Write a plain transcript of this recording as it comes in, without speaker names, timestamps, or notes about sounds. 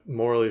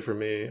morally for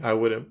me, I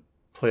wouldn't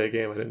play a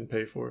game I didn't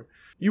pay for.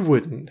 You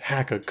wouldn't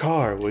hack a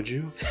car, would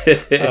you?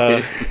 Hack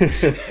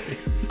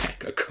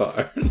a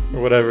car.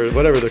 Or whatever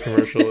the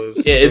commercial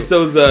is. Yeah, it's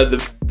those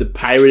the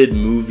pirated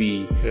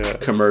movie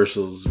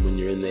commercials when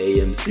you're in the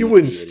AMC. You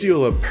wouldn't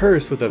steal a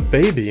purse with a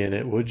baby in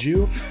it, would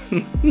you?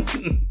 Would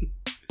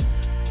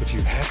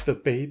you hack the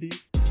baby?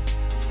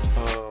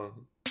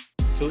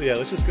 So yeah,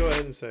 let's just go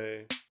ahead and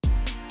say...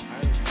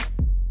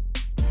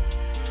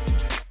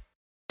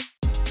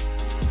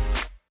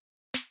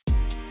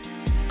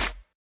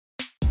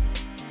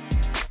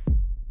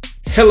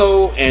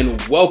 Hello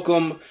and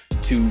welcome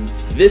to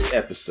this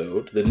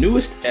episode, the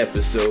newest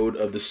episode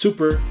of the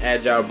Super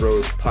Agile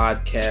Bros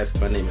podcast.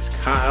 My name is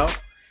Kyle,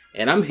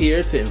 and I'm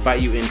here to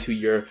invite you into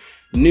your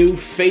new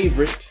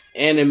favorite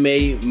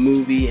anime,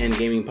 movie, and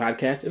gaming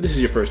podcast. If this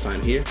is your first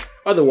time here,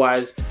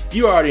 otherwise,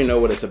 you already know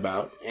what it's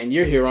about, and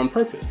you're here on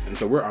purpose. And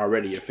so we're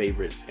already your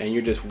favorites, and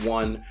you're just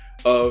one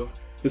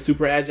of the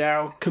Super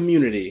Agile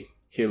community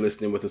here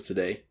listening with us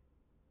today.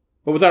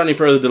 But without any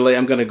further delay,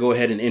 I'm going to go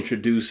ahead and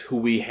introduce who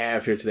we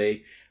have here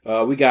today.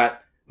 We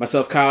got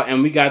myself, Kyle,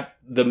 and we got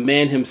the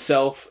man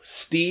himself,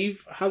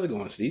 Steve. How's it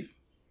going, Steve?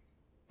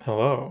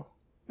 Hello.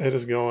 It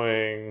is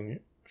going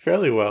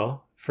fairly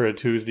well for a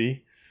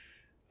Tuesday.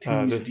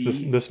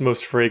 This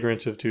most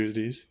fragrant of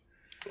Tuesdays.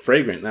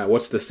 Fragrant. Now,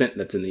 what's the scent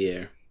that's in the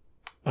air?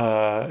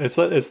 It's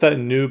that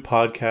new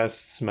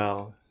podcast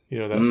smell. You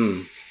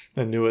know,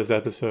 that newest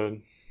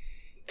episode.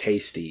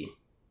 Tasty.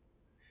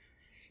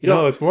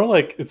 It's more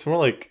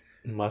like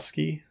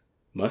musky.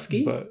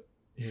 Musky? But,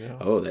 you know.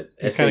 Oh, that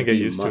you kind of get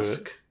used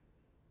musk. to it.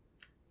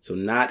 So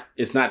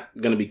it's not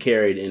going to be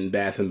carried in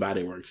Bath and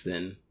Body Works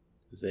then.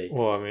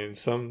 Well, I mean,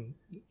 some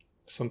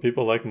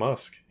people like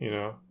musk, you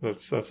know.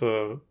 That's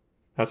a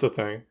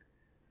thing.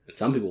 And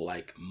some people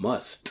like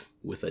must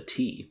with a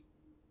T.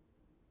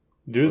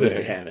 Do they?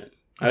 They haven't.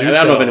 I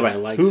don't know if anybody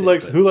likes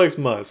it. Who likes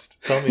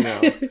must? Tell me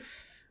now.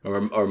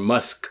 or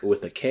musk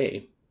with a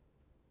K.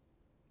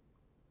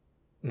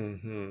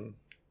 Mm-hmm.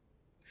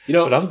 You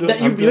know,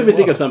 you made me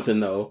think of something,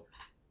 though.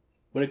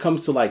 When it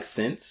comes to, like,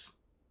 scents,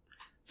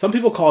 some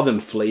people call them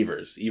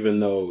flavors,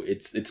 even though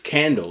it's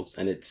candles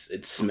and it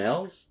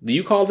smells. Do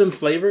you call them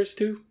flavors,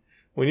 too?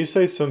 When you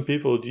say some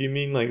people, do you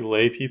mean, like,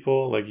 lay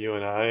people, like you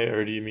and I,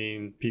 or do you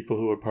mean people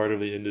who are part of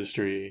the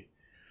industry?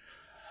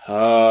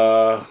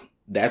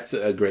 That's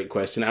a great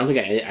question. I don't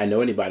think I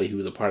know anybody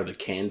who's a part of the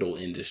candle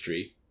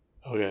industry.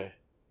 Okay.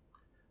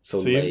 So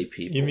lay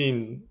people. You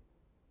mean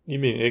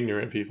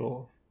ignorant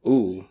people?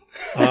 Ooh.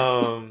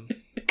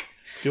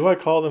 Do I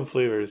call them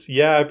flavors?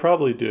 Yeah, I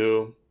probably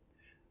do.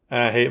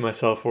 And I hate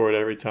myself for it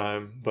every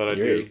time, but I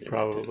do,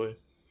 probably.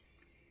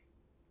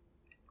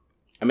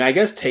 I mean, I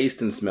guess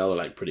taste and smell are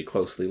like pretty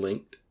closely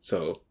linked,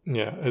 so...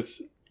 Yeah,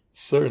 it's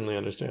certainly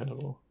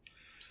understandable.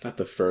 It's not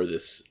the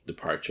furthest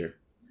departure.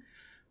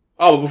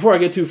 Oh, but before I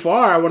get too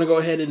far, I want to go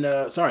ahead and...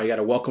 I got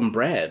to welcome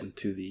Brad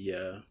to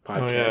the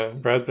podcast. Oh, yeah,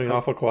 Brad's been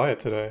awful quiet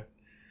today.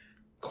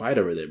 Quiet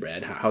over there,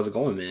 Brad. How's it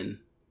going, man?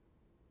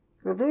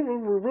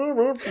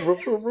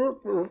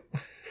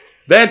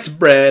 That's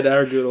Brad,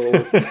 our good old...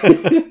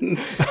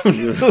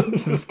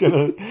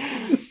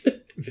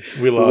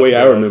 We lost the way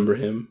Brad. I remember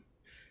him.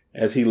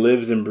 As he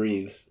lives and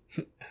breathes.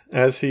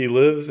 As he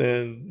lives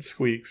and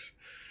squeaks.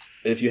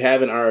 If you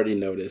haven't already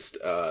noticed,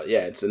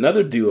 it's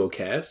another duo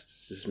cast.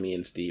 It's just me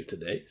and Steve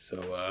today.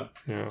 So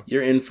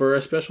You're in for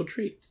a special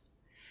treat.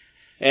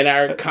 And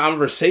our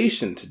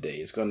conversation today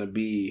is going to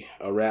be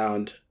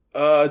around...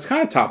 it's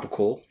kind of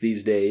topical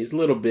these days, a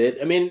little bit.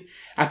 I mean,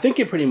 I think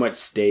it pretty much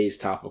stays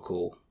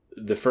topical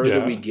the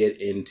further we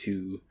get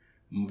into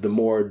the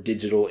more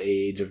digital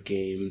age of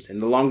games. And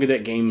the longer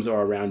that games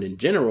are around in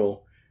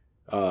general...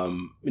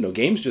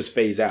 games just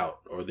phase out,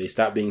 or they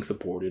stop being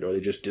supported, or they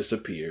just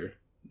disappear.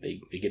 They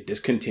get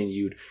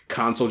discontinued.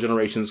 Console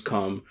generations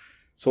come.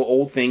 So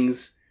old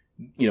things,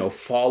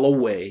 fall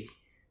away.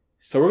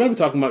 So we're going to be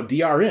talking about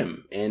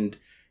DRM and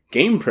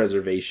game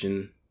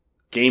preservation,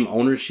 game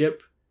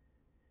ownership,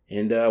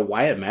 and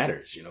why it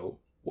matters.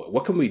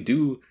 What can we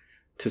do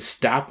to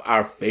stop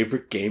our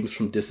favorite games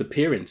from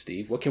disappearing,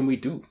 Steve? What can we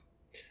do?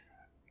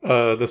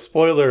 The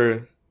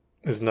spoiler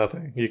is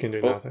nothing. You can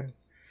do nothing.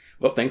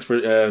 Well, thanks for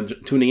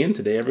tuning in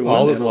today, everyone.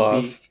 All is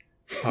lost.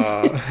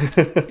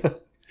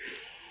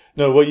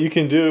 No, what you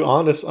can do,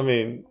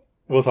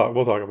 we'll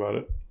talk about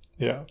it.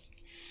 Yeah.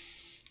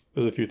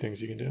 There's a few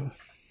things you can do.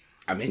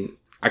 I mean,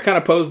 I kind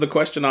of posed the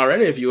question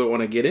already if you would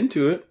want to get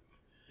into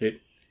it.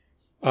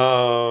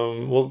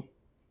 Well,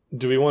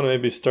 do we want to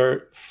maybe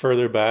start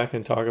further back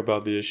and talk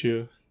about the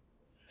issue?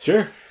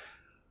 Sure.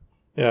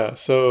 Yeah,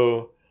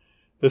 so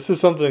this is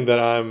something that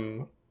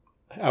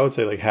I would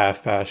say like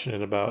half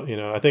passionate about.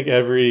 I think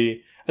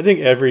every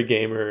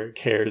gamer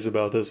cares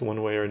about this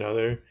one way or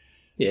another.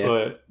 Yeah.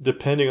 But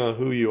depending on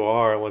who you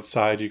are and what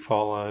side you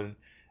fall on,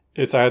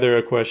 it's either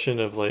a question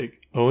of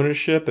like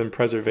ownership and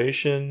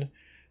preservation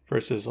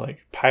versus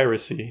like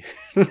piracy.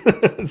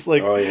 It's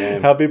like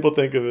how people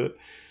think of it.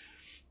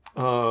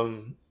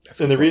 And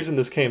the reason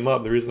this came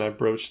up, the reason I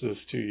broached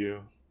this to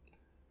you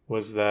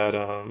was that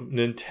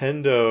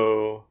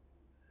Nintendo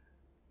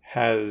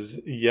has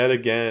yet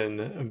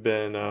again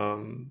been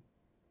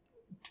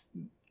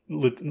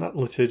not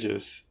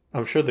litigious.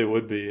 I'm sure they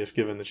would be if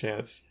given the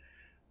chance,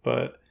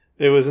 but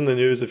it was in the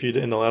news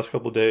in the last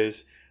couple of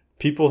days.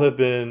 People have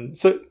been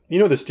you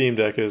know what the Steam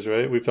Deck is,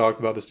 right? We've talked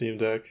about the Steam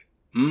Deck.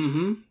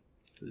 Mm-hmm.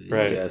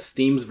 Right. Yeah,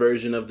 Steam's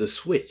version of the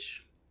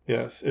Switch.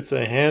 Yes, it's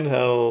a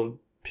handheld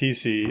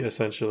PC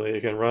essentially.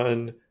 It can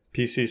run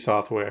PC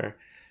software,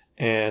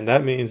 and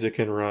that means it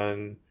can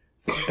run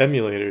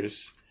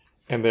emulators.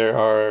 And there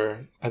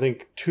are, I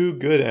think, 2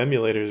 good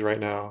emulators right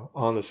now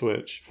for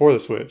the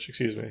Switch,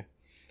 excuse me.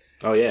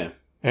 Oh, yeah.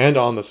 And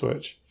on the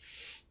Switch.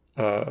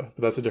 But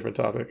that's a different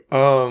topic.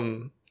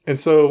 And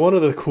so one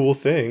of the cool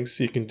things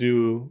you can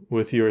do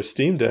with your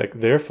Steam Deck,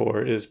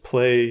 therefore, is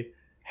play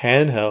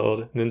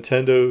handheld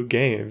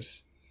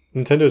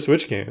Nintendo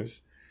Switch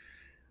games,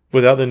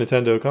 without the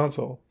Nintendo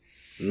console.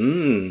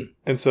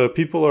 And so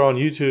people are on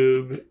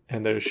YouTube,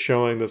 and they're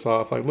showing this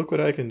off, like, look what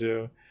I can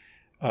do.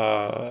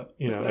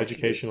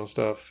 Educational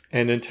stuff.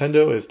 And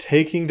Nintendo is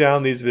taking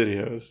down these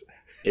videos.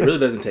 It really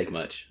doesn't take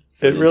much.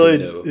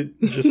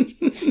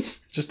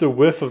 Just a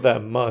whiff of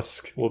that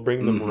musk will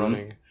bring them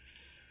running.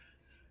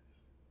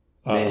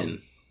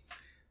 Man,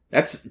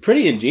 that's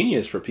pretty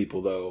ingenious for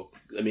people, though.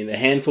 I mean, the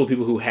handful of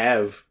people who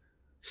have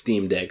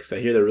Steam Decks, I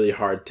hear they're really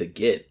hard to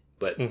get,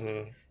 but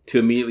to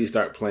immediately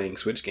start playing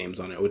Switch games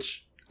on it,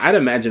 which I'd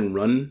imagine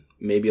run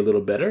maybe a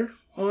little better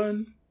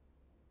on.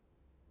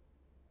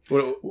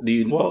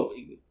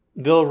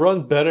 They'll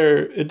run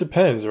better. It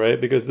depends,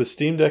 right? Because the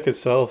Steam Deck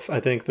itself, I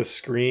think the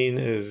screen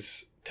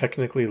is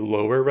technically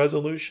lower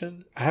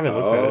resolution. I haven't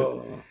looked at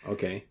it.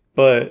 Okay.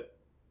 But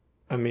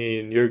I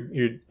mean,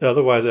 you're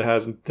otherwise it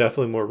has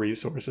definitely more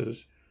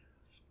resources.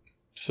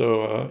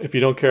 So if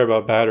you don't care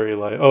about battery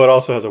life, it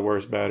also has a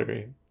worse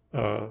battery.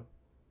 Than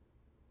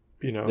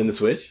the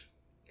Switch?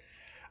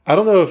 I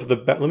don't know if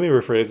let me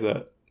rephrase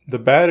that. The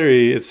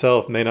battery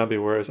itself may not be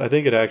worse. I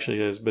think it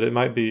actually is, but it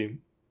might be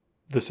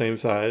the same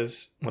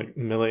size, like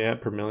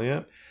milliamp per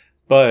milliamp.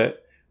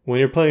 But when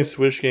you're playing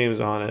Switch games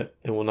on it,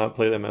 it will not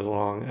play them as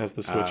long as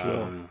the Switch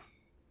will.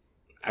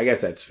 I guess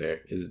that's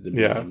fair. Is it to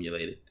be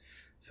emulated?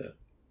 So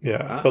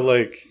but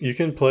like you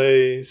can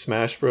play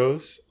Smash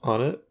Bros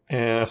on it,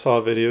 and I saw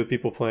a video of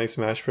people playing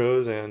Smash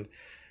Bros, and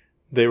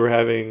they were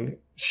having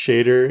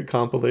shader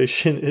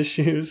compilation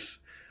issues.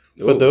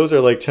 Ooh. But those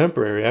are like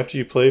temporary. After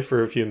you play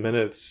for a few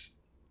minutes,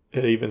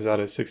 it evens out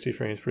at 60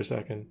 frames per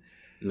second.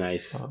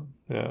 Nice.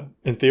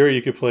 In theory,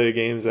 you could play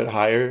games at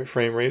higher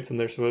frame rates than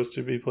they're supposed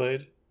to be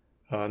played.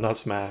 Not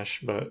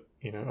Smash, but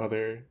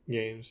other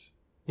games.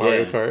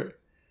 Mario Kart.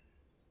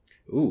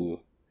 Ooh.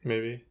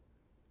 Maybe.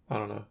 I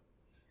don't know.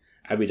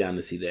 I'd be down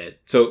to see that.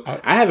 So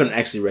I haven't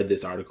actually read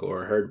this article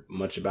or heard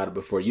much about it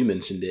before you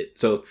mentioned it.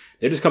 So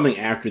they're just coming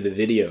after the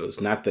videos,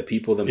 not the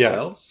people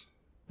themselves. Yeah.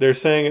 They're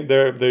saying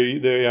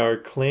they are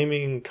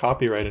claiming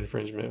copyright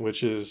infringement,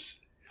 which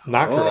is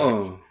not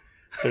correct.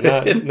 They're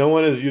not. No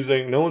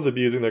one's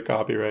abusing their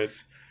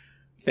copyrights.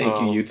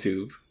 Thank you,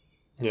 YouTube.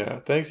 Yeah,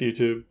 thanks,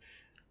 YouTube.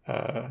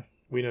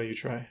 We know you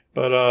try,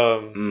 but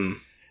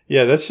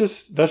that's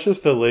just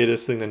the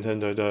latest thing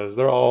Nintendo does.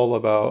 They're all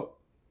about.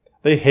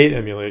 They hate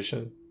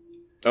emulation.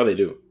 Oh, they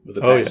do with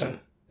a passion.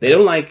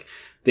 Yeah.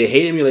 They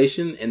hate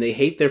emulation, and they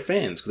hate their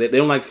fans because they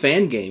don't like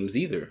fan games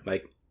either.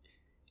 Like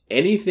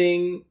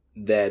anything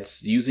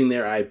that's using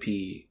their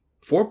IP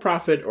for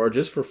profit or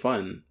just for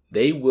fun,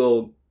 they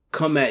will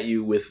come at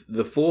you with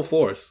the full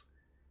force.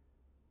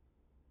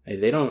 I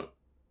don't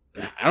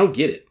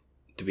get it,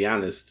 to be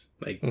honest.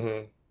 Like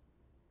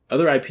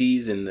other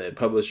IPs and the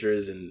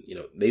publishers, and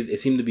they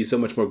seem to be so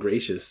much more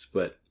gracious.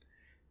 But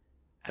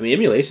I mean,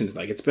 emulation's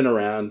it's been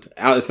around.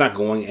 It's not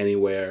going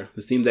anywhere.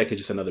 The Steam Deck is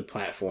just another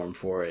platform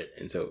for it,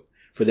 and so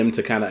for them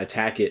to kind of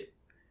attack it,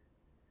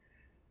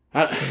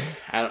 I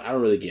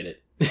don't really get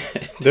it.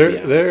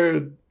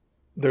 They're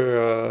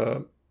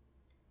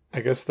I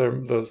guess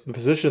the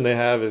position they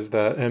have is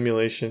that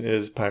emulation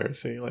is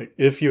piracy. Like,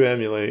 if you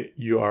emulate,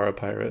 you are a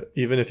pirate.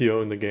 Even if you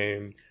own the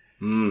game,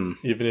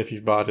 even if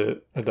you've bought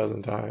it a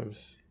dozen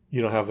times, you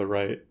don't have the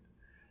right.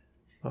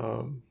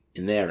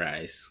 In their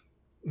eyes.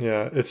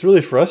 Yeah, it's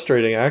really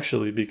frustrating,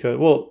 actually, because,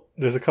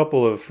 there's a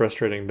couple of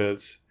frustrating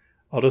bits.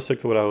 I'll just stick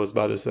to what I was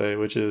about to say,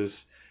 which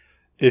is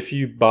if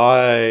you have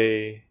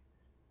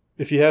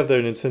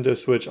their Nintendo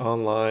Switch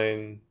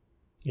Online,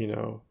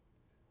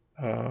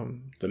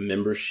 the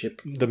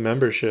membership,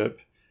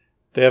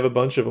 they have a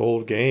bunch of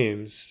old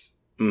games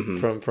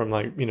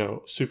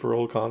from super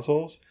old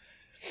consoles.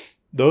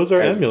 Those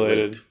are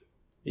emulated.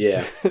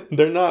 Yeah.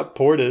 They're not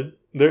ported.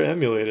 They're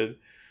emulated.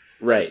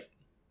 Right.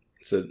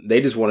 So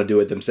they just want to do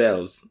it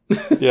themselves.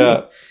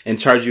 Yeah. And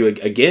charge you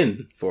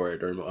again for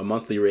it, or a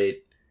monthly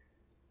rate.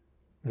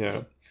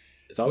 Yeah.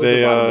 It's always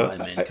the bottom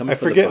line, man. I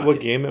forget what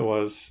game it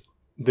was.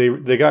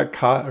 They got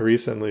caught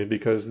recently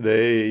because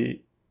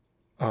they...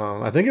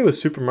 I think it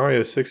was Super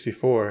Mario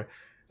 64,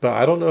 but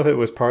I don't know if it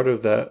was part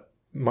of that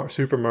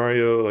Super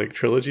Mario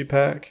trilogy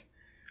pack.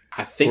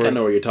 I think I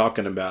know what you're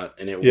talking about,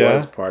 and it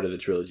was part of the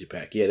trilogy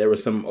pack. Yeah, there were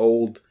some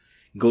old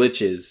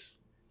glitches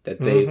that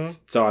they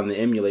saw in the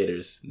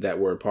emulators that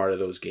were a part of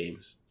those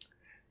games.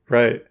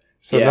 Right.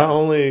 So not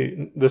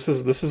only this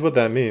is what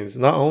that means.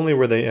 Not only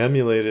were they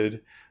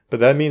emulated, but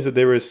that means that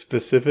they were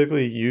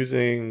specifically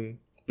using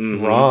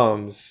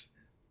ROMs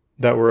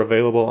that were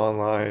available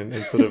online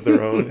instead of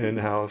their own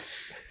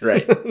in-house.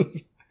 Right.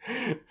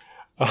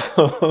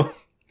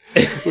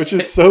 Which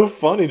is so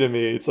funny to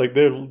me. It's like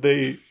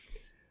they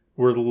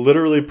were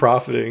literally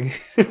profiting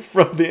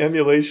from the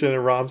emulation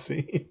and ROM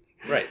scene.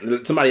 Right.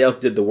 Somebody else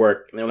did the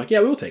work. And they were like, yeah,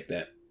 we'll take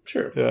that.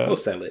 Sure. Yeah. We'll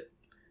sell it.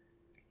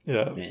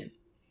 Yeah. Man.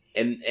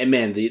 And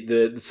man,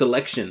 the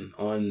selection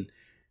on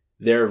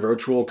their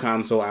virtual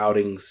console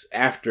outings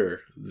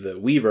after the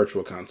Wii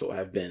Virtual Console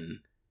have been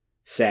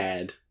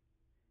sad.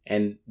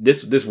 And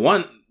this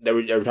one that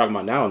we're talking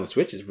about now on the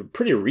Switch is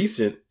pretty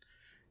recent.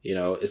 You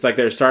know, it's like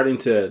they're starting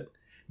to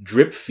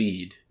drip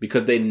feed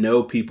because they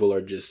know people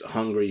are just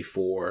hungry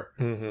for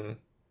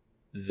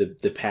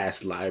the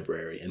past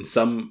library in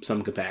some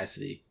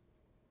capacity.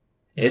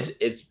 Yeah.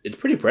 It's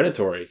pretty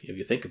predatory if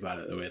you think about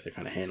it, the way they're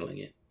kind of handling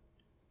it.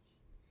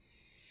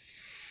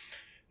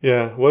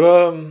 Yeah.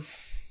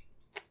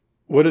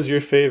 What is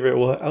your favorite?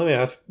 Well, let me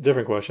ask a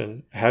different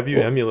question. Have you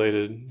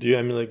emulated? Do you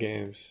emulate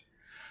games?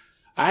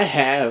 I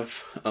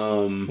have.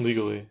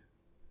 Legally.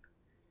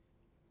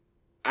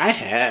 I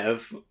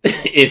have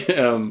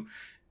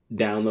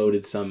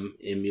downloaded some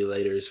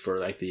emulators for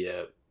like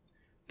the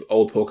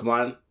old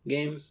Pokemon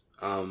games.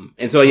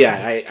 And so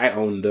yeah, I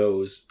own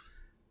those.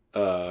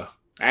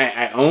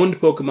 I owned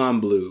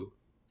Pokemon Blue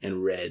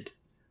and Red,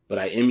 but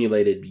I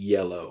emulated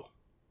Yellow.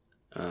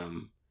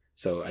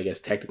 So I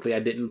guess technically I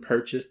didn't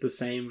purchase the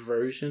same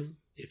version,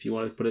 if you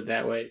want to put it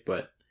that way,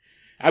 but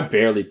I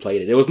barely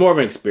played it. It was more of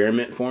an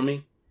experiment for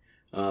me.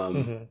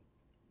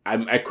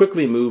 I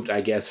quickly moved,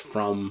 I guess,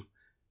 from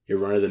your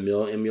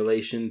run-of-the-mill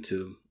emulation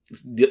to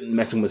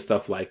messing with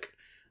stuff like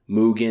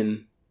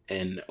Mugen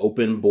and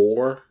Open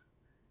Bore,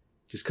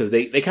 just because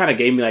they kind of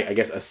gave me, like, I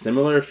guess, a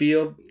similar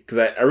feel, because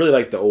I really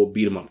like the old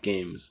beat-em-up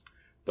games.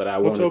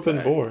 But What's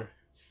Open Bore?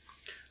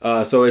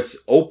 So it's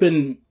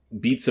Open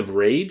Beats of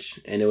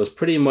Rage, and it was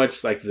pretty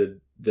much like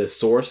the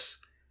source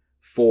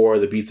for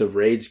the Beats of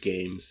Rage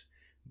games,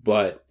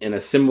 but in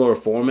a similar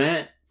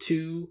format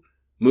to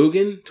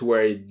Mugen, to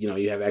where, you know,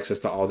 you have access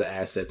to all the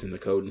assets and the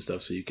code and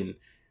stuff, so you can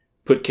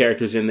put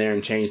characters in there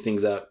and change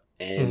things up.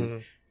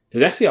 And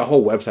there's actually a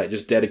whole website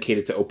just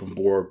dedicated to open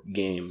bore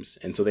games.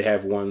 And so they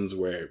have ones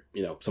where,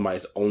 you know,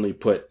 somebody's only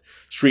put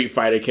Street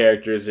Fighter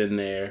characters in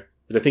there.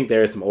 But I think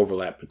there is some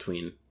overlap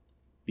between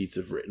Beats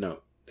of Rage. No,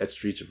 that's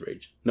Streets of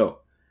Rage. No,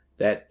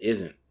 that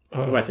isn't.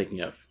 What am I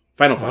thinking of?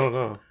 Final Fight. I don't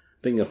know.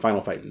 Thinking of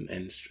Final Fight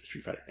and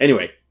Street Fighter.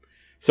 Anyway.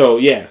 So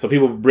yeah, so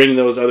people bring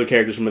those other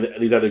characters from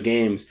these other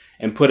games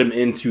and put them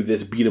into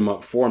this beat 'em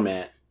up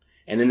format.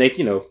 And then they,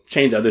 you know,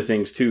 change other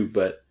things too.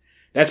 But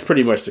that's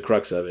pretty much the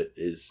crux of it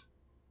is,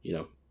 you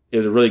know, it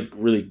was a really,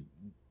 really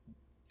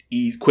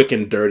quick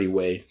and dirty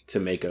way to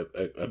make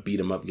a beat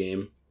 'em up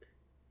game.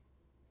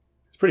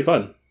 It's pretty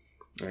fun,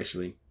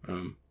 actually.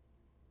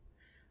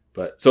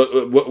 But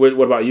so what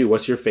about you?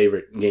 What's your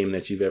favorite game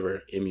that you've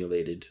ever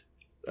emulated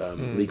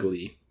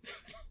legally?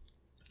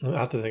 I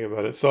have to think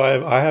about it. So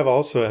I have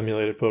also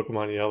emulated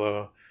Pokemon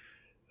Yellow,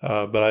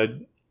 but I,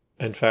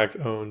 in fact,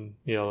 own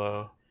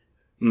Yellow.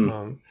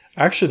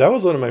 Actually, that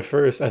was one of my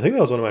first. I think that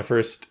was one of my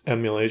first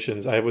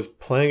emulations. I was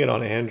playing it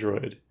on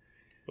Android.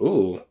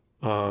 Ooh.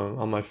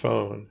 On my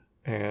phone,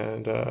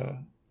 and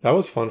that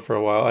was fun for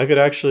a while. I could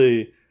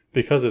actually,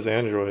 because it's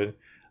Android,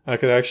 I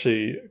could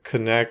actually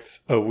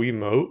connect a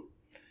Wiimote,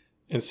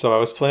 and so I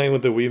was playing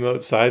with the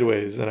Wiimote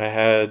sideways, and I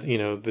had, you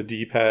know, the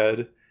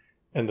D-pad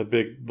and the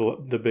big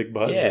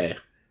button. Yeah.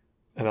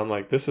 And I'm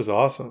like, this is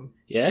awesome.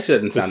 Yeah, actually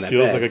doesn't sound that bad.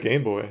 This feels like a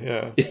Game Boy,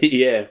 yeah.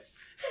 Yeah.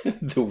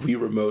 The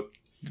Wii remote.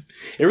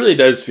 It really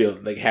does feel,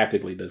 like,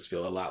 haptically does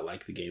feel a lot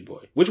like the Game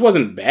Boy. Which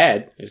wasn't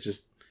bad. It's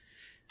just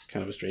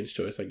kind of a strange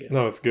choice, I guess.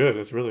 No, it's good.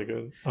 It's really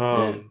good.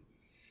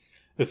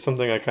 It's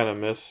something I kind of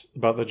miss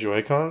about the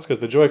Joy-Cons, because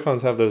the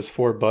Joy-Cons have those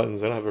 4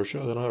 buttons. They don't have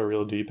a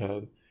real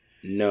D-pad.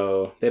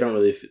 No, they don't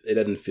really, it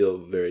doesn't feel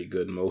very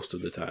good most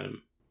of the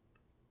time.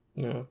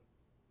 Yeah.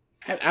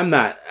 I'm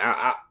not.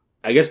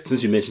 I guess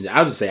since you mentioned it,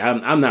 I'll just say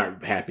I'm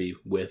not happy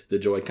with the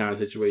Joy-Con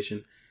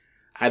situation.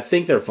 I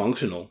think they're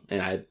functional,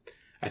 and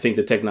I think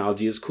the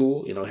technology is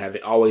cool. You know,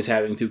 always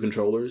having 2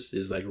 controllers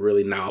is like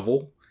really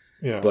novel.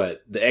 Yeah.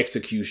 But the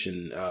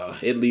execution,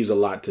 it leaves a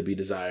lot to be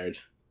desired.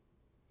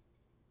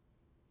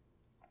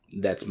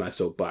 That's my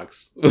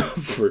soapbox.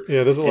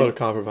 There's a lot of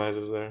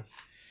compromises there.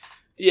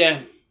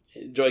 Yeah,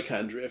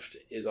 Joy-Con drift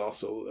is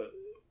also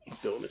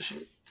still an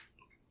issue.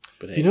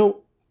 But hey. You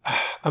know,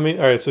 I mean,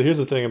 all right, so here's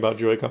the thing about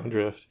Joy-Con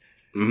drift.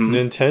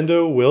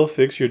 Nintendo will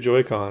fix your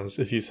Joy-Cons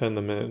if you send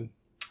them in.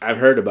 I've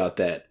heard about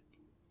that.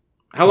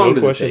 How long does it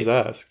take? No questions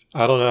asked.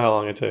 I don't know how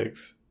long it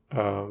takes.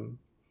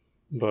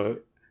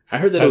 But I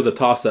heard that it was a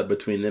toss-up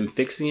between them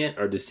fixing it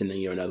or just sending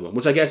you another one,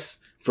 which I guess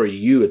for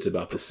you it's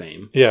about the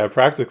same. Yeah,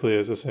 practically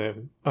it's the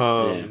same.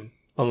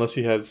 Unless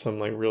you had some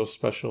like real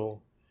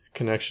special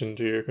connection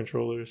to your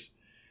controllers.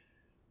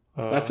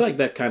 I feel like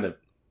that kind of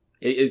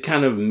it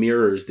kind of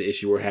mirrors the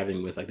issue we're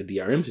having with like the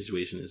DRM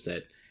situation, is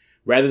that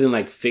rather than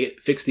like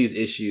fix these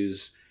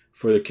issues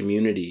for the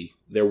community,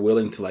 they're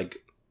willing to like,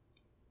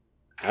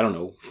 I don't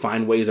know,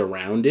 find ways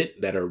around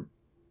it that are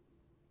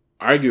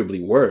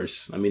arguably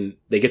worse. I mean,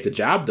 they get the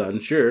job done,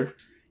 sure.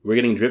 We're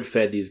getting drip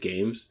fed these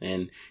games,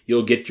 and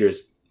you'll get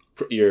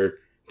your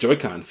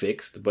Joy-Con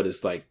fixed, but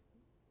it's like,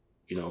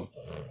 you know,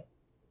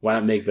 why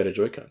not make better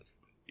Joy-Cons?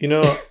 You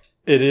know,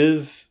 it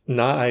is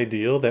not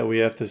ideal that we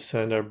have to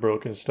send our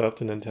broken stuff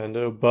to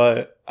Nintendo,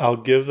 but I'll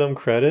give them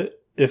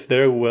credit if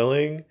they're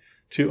willing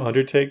to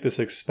undertake this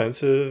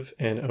expensive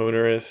and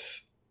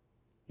onerous,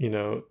 you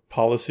know,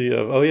 policy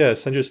of, oh yeah,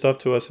 send your stuff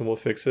to us and we'll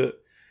fix it.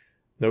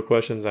 No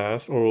questions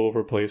asked, or we'll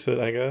replace it,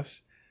 I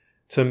guess.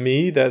 To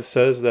me, that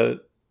says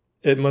that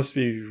it must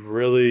be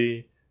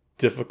really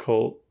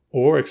difficult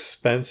or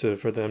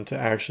expensive for them to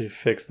actually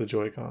fix the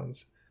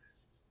Joy-Cons.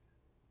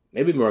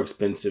 Maybe more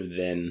expensive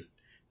than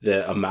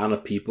the amount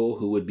of people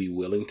who would be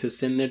willing to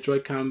send their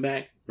Joy-Con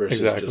back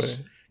versus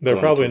just they're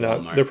probably not.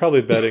 Walmart. They're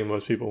probably betting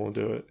most people won't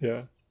do it.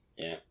 Yeah.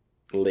 Yeah.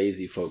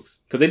 Lazy folks.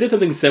 Because they did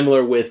something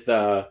similar with,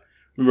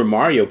 remember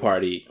Mario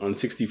Party on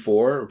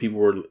 64, where people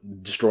were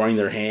destroying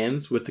their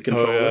hands with the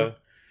controller? Oh,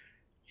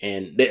 yeah.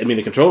 And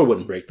the controller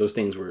wouldn't break. Those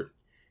things were,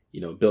 you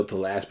know, built to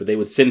last, but they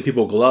would send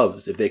people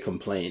gloves if they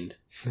complained.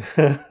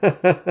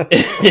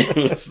 It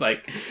was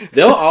like,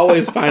 they'll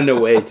always find a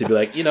way to be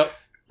like, you know,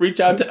 reach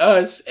out to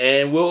us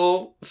and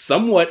we'll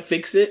somewhat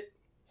fix it.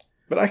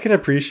 But I can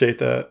appreciate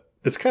that.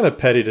 It's kind of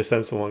petty to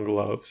send someone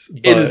gloves.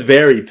 It is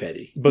very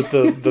petty. But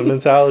the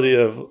mentality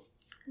of,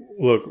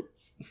 look,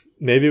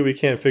 maybe we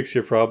can't fix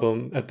your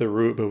problem at the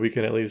root, but we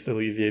can at least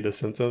alleviate the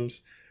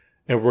symptoms,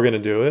 and we're going to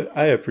do it.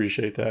 I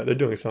appreciate that. They're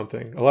doing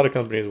something. A lot of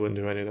companies wouldn't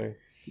do anything.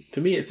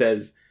 To me, it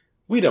says,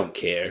 we don't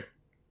care,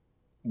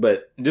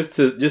 but just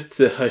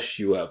to hush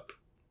you up.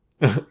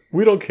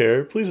 We don't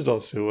care. Please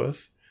don't sue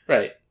us.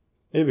 Right.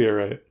 Maybe you're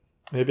right.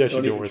 Maybe I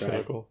should be more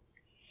cynical.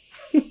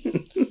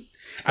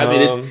 I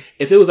mean,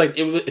 if it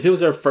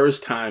was our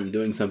first time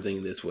doing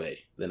something this way,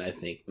 then I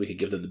think we could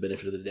give them the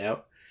benefit of the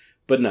doubt.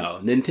 But no,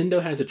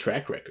 Nintendo has a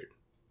track record.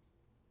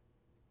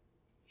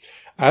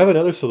 I have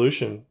another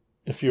solution.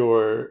 If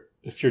your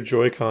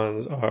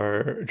Joy-Cons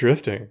are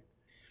drifting,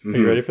 are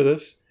you ready for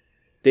this?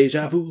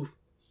 Deja vu.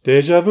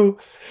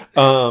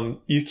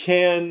 You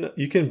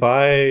can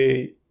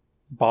buy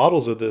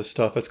bottles of this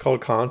stuff. It's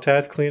called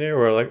contact cleaner,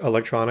 or like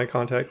electronic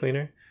contact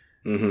cleaner.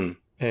 Mm-hmm.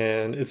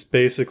 And it's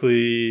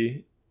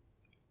basically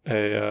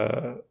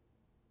a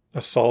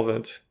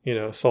solvent,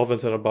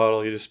 solvent in a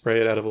bottle. You just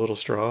spray it out of a little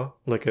straw,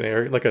 like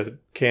a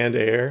canned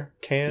air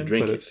can.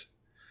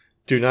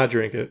 Do not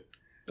drink it.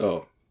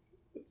 Oh,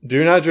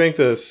 do not drink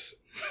this,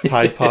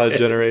 Tide Pod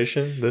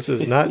generation. This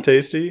is not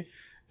tasty.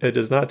 It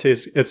does not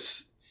taste.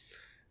 It's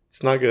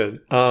not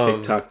good.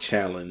 TikTok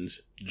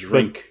challenge.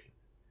 Drink.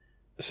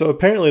 So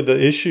apparently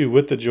the issue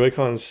with the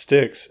Joy-Con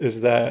sticks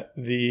is that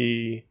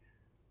the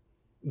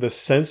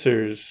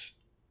sensors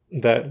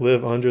that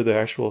live under the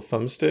actual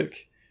thumbstick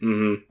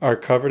are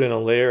covered in a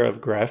layer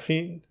of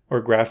graphene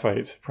or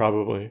graphite,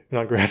 probably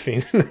not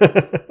graphene,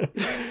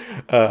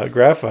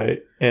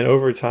 graphite. And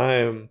over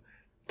time,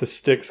 the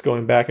sticks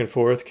going back and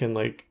forth can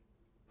like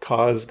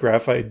cause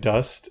graphite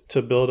dust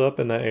to build up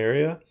in that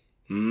area.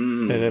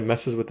 And it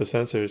messes with the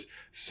sensors.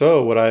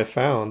 So what I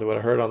found, what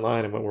I heard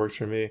online and what works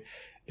for me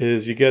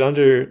is you get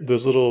under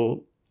those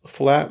little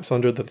flaps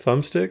under the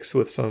thumbsticks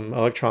with some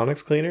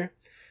electronics cleaner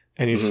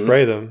and you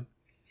spray them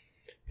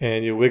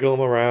and you wiggle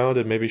them around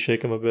and maybe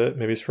shake them a bit,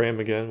 maybe spray them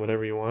again,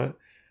 whatever you want.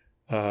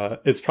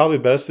 It's probably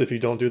best if you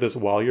don't do this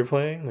while you're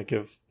playing, like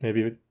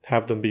maybe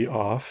have them be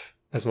off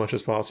as much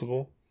as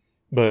possible.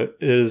 But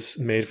it is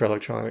made for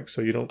electronics,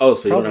 so you don't... Oh,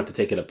 so you don't have to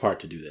take it apart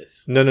to do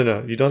this? No.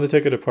 You don't have to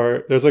take it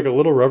apart. There's like a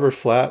little rubber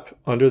flap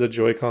under the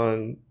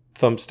Joy-Con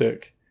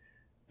thumbstick.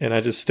 And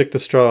I just stick the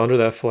straw under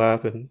that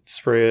flap and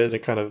spray it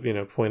and kind of,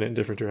 point it in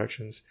different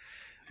directions.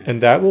 And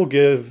that will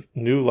give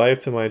new life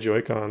to my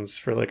Joy-Cons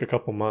for like a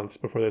couple months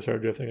before they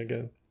start drifting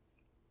again.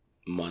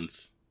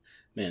 Months?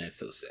 Man, that's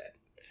so sad.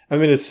 I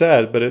mean, it's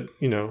sad, but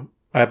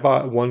I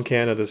bought one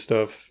can of this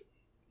stuff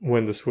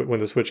when the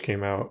Switch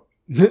came out.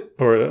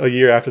 Or a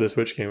year after the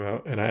Switch came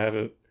out, and I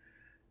haven't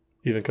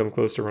even come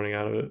close to running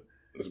out of it.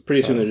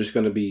 Pretty soon they're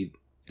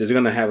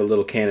going to have a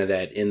little can of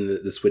that in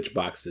the Switch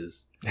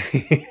boxes.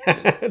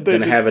 They're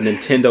going to have a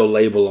Nintendo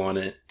label on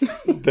it.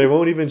 They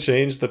won't even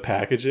change the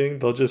packaging.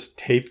 They'll just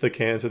tape the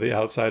can to the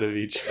outside of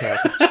each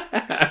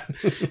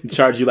package.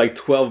 Charge you like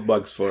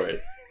 $12 for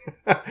it.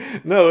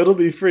 No, it'll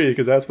be free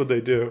because that's what they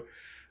do.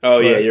 Oh,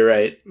 yeah, you're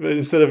right. But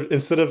instead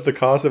of the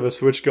cost of a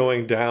Switch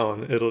going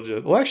down, it'll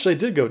just... Well, actually, it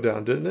did go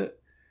down, didn't it?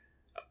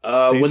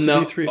 When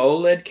the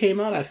OLED came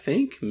out, I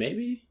think,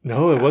 maybe?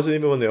 No, it wasn't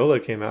even when the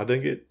OLED came out. I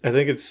think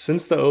it's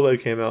since the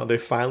OLED came out, they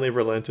finally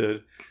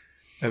relented.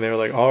 And they were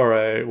like, all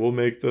right, we'll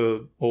make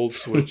the old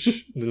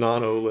Switch, the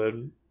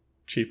non-OLED,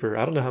 cheaper.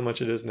 I don't know how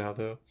much it is now,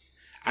 though.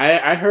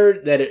 I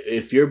heard that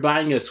if you're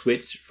buying a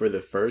Switch for the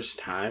first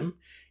time,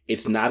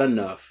 it's not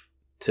enough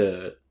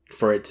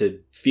for it to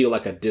feel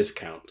like a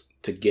discount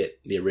to get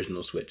the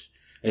original Switch.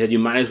 They said you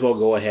might as well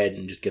go ahead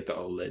and just get the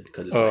OLED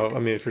because it's I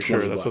mean, for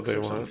sure, that's what they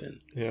want. Something.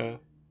 Yeah.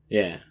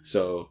 Yeah.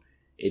 So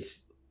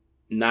it's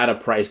not a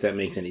price that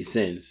makes any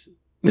sense.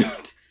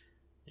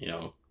 You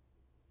know.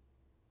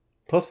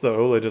 Plus, the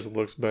OLED just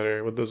looks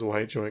better with those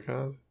white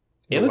Joy-Cons.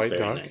 It looks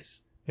very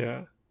nice.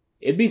 Yeah.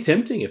 It'd be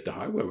tempting if the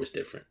hardware was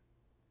different.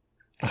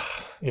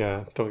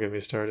 Yeah, don't get me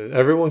started.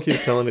 Everyone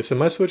keeps telling me, so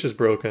my Switch is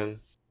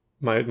broken.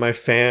 My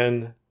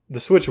fan, the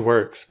Switch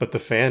works, but the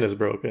fan is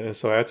broken, and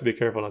so I have to be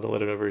careful not to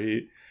let it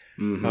overheat.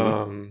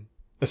 Mm-hmm.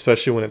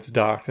 Especially when it's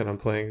docked and I'm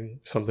playing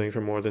something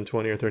for more than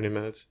 20 or 30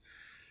 minutes.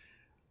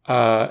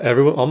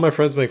 All my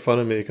friends make fun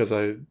of me because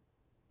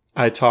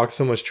I talked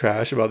so much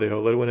trash about the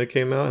OLED when it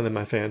came out, and then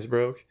my fans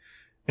broke.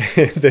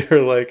 And they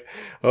were like,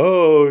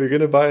 "Oh, you're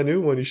gonna buy a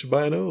new one? You should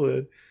buy an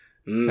OLED."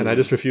 And I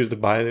just refuse to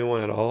buy a new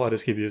one at all. I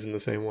just keep using the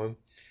same one.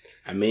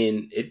 I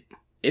mean,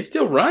 it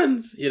still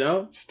runs, you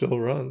know? It still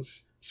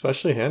runs.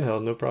 Especially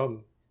handheld, no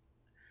problem.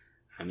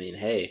 I mean,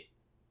 hey,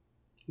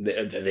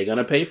 are they going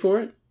to pay for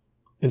it?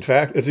 In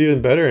fact, it's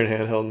even better in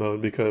handheld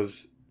mode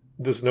because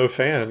there's no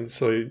fan,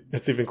 so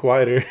it's even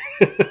quieter.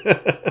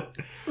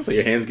 So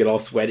your hands get all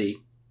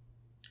sweaty.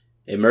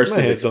 Immersive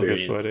My hands experience. don't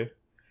get sweaty.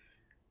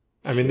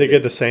 I mean, they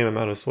get the same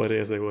amount of sweaty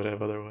as they would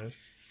have otherwise.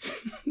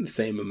 The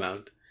same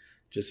amount.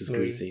 Just as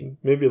greasy.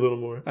 Maybe a little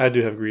more. I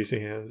do have greasy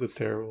hands. It's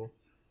terrible.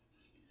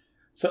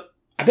 So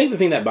I think the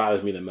thing that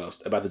bothers me the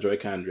most about the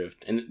Joy-Con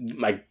drift, and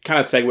like kind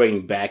of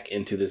segueing back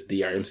into this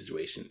DRM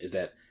situation, is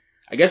that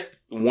I guess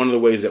one of the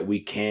ways that we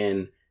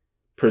can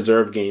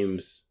preserve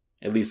games,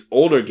 at least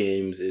older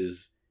games,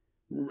 is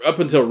up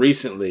until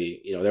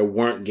recently, you know, there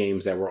weren't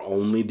games that were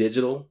only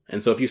digital.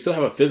 And so if you still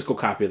have a physical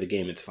copy of the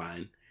game, it's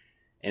fine.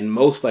 And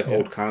most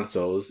old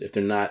consoles, if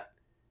they're not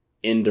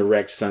in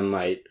direct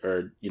sunlight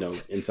or, you know,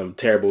 in some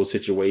terrible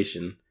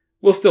situation,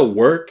 will still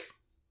work.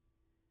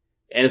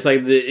 And it's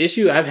like the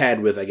issue I've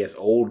had with, I guess,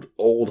 old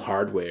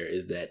hardware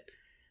is that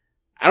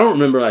I don't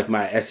remember like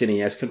my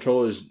SNES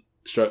controllers.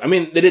 I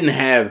mean, they didn't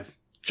have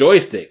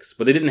joysticks,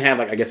 but they didn't have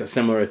like, I guess, a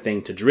similar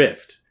thing to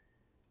drift.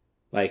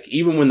 Like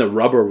even when the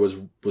rubber was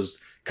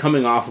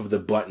coming off of the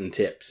button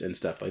tips and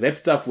stuff like that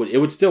stuff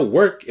would still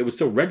work. It would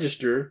still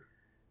register,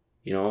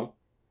 you know?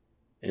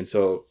 And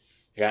so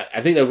yeah,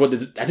 I think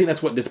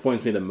that's what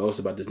disappoints me the most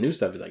about this new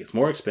stuff is like it's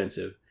more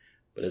expensive,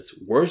 but it's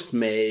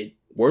worsely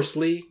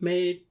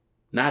made.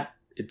 Not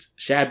it's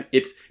shabby.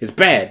 It's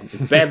bad.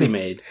 It's badly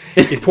made.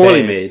 It's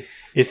poorly made.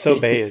 It's so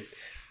bad.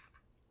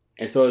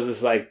 And so it's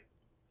just like,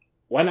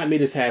 why not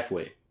meet us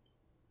halfway?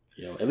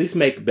 You know, at least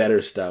make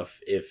better stuff.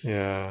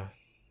 Yeah.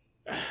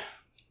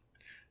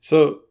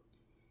 So,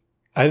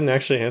 I didn't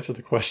actually answer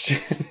the question.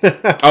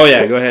 Oh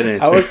yeah, go ahead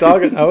and answer.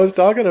 I was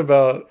talking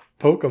about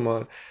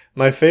Pokemon.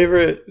 My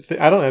favorite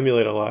I don't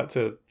emulate a lot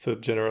to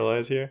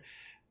generalize here,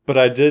 but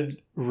I did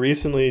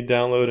recently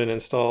download and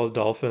install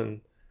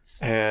Dolphin,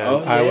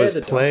 and I was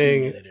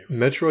playing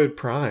Metroid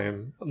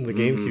Prime, the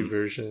GameCube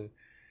version,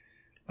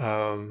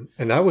 and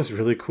that was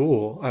really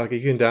cool. Like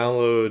you can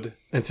download,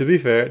 and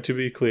to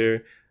be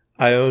clear,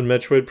 I own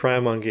Metroid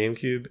Prime on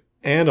GameCube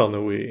and on the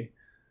Wii.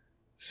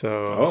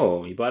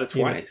 So you bought it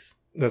twice.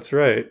 That's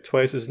right.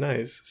 Twice as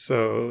nice.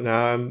 So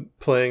now I'm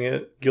playing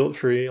it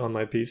guilt-free on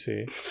my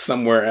PC.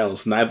 Somewhere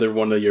else. Neither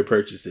one of your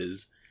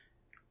purchases.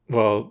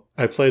 Well,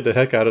 I played the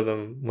heck out of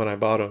them when I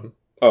bought them.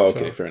 Oh,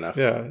 okay. So, fair enough.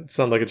 Yeah. It's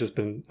not like it's just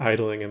been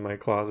idling in my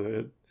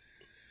closet.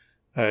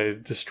 I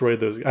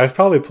destroyed those. I've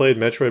probably played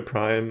Metroid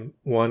Prime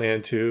 1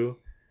 and 2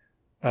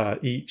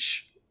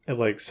 each at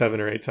like 7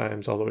 or 8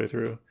 times all the way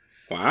through.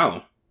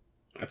 Wow.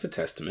 That's a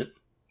testament.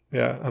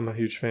 Yeah. I'm a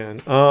huge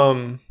fan.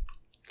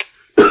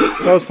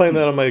 So I was playing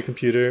that on my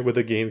computer with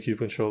a GameCube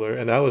controller,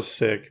 and that was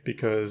sick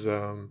because,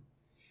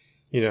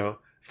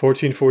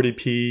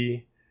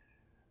 1440p.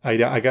 I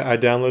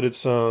downloaded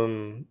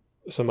some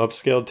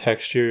upscaled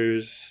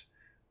textures,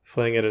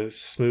 playing at a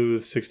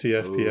smooth 60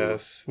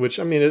 FPS, which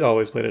I mean it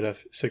always played at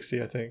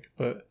 60, I think.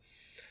 But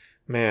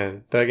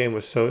man, that game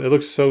was it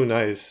looks so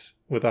nice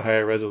with a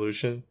higher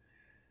resolution.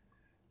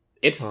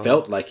 It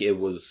felt like it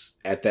was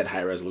at that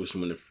high resolution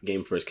when the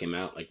game first came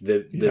out. Like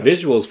the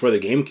visuals for the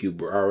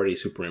GameCube were already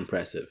super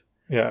impressive.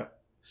 Yeah.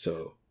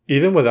 So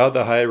even without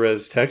the high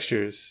res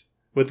textures,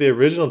 with the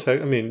original I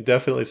mean,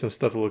 definitely some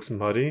stuff looks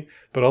muddy,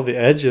 but all the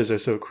edges are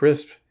so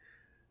crisp.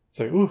 It's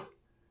like, ooh,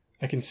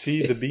 I can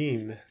see the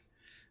beam.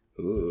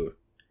 Ooh.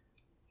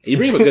 You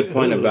bring up a good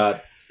point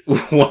about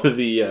one of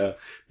the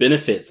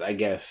benefits, I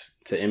guess,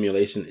 to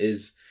emulation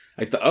is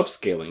like the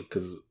upscaling,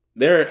 because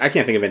I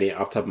can't think of any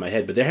off the top of my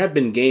head, but there have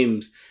been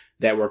games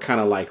that were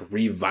kind of like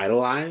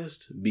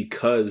revitalized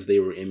because they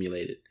were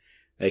emulated.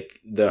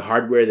 Like the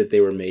hardware that they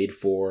were made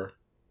for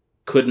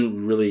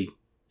couldn't really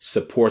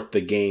support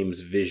the game's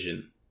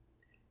vision.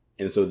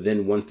 And so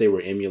then once they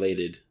were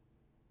emulated,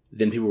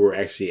 then people were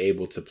actually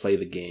able to play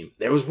the game.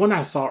 There was one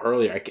I saw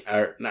earlier,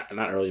 not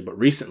earlier, but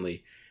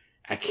recently.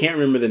 I can't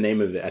remember the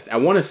name of it. I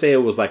want to say it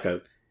was like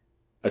a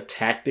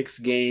tactics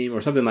game or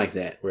something like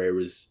that, where it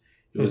was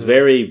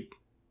very,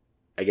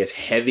 I guess,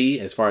 heavy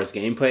as far as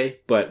gameplay.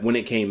 But when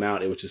it came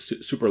out, it was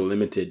just super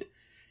limited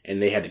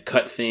and they had to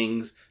cut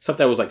things, stuff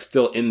that was like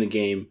still in the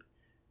game.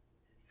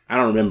 I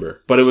don't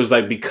remember, but it was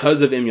like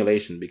because of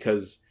emulation,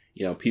 because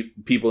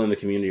people in the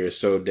community are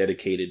so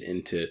dedicated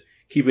into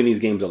keeping these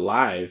games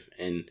alive,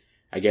 and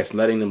I guess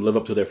letting them live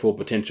up to their full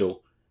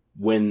potential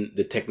when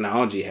the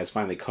technology has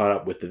finally caught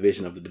up with the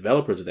vision of the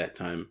developers at that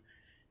time.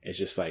 It's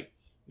just like,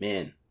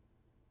 man,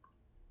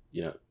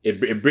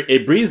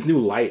 it breathes new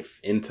life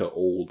into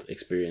old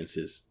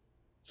experiences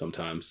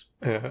sometimes.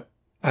 Yeah.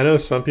 I know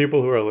some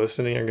people who are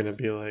listening are going to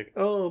be like,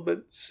 oh,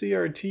 but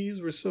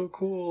CRTs were so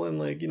cool. And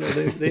like,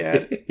 they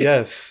add,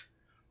 yes,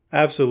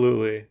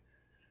 absolutely.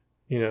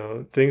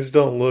 Things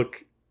don't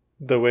look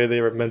the way they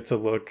were meant to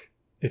look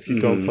if you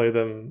don't play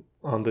them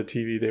on the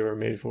TV they were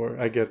made for.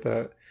 I get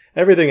that.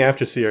 Everything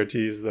after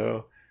CRTs,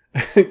 though,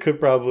 could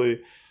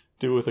probably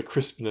do with a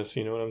crispness.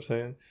 You know what I'm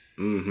saying?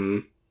 Mm-hmm.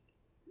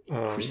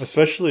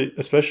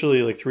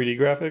 Especially like 3D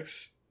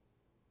graphics.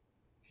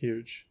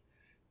 Huge.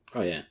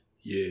 Oh yeah,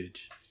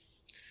 huge.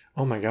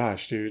 Oh my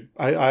gosh, dude!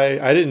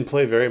 I didn't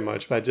play very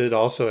much, but I did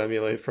also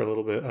emulate for a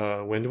little bit.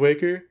 Wind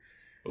Waker.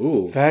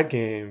 Ooh, that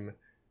game.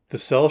 The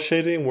cell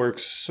shading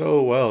works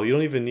so well. You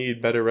don't even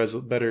need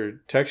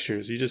better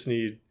textures. You just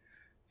need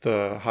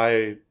the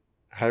high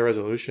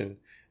resolution.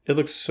 It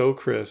looks so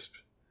crisp.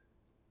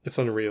 It's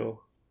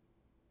unreal.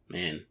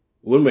 Man,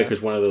 Wind Waker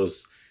is one of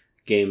those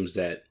games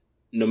that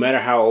no matter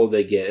how old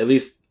they get, at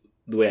least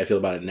the way I feel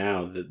about it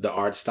now, the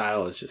art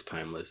style is just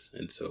timeless,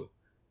 and so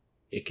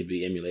it could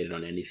be emulated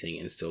on anything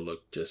and still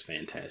look just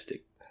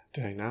fantastic.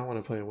 Dang, now I want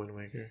to play Wind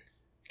Waker.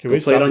 Can we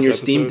play it on your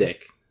Steam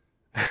Deck?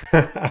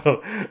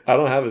 I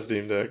don't have a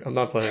Steam Deck. I'm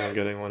not planning on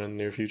getting one in the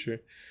near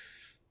future.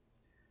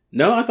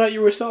 No, I thought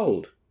you were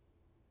sold.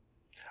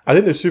 I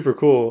think they're super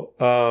cool.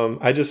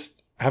 I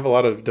just have a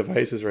lot of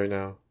devices right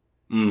now.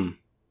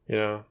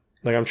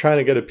 Like I'm trying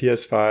to get a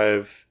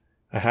PS5.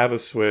 I have a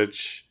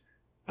Switch.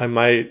 I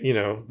might,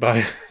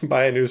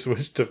 buy a new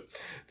Switch to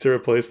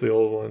replace the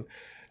old one.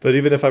 But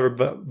even if I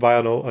buy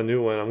a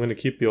new one, I'm going to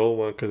keep the old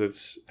one because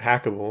it's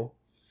hackable.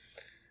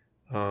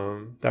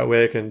 That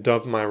way I can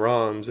dump my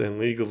ROMs and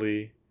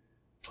legally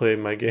play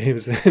my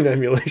games in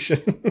emulation.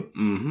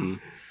 Mm-hmm.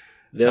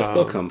 They'll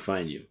still come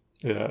find you.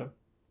 Yeah.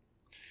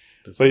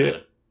 But yeah,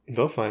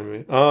 they'll find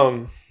me.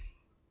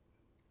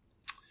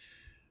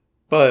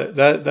 But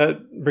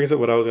that brings up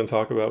what I was going to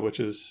talk about, which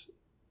is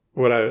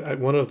what I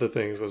one of the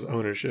things was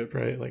ownership,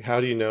 right? Like, how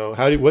do you know?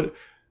 How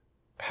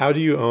do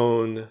you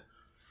own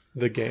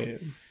the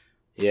game?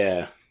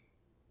 Yeah.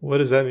 What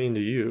does that mean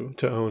to you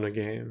to own a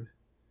game?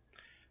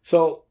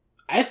 So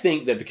I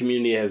think that the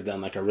community has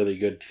done like a really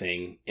good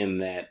thing in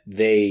that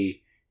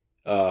they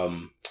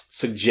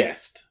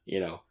suggest,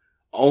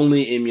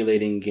 only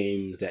emulating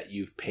games that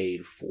you've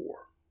paid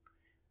for.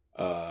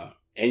 And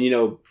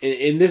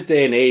in this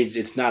day and age,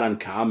 it's not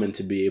uncommon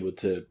to be able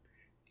to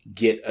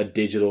get a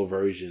digital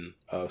version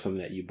of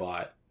something that you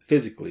bought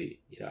physically.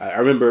 I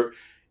remember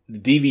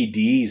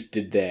DVDs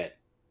did that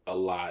a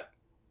lot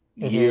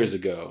years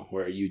ago,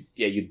 where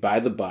you'd buy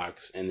the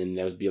box and then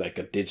there would be like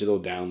a digital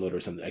download or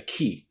something, a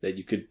key that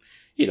you could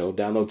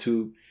download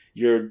to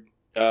your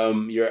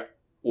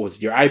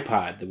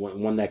iPod, the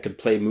one that could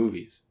play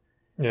movies.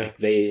 Yeah. Like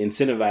they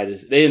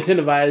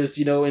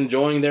incentivized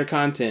enjoying their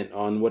content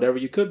on whatever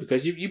you could,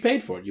 because you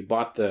paid for it. You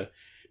bought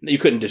you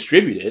couldn't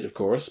distribute it, of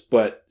course,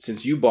 but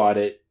since you bought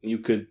it, you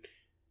could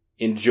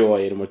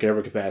enjoy it in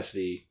whatever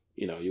capacity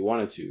you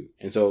wanted to.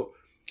 And so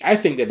I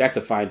think that that's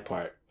a fine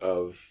part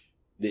of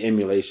the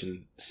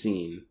emulation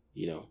scene,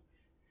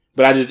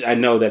 but I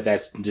know that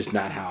that's just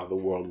not how the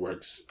world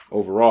works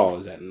overall.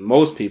 Is that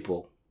most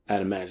people,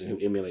 I'd imagine, who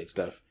emulate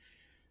stuff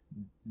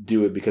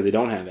do it because they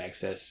don't have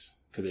access,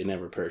 because they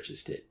never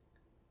purchased it.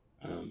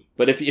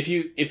 But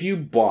if you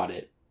bought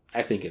it,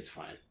 I think it's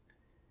fine.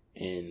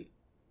 And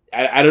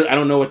I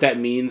don't know what that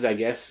means, I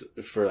guess,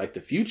 for like the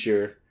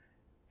future,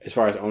 as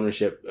far as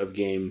ownership of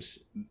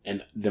games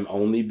and them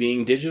only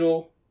being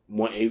digital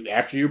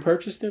after you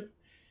purchase them.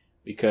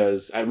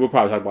 Because we'll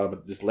probably talk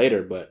about this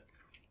later, but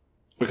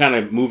we're kind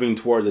of moving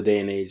towards a day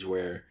and age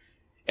where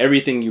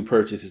everything you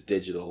purchase is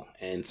digital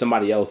and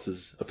somebody else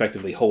is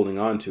effectively holding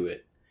on to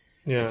it.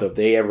 Yeah. So if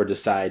they ever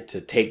decide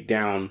to take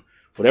down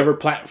whatever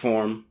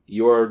platform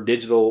your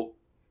digital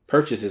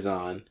purchase is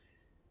on,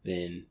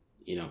 then,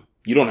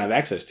 you don't have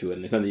access to it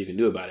and there's nothing you can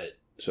do about it.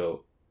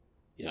 So,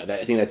 I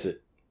think that's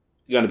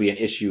going to be an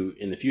issue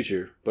in the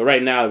future. But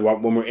right now,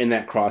 when we're in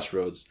that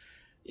crossroads,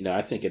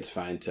 I think it's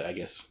fine to, I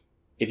guess,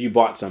 if you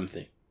bought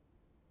something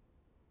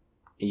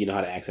and you know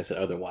how to access it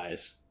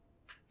otherwise,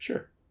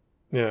 sure.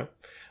 Yeah.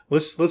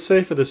 Let's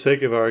say, for the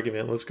sake of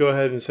argument, let's go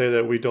ahead and say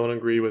that we don't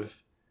agree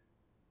with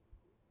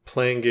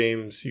playing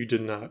games you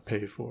did not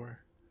pay for.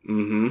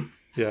 Mm-hmm.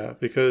 Yeah,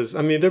 because,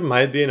 there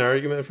might be an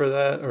argument for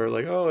that, or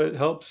like, oh, it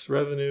helps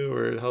revenue,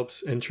 or it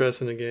helps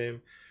interest in a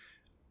game.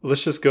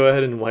 Let's just go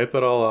ahead and wipe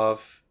it all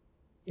off.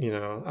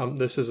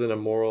 This isn't a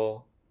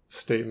moral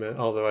statement,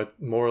 although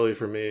morally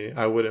for me,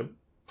 I wouldn't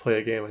play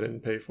a game I didn't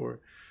pay for.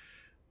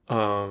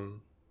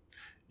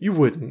 You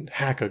wouldn't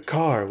hack a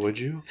car, would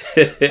you?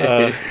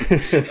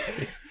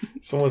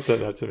 Someone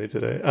said that to me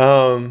today.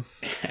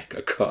 Hack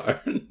a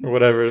car. Or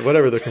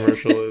whatever the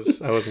commercial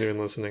is. I wasn't even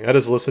listening. I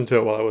just listened to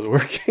it while I was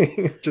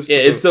working.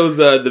 It's those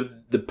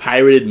the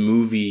pirated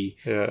movie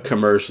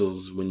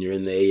commercials when you're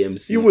in the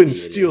AMC. You wouldn't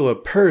steal a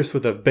purse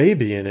with a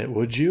baby in it,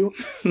 would you?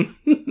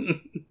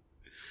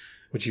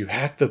 Would you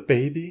hack the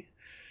baby?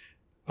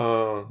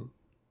 So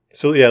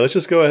yeah, let's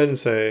just go ahead and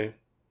say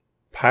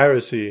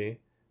piracy,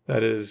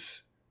 that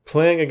is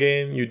playing a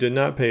game you did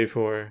not pay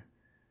for,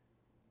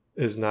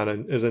 is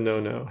a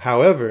no-no.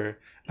 However,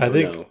 I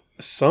think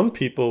some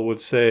people would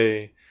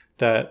say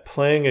that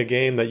playing a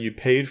game that you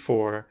paid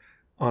for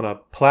on a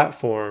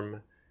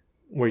platform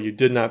where you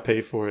did not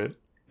pay for it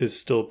is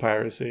still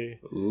piracy.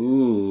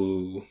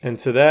 Ooh. And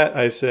to that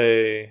I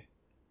say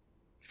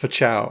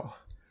fa-chow.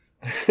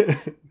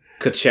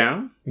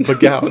 Ka-chow?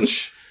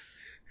 Bagouch.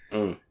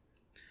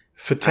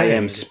 I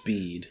am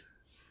speed.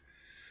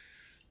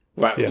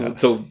 Wow. Yeah.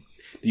 So,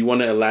 do you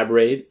want to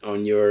elaborate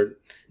on your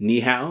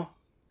ni-hao?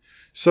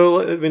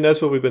 So, I mean,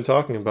 that's what we've been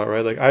talking about,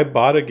 right? Like, I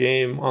bought a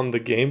game on the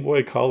Game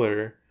Boy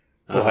Color.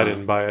 Well, I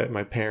didn't buy it.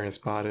 My parents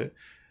bought it.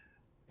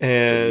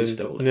 And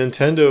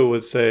Nintendo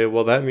would say,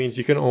 well, that means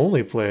you can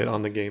only play it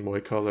on the Game Boy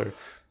Color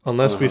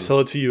unless we sell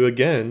it to you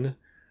again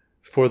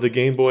for the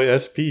Game Boy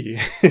SP.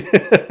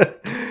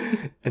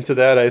 And to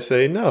that I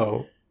say,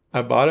 no,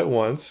 I bought it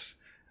once.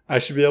 I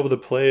should be able to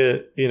play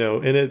it,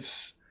 in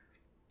its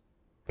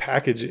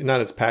packaging, not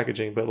its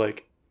packaging, but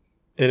like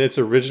in its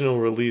original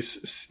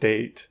release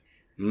state,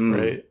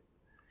 right?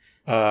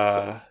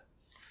 So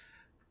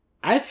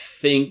I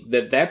think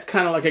that's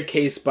kind of like a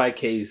case by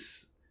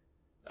case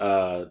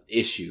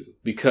issue,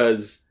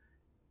 because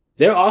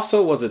there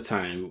also was a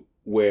time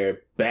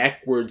where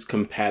backwards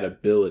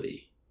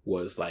compatibility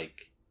was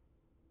like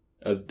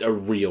a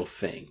real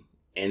thing.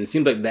 And it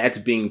seems like that's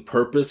being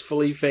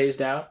purposefully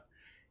phased out.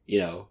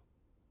 If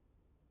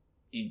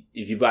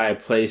you buy a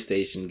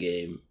PlayStation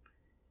game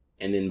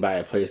and then buy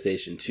a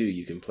PlayStation 2,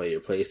 you can play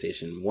your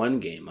PlayStation 1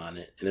 game on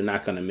it. And they're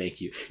not going to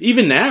make you...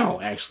 Even now,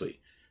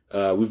 actually,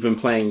 we've been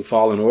playing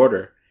Fallen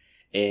Order.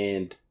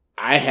 And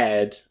I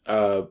had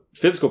a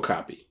physical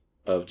copy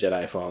of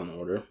Jedi Fallen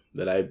Order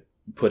that I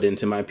put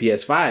into my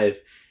PS5.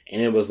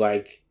 And it was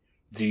like,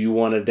 do you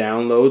want to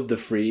download the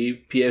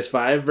free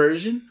PS5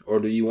 version, or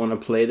do you want to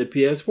play the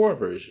PS4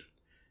 version?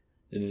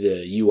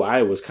 The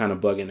UI was kind of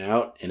bugging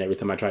out, and every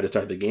time I tried to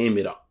start the game,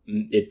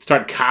 it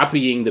started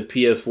copying the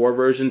PS4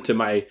 version to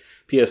my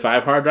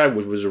PS5 hard drive,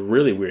 which was a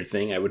really weird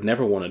thing. I would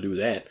never want to do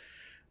that.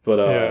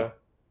 But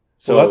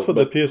so that's what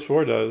the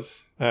PS4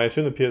 does. I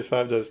assume the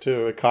PS5 does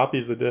too. It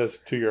copies the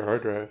disc to your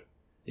hard drive.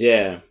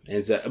 Yeah,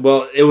 and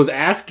so, it was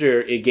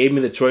after it gave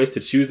me the choice to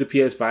choose the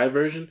PS5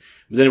 version,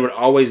 but then it would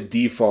always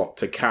default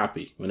to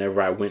copy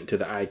whenever I went to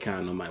the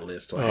icon on my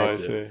list. So I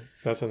see.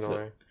 That's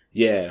annoying.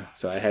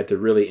 So I had to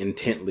really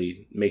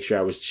intently make sure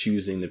I was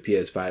choosing the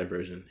PS5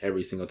 version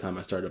every single time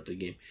I started up the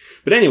game.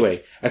 But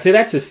anyway, I say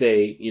that to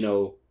say,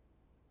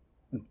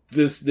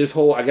 this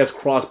whole, I guess,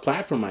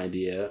 cross-platform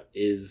idea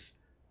is,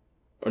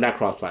 or not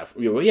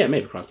cross-platform, yeah,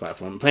 maybe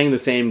cross-platform, playing the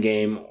same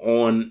game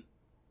on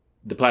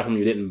the platform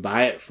you didn't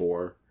buy it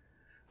for.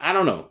 I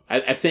don't know.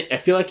 I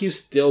feel like you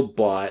still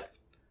bought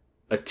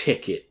a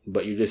ticket,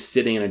 but you're just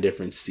sitting in a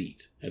different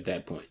seat at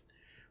that point.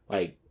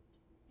 Like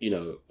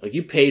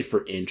you paid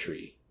for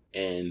entry,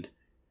 and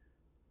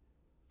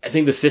I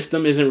think the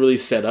system isn't really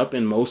set up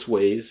in most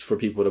ways for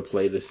people to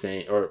play the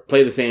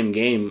same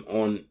game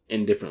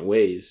in different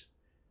ways.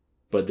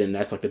 But then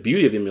that's like the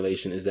beauty of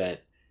emulation, is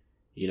that,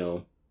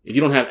 if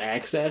you don't have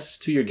access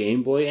to your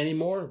Game Boy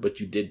anymore,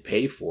 but you did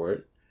pay for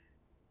it,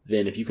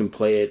 then if you can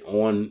play it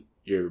on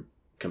your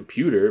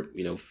computer,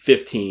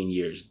 15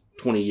 years,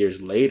 20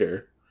 years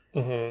later,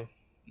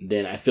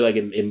 then I feel like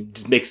it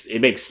just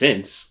makes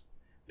sense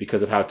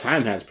because of how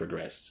time has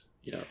progressed.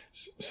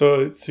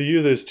 So to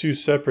you, there's two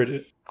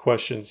separate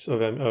questions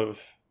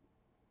of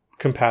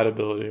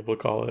compatibility, we'll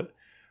call it.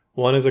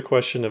 One is a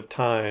question of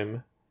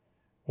time,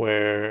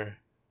 where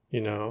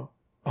I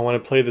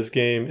want to play this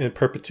game in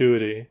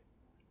perpetuity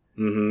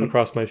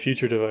across my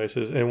future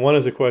devices, and one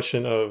is a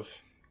question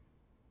of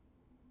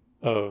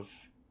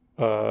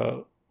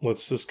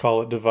let's just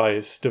call it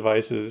device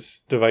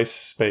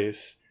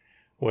space,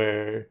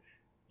 where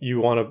you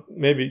want to,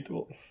 maybe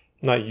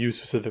not you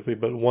specifically,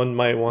 but one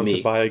might want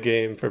to buy a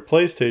game for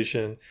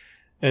PlayStation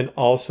and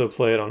also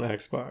play it on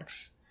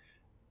Xbox.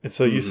 And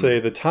so you say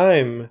the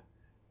time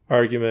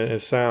argument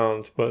is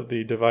sound, but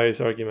the device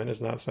argument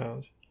is not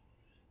sound.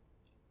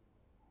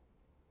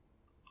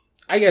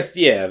 I guess,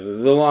 yeah,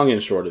 the long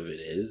and short of it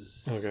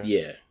is,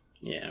 okay.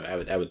 Yeah,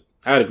 I would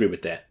agree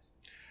with that.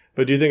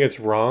 But do you think it's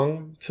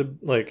wrong to,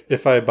 like,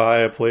 if I buy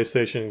a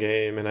PlayStation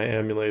game and I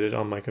emulate it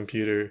on my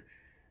computer,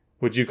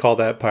 would you call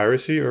that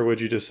piracy, or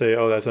would you just say,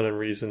 oh, that's an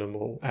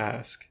unreasonable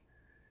ask?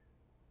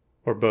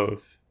 Or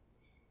both?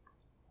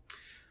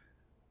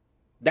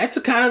 That's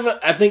a kind of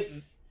I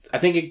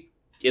think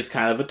it's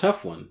kind of a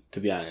tough one, to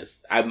be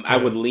honest. I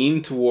would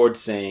lean towards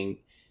saying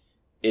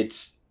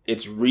it's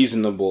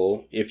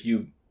reasonable if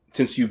you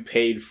since you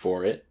paid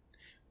for it.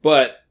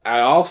 But I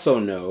also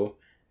know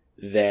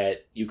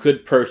that you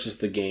could purchase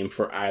the game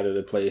for either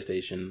the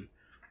PlayStation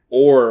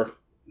or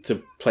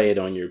to play it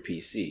on your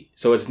PC.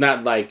 So it's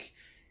not like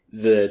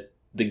the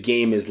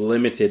game is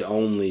limited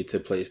only to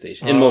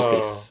PlayStation in most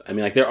cases. I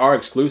mean, like there are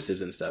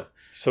exclusives and stuff.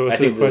 So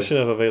it's a question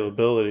of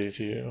availability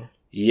to you.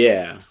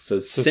 Yeah. So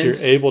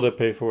since you're able to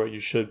pay for it, you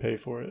should pay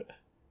for it.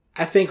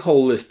 I think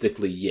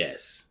holistically,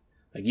 yes.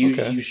 Like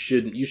you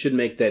should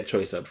make that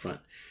choice up front.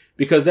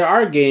 Because there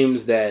are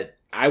games that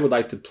I would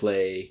like to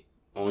play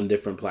on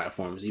different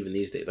platforms even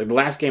these days. Like the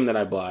last game that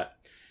I bought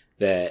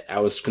that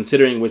I was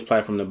considering which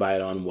platform to buy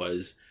it on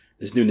was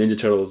this new Ninja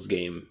Turtles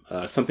game,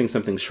 something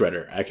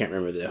Shredder. I can't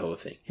remember the whole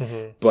thing.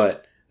 Mm-hmm.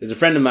 But there's a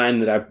friend of mine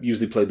that I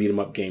usually play beat 'em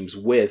up games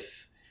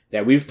with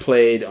that we've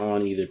played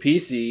on either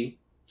PC,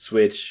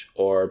 Switch,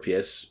 or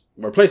PS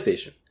or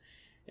PlayStation.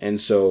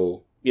 And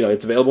so,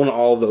 it's available on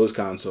all those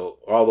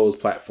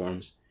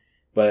platforms.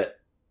 But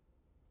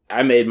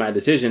I made my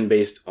decision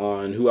based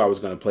on who I was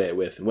going to play it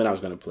with and when I was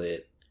going to play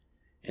it.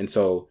 And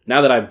so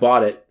now that I've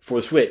bought it for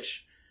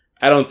Switch,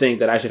 I don't think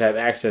that I should have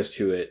access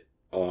to it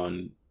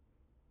on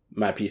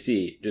my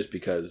PC just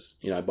because,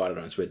 I bought it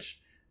on Switch.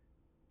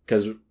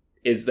 Because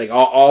it's like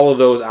all of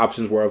those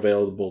options were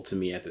available to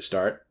me at the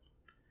start.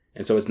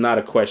 And so it's not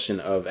a question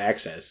of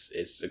access.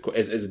 It's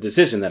a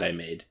decision that I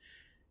made.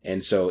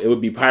 And so it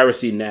would be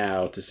piracy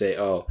now to say,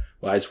 oh,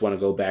 well, I just want to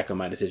go back on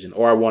my decision.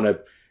 Or I want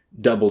to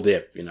double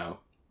dip,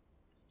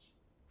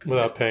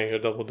 Without paying a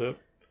double dip.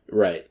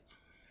 Right.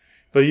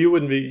 But you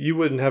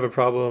wouldn't have a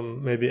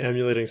problem maybe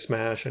emulating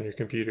Smash on your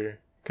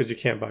computer because you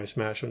can't buy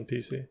Smash on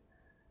PC.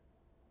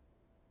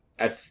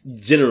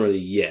 Generally,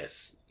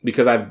 yes,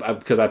 because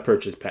I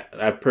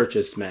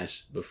purchased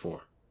Smash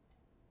before.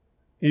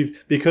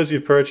 Because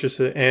you've purchased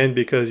it and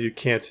because you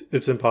can't,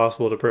 it's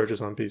impossible to purchase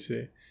on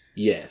PC.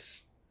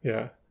 Yes.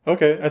 Yeah.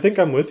 Okay. I think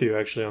I'm with you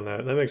actually on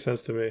that. That makes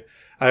sense to me.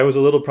 I was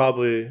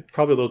probably a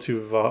little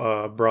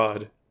too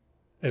broad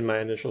in my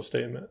initial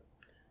statement.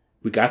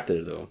 We got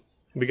there though.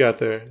 We got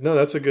there. No,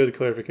 that's a good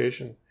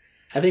clarification.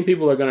 I think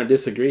people are going to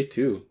disagree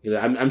too.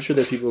 I'm sure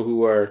there are people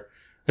who are,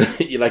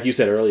 like you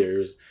said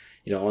earlier,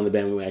 on the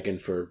bandwagon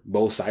for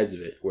both sides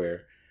of it.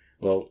 Where,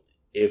 well,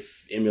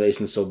 if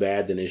emulation is so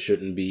bad, then it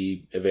shouldn't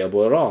be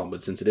available at all.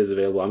 But since it is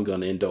available, I'm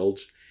going to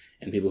indulge.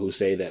 And people who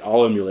say that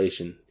all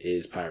emulation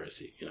is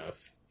piracy.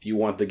 If you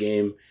want the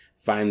game,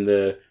 find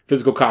the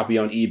physical copy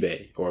on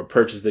eBay or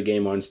purchase the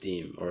game on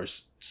Steam or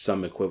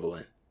some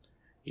equivalent.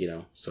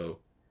 So.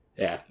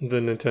 Yeah. The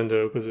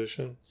Nintendo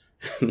position.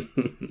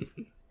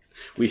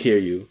 We hear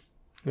you.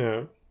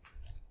 Yeah.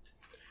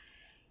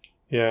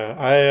 Yeah.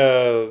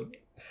 I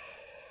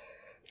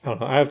don't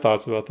know. I have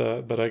thoughts about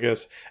that, but I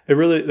guess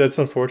that's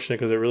unfortunate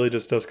because it really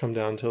just does come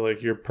down to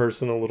like your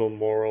personal little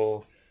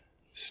moral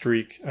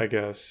streak, I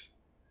guess.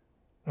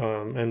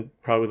 And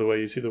probably the way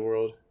you see the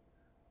world.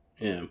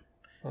 Yeah.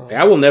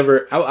 I'll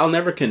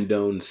never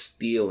condone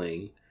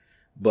stealing,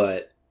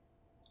 but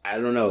I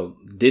don't know.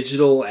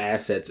 Digital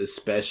assets,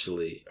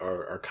 especially,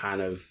 are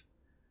kind of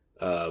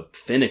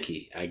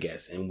finicky, I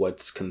guess, in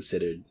what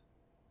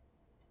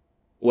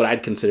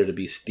I'd consider to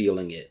be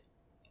stealing it.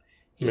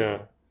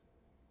 Yeah.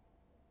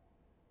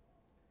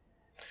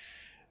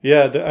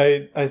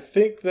 Yeah, I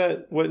think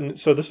that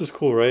so this is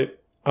cool, right?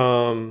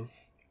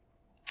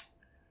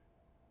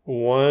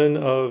 One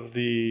of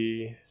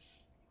the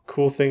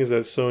cool things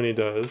that Sony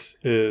does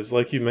is,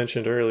 like you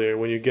mentioned earlier,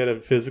 when you get a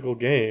physical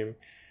game,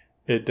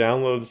 it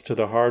downloads to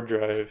the hard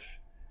drive,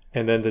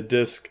 and then the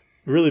disk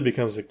really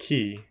becomes a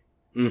key.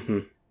 Mm-hmm.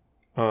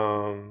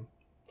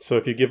 So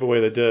if you give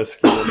away the disk,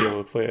 you won't be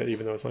able to play it,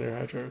 even though it's on your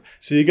hard drive.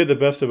 So you get the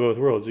best of both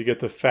worlds. You get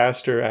the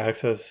faster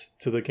access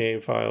to the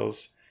game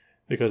files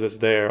because it's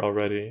there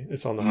already.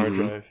 It's on the hard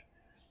drive.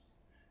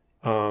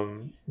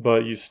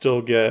 But you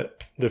still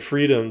get the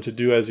freedom to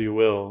do as you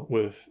will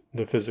with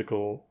the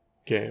physical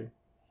game.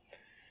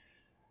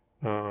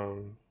 Now,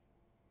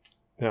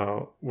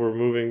 we're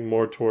moving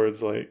more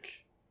towards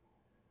like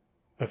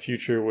a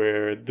future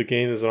where the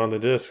game is on the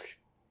disc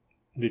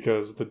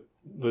because the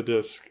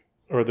disc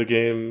or the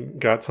game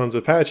got tons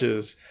of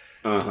patches.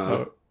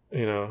 How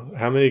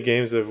many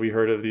games have we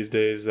heard of these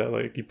days that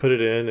like you put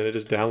it in and it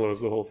just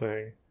downloads the whole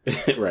thing?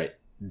 Right.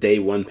 Day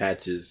one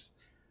patches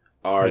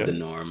are the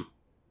norm.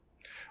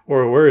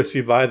 Or worse,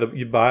 you buy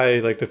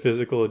like the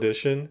physical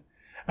edition.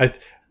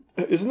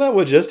 Isn't that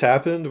what just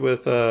happened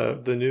with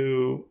the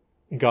new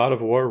God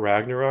of War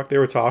Ragnarok? They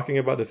were talking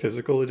about the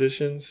physical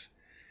editions,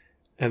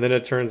 and then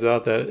it turns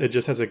out that it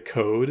just has a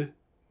code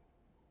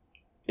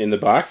in the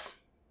box.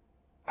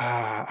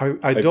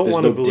 I don't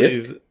want to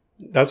believe. Disc?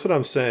 That's what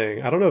I'm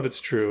saying. I don't know if it's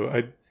true.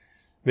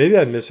 Maybe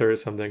I misheard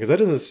something because that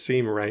doesn't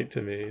seem right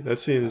to me. That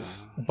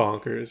seems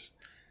bonkers.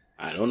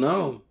 I don't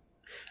know.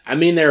 I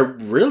mean, they're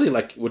really,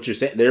 like what you're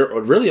saying, they're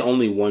really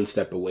only one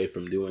step away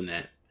from doing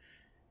that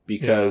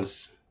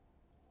because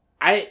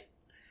I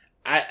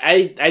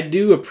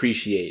do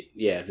appreciate,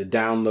 the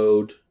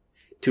download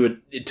to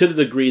the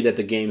degree that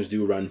the games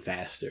do run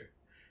faster,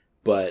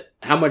 but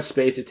how much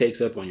space it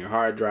takes up on your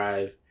hard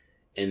drive,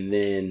 and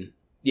then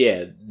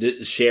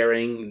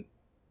sharing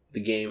the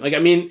game. Like, I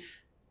mean,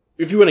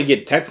 if you want to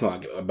get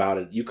technical about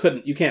it, you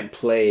can't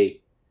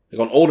play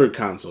like on older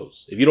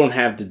consoles. If you don't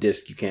have the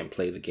disc, you can't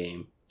play the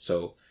game.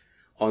 So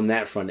on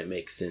that front, it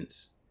makes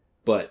sense.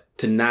 But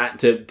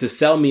to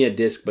sell me a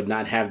disc but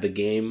not have the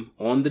game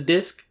on the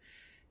disc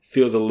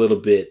feels a little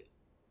bit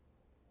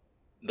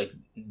like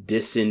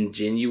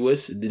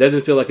disingenuous. It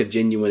doesn't feel like a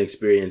genuine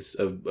experience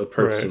of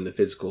purchasing the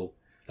physical.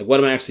 Like, what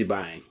am I actually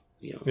buying?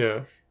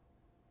 Yeah.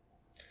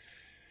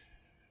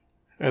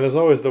 And there's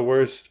always the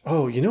worst.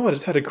 Oh, you know what? I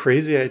just had a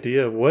crazy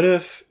idea. What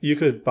if you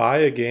could buy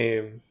a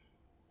game,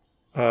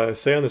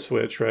 say on the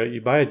Switch, right? You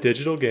buy a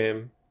digital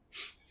game.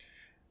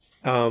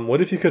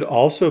 What if you could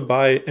also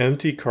buy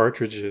empty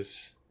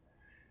cartridges?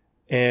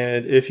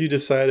 And if you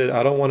decided,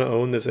 I don't want to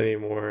own this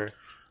anymore,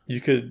 you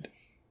could,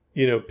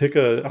 pick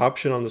an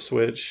option on the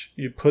Switch.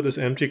 You put this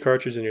empty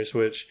cartridge in your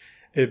Switch.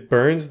 It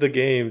burns the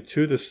game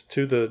to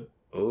the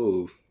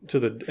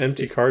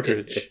empty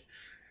cartridge,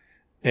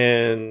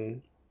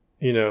 and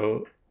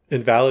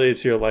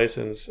invalidates your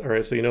license. All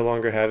right, so you no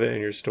longer have it in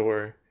your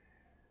store.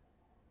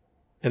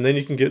 And then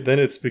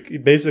it's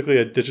basically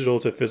a digital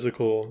to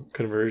physical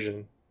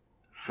conversion.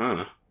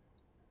 Huh.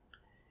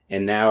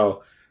 And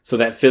now, so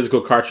that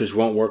physical cartridge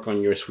won't work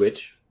on your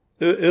Switch?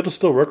 It'll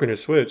still work on your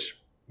Switch,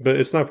 but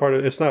it's not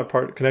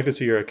connected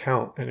to your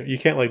account, and you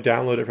can't like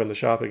download it from the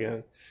shop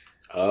again.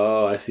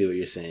 Oh, I see what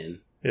you're saying.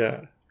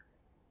 Yeah.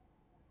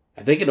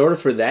 I think in order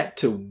for that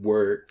to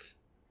work,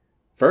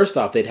 first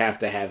off, they'd have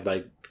to have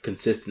like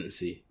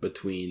consistency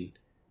between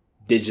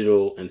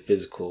digital and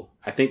physical.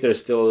 I think there's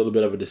still a little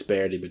bit of a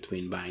disparity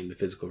between buying the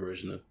physical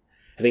version of.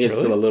 I think it's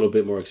still a little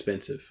bit more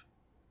expensive.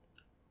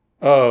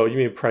 Oh, you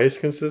mean price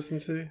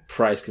consistency?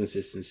 Price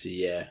consistency,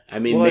 yeah. I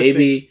mean,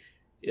 maybe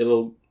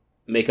it'll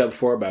make up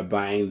for it by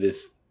buying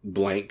this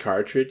blank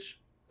cartridge,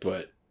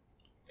 but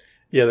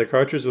yeah, the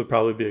cartridge would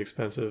probably be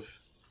expensive.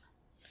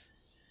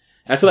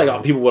 I feel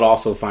like people would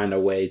also find a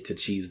way to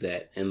cheese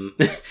that and,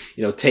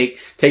 take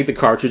the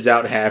cartridge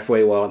out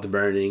halfway while it's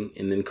burning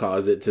and then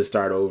cause it to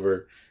start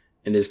over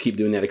and just keep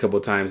doing that a couple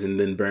of times and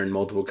then burn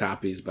multiple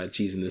copies by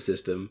cheesing the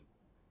system.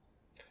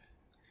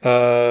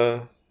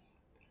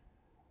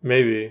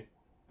 Maybe.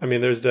 I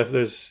mean, there's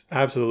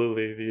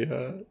absolutely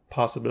the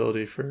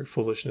possibility for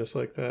foolishness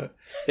like that.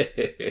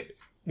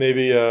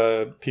 Maybe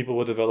people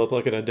will develop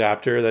like an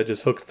adapter that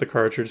just hooks the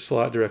cartridge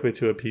slot directly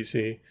to a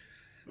PC.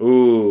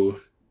 Ooh.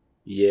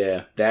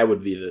 Yeah, that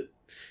would be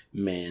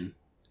man.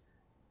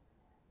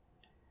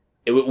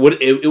 Would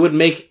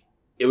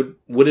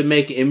it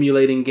make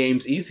emulating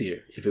games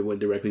easier if it went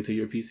directly to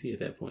your PC at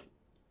that point?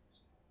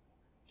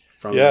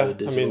 I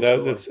mean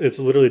it's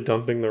literally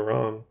dumping the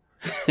ROM.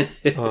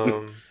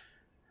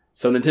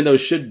 So Nintendo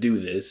should do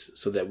this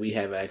so that we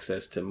have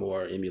access to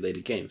more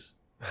emulated games.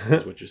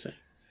 That's what you're saying.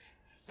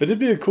 But it'd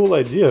be a cool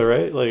idea,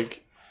 right?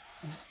 Like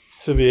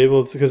to be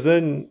able to, because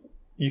then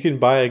you can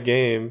buy a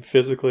game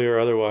physically or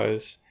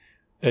otherwise.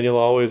 And you'll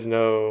always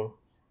know.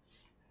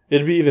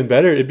 It'd be even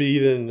better.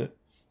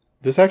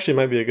 This actually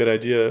might be a good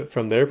idea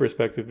from their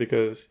perspective,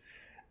 because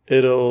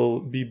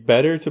it'll be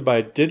better to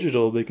buy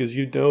digital, because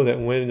you know that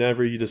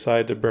whenever you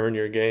decide to burn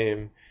your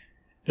game,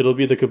 it'll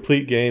be the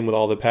complete game with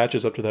all the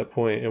patches up to that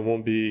point. It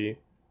won't be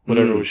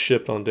whatever was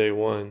shipped on day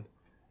one.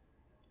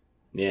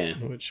 Yeah.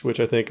 Which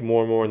I think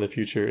more and more in the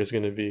future is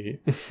going to be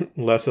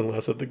less and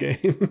less of the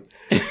game.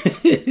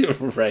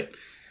 Right.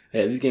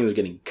 Yeah, these games are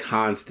getting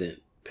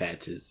constant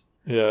patches.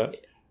 Yeah.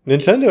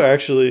 Nintendo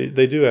actually,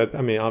 they do have, I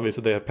mean,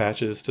 obviously they have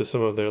patches to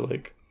some of their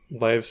like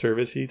live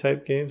service-y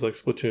type games like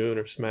Splatoon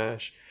or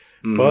Smash.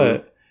 Mm-hmm.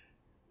 But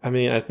I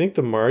mean, I think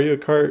the Mario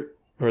Kart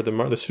or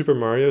the Super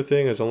Mario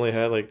thing has only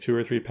had like 2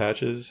 or 3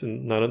 patches,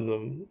 and none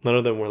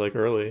of them were like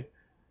early.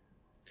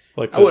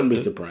 Like I wouldn't be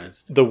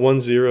surprised. The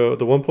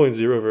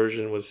 1.0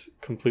 version was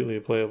completely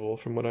playable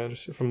from what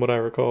I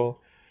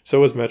recall.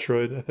 So was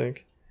Metroid, I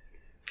think.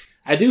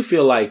 I do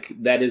feel like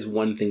that is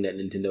one thing that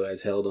Nintendo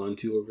has held on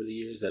to over the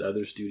years that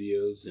other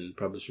studios and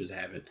publishers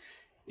haven't,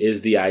 is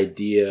the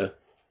idea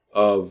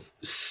of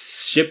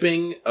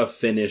shipping a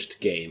finished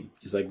game.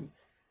 It's like,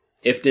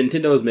 if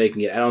Nintendo is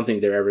making it, I don't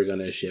think they're ever going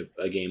to ship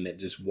a game that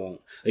just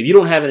won't. If you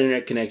don't have an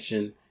internet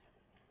connection,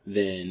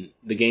 then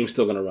the game's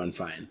still going to run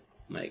fine.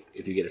 Like,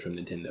 if you get it from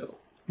Nintendo.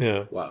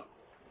 Yeah. Wow.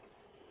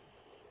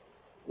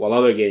 While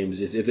other games,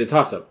 it's a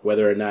toss-up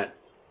whether or not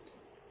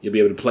you'll be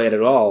able to play it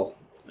at all,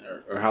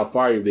 or how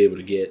far you'll be able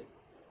to get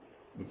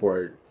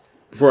before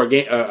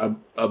a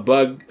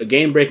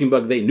game-breaking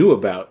bug they knew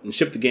about and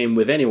shipped the game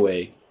with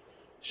anyway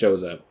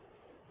shows up.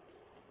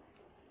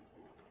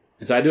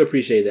 And so I do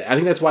appreciate that. I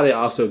think that's why they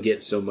also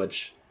get so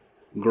much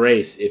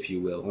grace, if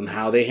you will, on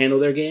how they handle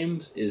their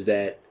games, is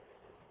that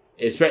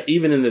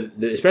even in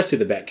especially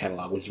the back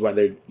catalog, which is why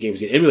their games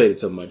get emulated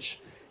so much,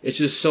 it's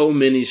just so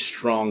many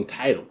strong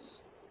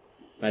titles.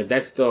 Like,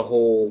 that's the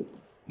whole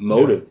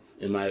motive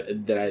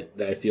that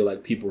I feel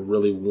like people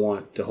really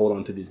want to hold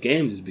on to these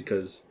games, is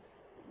because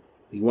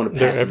you want to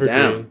pass them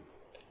down.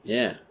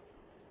 Yeah.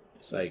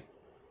 It's like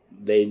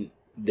the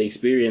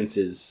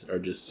experiences are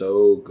just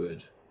so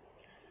good.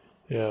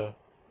 Yeah.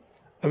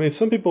 I mean,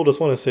 some people just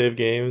want to save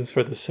games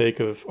for the sake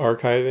of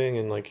archiving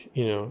and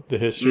the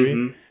history.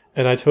 Mm-hmm.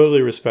 And I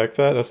totally respect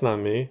that. That's not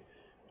me.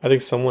 I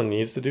think someone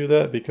needs to do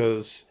that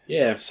because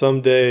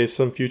someday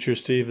some future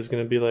Steve is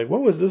going to be like,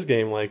 what was this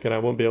game like? And I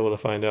won't be able to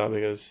find out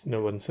because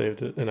no one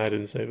saved it and I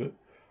didn't save it.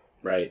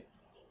 Right.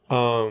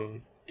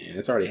 And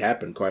it's already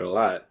happened quite a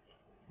lot.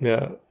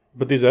 Yeah.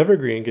 But these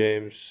evergreen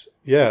games,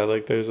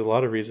 there's a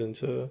lot of reason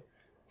to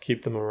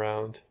keep them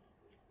around.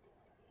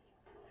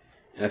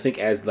 And I think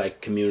as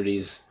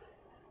communities,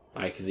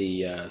 like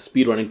the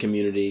speedrunning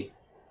community,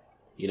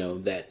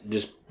 that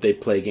just they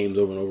play games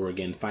over and over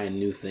again, find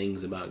new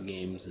things about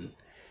games, and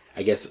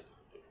I guess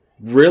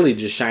really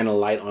just shine a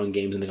light on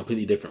games in a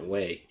completely different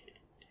way.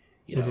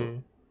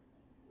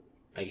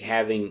 Like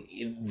having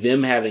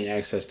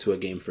access to a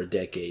game for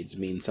decades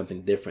means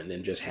something different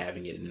than just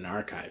having it in an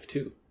archive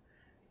too.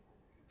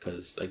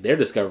 Because they're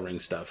discovering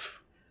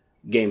stuff,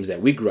 games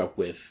that we grew up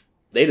with.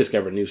 They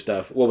discovered new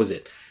stuff. What was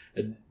it?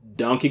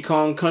 Donkey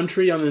Kong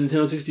Country on the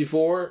Nintendo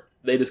 64.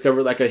 They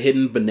discovered a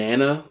hidden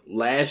banana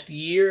last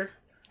year.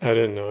 I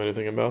didn't know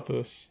anything about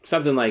this.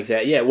 Something like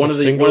that. Yeah, one of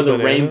the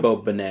rainbow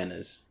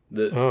bananas.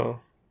 The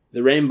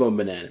rainbow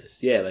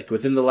bananas. Yeah,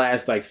 within the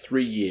last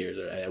 3 years,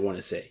 I want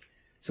to say.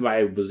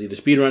 Somebody was either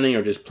speedrunning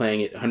or just playing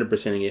it,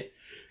 100%ing it.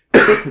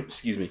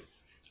 Excuse me.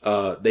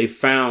 They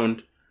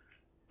found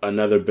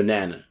another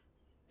banana,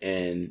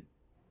 and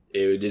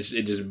it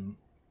just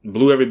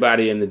blew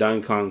everybody in the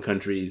Donkey Kong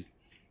Country's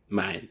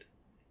mind.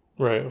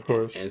 Right, of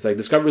course. And it's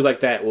discoveries like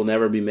that will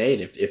never be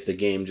made if the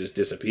game just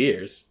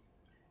disappears.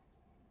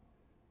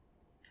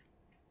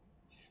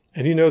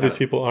 And these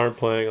people aren't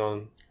playing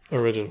on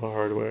original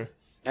hardware.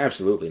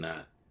 Absolutely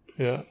not.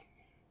 Yeah.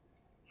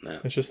 No.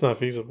 It's just not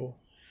feasible.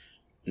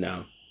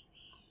 No.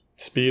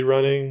 Speed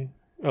running,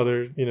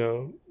 other,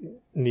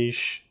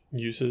 niche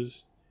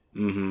uses.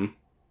 Mm-hmm.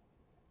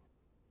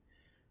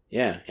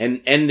 Yeah.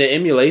 And the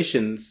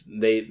emulations,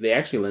 they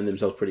actually lend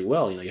themselves pretty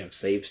well. You have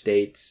save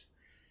states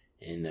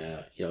and,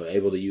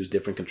 able to use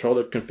different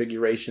controller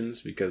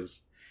configurations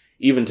because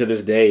even to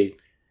this day,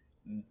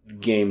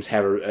 games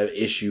have an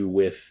issue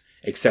with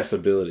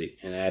accessibility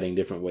and adding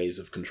different ways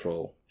of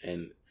control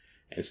and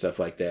stuff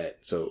like that.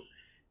 So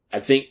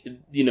I think,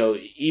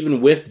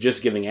 even with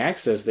just giving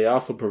access, they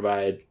also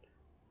provide,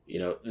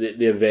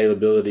 the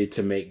availability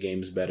to make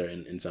games better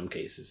in some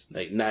cases.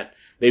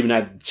 Maybe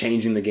not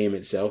changing the game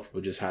itself,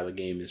 but just how the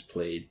game is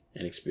played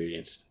and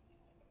experienced.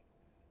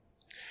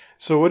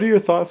 So what are your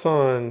thoughts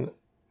on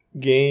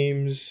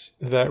games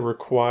that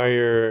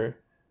require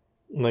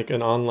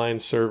an online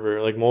server,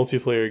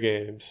 multiplayer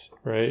games,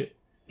 right?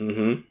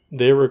 Mm-hmm.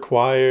 They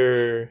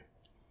require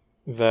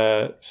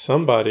that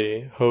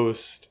somebody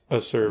hosts a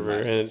server,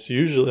 and it's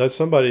usually that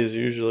somebody is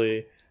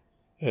usually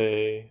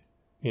a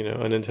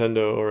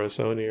Nintendo or a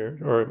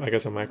Sony or I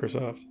guess a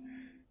Microsoft.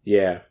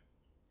 Yeah.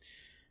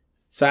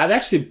 So I've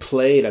actually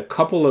played a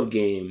couple of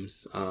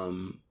games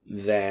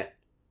that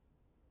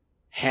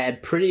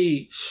had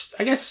pretty,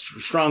 I guess,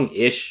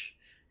 strong-ish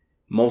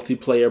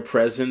multiplayer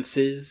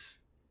presences,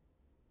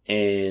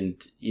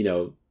 and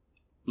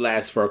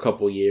last for a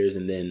couple years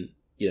and then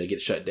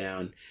get shut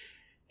down.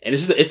 And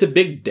it's a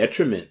big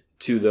detriment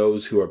to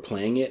those who are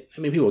playing it.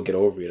 I mean, people get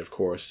over it, of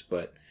course,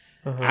 but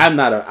I'm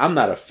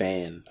not a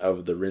fan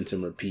of the rinse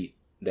and repeat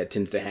that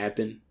tends to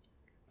happen.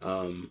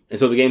 And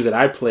so the games that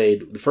I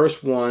played, the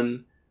first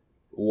one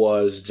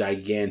was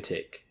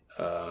Gigantic.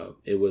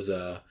 It was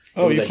a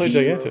you played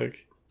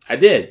Gigantic? I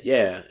did,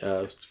 yeah.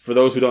 For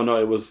those who don't know,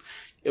 it was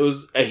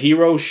a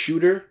hero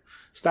shooter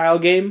style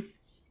game,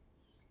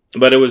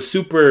 but it was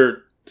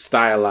super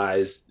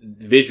stylized,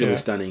 visually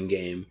stunning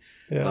game.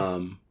 Yeah.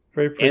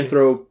 Very pretty.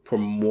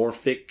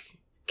 Anthropomorphic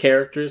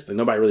characters.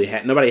 Nobody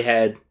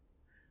had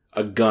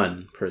a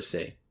gun per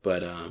se,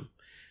 but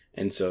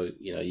and so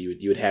you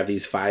would have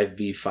these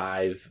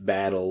 5v5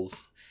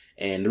 battles,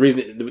 and the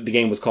reason the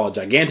game was called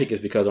Gigantic is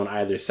because on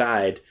either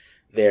side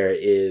there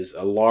is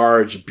a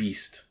large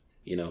beast,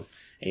 and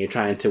you're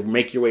trying to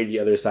make your way to the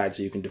other side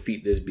so you can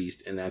defeat this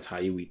beast, and that's how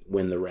you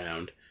win the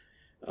round.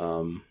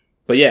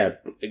 But yeah,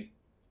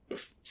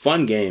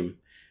 fun game.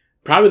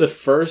 Probably the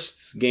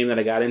first game that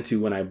I got into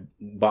when I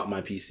bought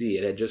my PC.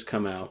 It had just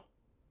come out.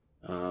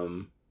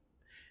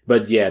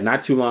 But yeah,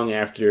 not too long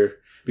after,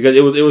 because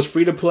it was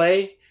free to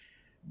play,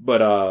 but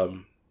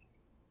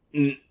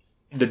the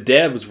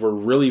devs were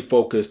really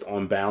focused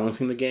on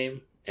balancing the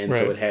game, and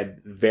so it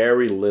had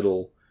very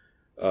little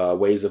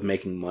ways of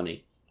making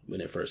money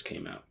when it first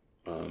came out,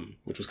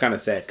 which was kind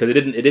of sad because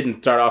it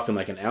didn't start off in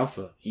an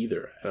alpha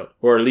either,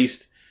 or at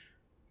least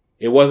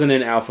it wasn't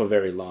in alpha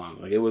very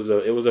long. It was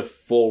a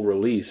full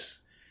release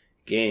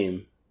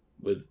game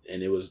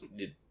and it was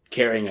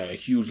carrying a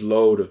huge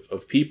load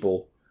of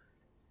people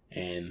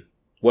and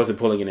wasn't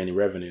pulling in any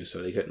revenue,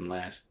 so they couldn't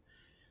last.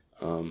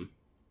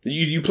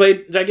 You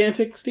played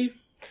Gigantic, Steve?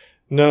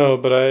 No,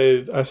 but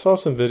I saw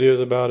some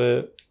videos about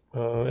it.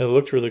 It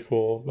looked really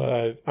cool,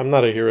 but I'm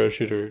not a hero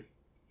shooter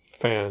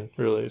fan,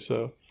 really,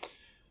 so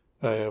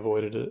I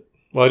avoided it.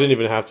 Well, I didn't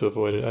even have to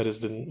avoid it. I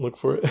just didn't look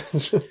for it.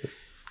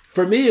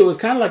 For me, it was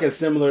kind of like a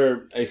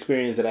similar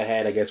experience that I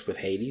had, I guess, with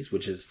Hades,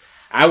 which is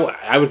I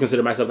would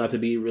consider myself not to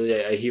be really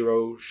a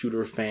hero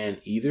shooter fan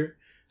either.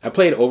 I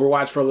played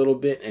Overwatch for a little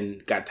bit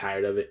and got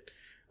tired of it,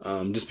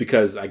 just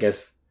because I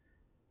guess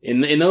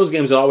in those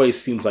games it always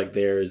seems like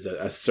there's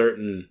a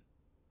certain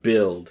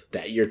build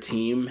that your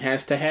team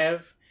has to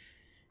have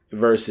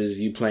versus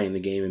you playing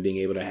the game and being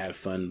able to have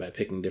fun by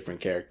picking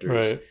different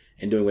characters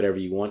and doing whatever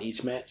you want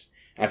each match.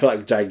 I feel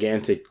like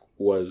Gigantic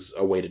was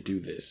a way to do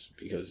this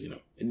because,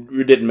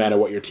 it didn't matter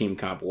what your team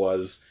comp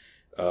was.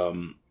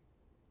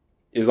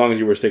 As long as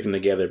you were sticking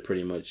together,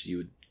 pretty much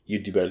you'd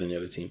do better than the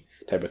other team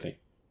type of thing.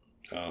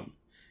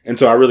 And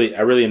so I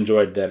really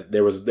enjoyed that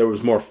there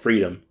was more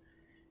freedom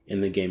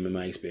in the game in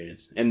my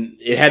experience. And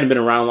it hadn't been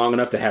around long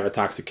enough to have a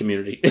toxic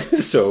community.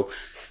 So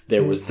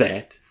there was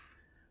that.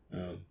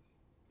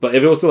 But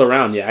if it was still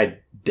around, yeah, I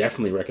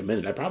definitely recommend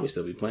it. I'd probably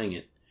still be playing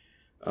it.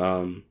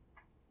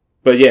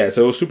 But yeah,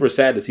 so it was super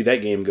sad to see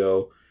that game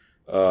go.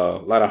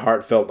 A lot of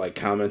heartfelt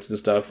comments and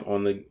stuff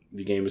on the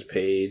game's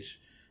page.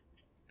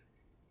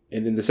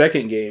 And then the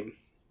second game,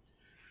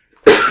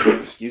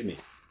 excuse me,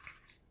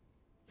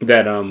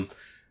 that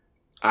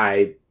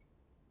I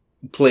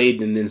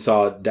played and then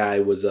saw it die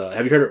was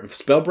have you heard of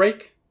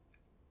Spellbreak?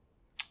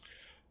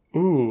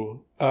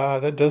 Ooh,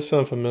 that does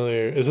sound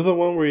familiar. Is it the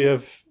one where you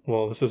have,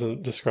 well, this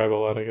doesn't describe a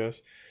lot, I guess.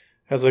 It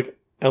has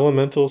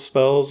elemental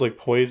spells like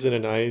poison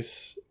and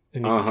ice,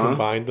 and you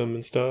combine them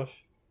and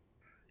stuff?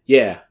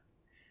 Yeah.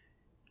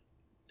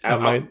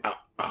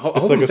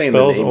 It's like a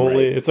spells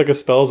only. Right. It's like a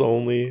spells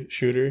only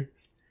shooter.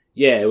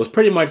 Yeah, it was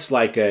pretty much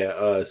like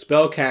a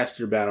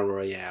spellcaster battle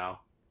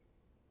royale,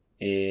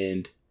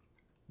 and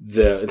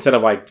instead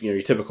of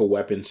your typical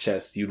weapons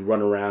chest, you'd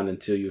run around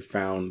until you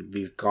found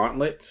these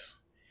gauntlets,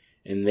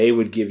 and they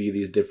would give you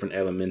these different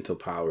elemental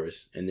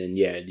powers. And then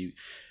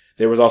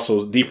there was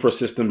also deeper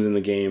systems in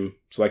the game.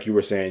 So like you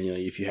were saying,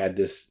 if you had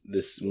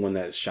this one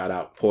that shot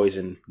out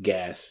poison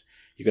gas,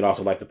 you could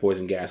also light the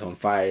poison gas on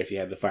fire if you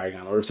had the fire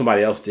gun, or if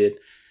somebody else did.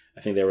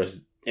 I think there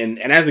was, and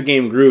as the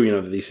game grew,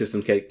 these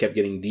systems kept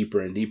getting deeper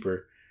and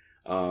deeper.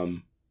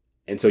 And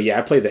so,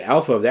 I played the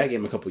alpha of that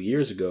game a couple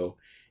years ago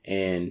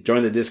and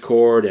joined the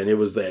Discord, and it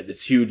was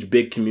this huge,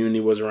 big community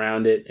was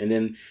around it. And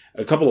then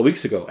a couple of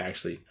weeks ago,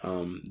 actually,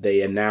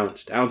 they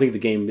announced, I don't think the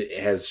game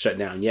has shut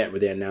down yet, but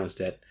they announced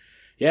that,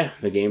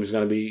 the game is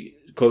going to be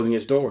closing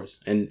its doors.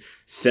 And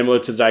similar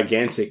to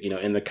Gigantic,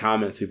 in the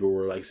comments, people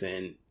were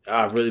saying,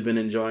 I've really been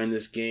enjoying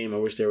this game. I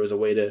wish there was a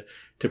way to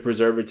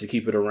preserve it, to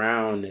keep it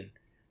around. And,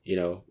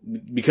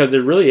 because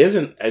there really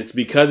isn't, it's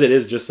because it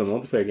is just a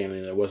multiplayer game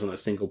and there wasn't a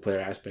single player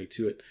aspect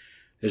to it.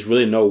 There's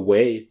really no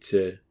way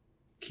to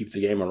keep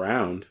the game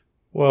around.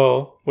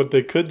 Well, what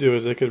they could do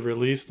is they could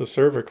release the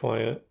server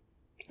client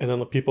and then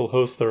let people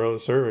host their own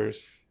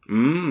servers.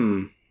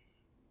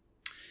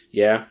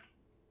 Yeah,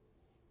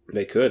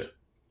 they could.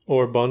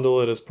 Or bundle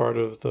it as part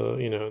of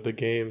the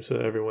game so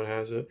that everyone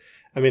has it.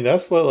 I mean,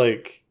 that's what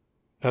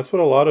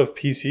a lot of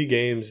PC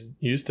games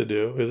used to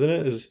do, isn't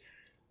it? Is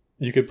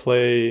you could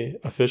play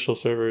official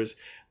servers.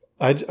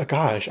 I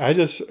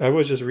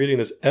was just reading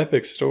this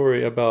epic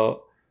story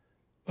about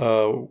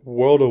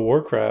World of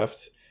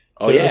Warcraft.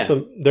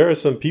 There are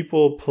some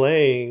people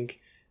playing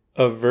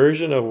a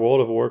version of World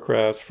of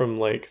Warcraft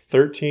from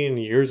 13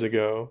 years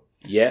ago.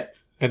 Yeah.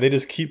 And they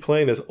just keep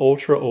playing this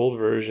ultra old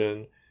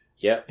version.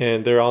 Yeah.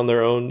 And they're on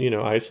their own,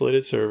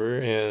 isolated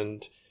server,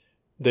 and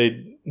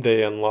they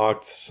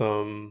unlocked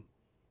some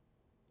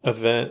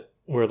event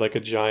where a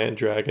giant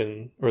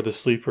dragon or the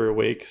sleeper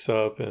wakes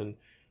up and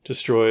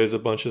destroys a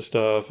bunch of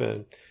stuff,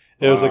 and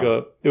it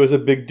was a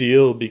big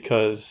deal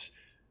because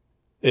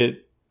there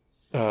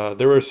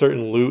were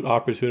certain loot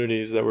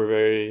opportunities that were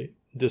very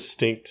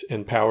distinct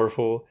and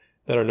powerful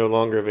that are no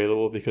longer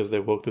available because they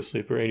woke the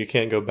sleeper and you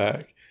can't go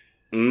back.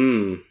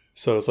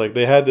 So it's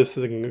they had this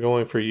thing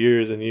going for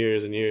years and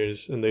years and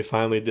years, and they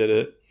finally did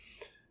it.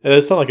 And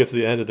it's not like it's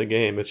the end of the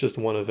game, it's just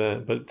one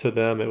event, but to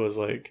them it was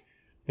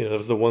it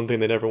was the one thing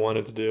they never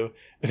wanted to do.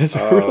 And it's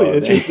a really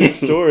interesting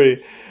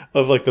story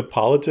of the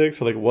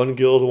politics where one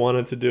guild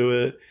wanted to do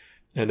it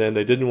and then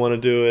they didn't want to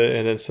do it.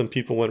 And then some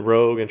people went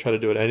rogue and tried to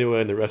do it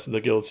anyway. And the rest of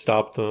the guild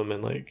stopped them.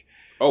 And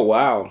oh,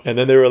 wow. And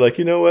then they were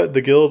you know what?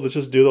 The guild, let's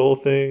just do the whole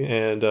thing.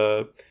 And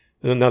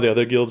then now the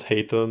other guilds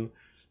hate them.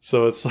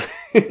 So it's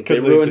they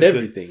ruined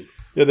everything.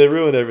 Yeah, they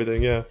ruined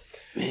everything. Yeah.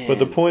 Man. But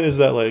the point is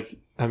that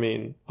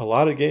a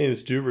lot of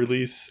games do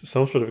release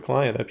some sort of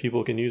client that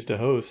people can use to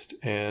host,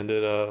 and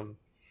it,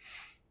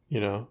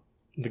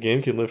 the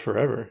game can live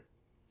forever.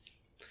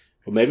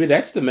 Well, maybe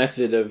that's the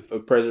method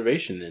of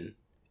preservation then.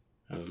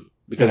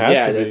 Because it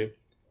has to be.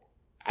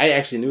 I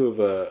actually knew of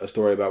a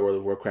story about World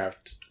of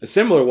Warcraft, a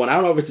similar one. I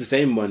don't know if it's the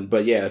same one,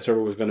 but the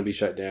server was going to be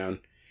shut down,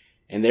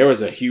 and there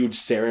was a huge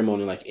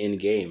ceremony in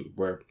game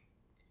where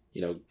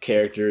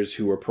characters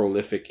who were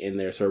prolific in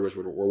their servers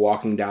were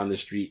walking down the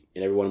street,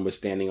 and everyone was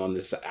standing on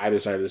this either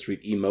side of the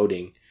street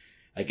emoting,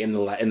 in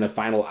the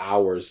final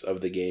hours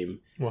of the game.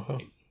 Wow.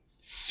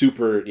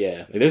 Super,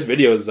 yeah. There's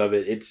videos of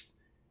it.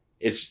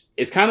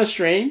 It's kind of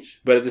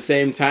strange, but at the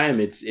same time,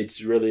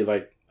 it's really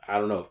I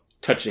don't know.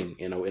 touching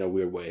in a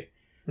weird way.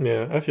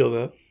 Yeah, I feel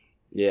that.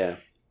 Yeah.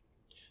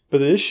 But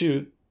the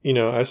issue,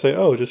 I say,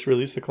 oh, just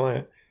release the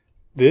client.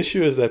 The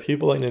issue is that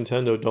people like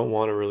Nintendo don't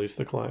want to release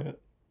the client.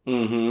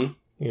 Mm-hmm.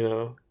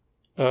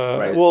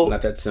 Right. Well,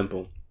 not that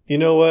simple. You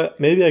know what?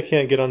 Maybe I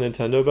can't get on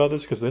Nintendo about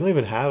this because they don't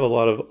even have a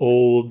lot of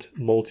old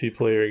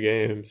multiplayer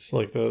games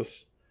like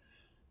this.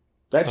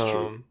 That's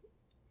true.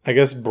 I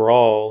guess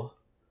Brawl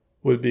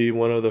would be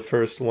one of the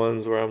first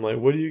ones where I'm like,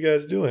 what are you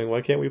guys doing?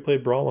 Why can't we play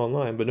Brawl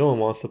online? But no one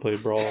wants to play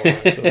Brawl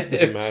online, so it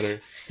doesn't matter.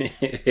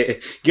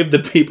 Give the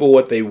people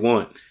what they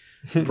want.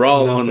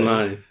 Brawl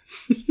online.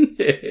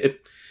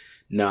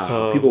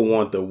 People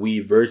want the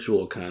Wii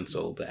Virtual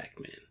Console back,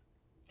 man.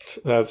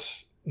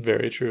 That's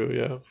very true,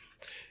 yeah.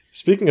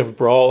 Speaking of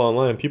Brawl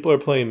online, people are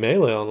playing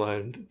Melee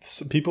online.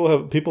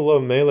 People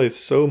love Melee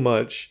so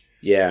much.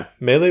 Yeah.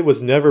 Melee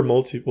was never it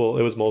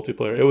was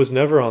multiplayer. It was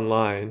never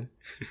online.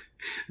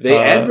 They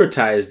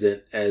advertised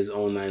it as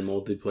online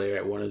multiplayer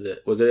at one of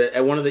the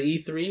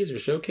E3s or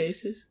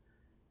showcases?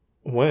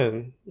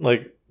 When?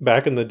 Like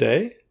back in the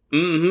day?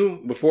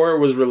 Mm-hmm. Before it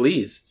was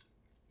released.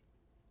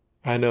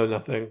 I know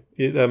nothing.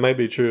 That might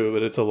be true,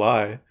 but it's a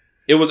lie.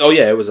 It was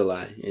a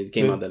lie. It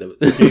came out that it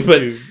was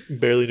but you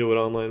barely knew what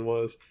online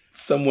was.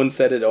 Someone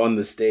said it on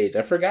the stage.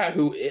 I forgot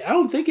who. I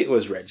don't think it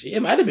was Reggie.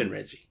 It might have been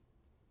Reggie.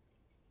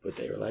 But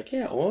they were like,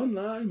 yeah,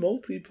 online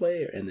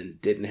multiplayer, and then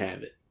didn't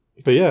have it.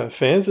 But yeah,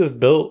 fans have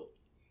built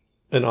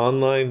an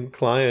online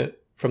client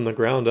from the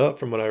ground up,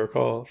 from what I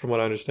recall, from what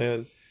I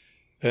understand.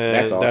 And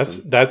that's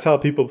awesome. That's how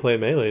people play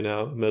Melee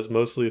now. It's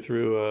mostly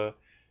through,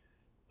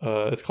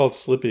 it's called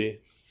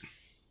Slippy.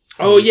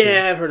 Oh,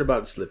 yeah, I've heard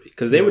about Slippy.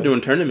 Because they were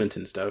doing tournaments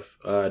and stuff.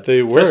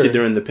 They were. Especially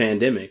during the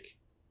pandemic.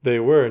 They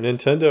were.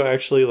 Nintendo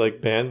actually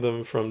banned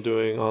them from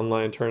doing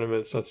online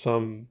tournaments at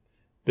some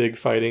big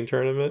fighting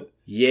tournament.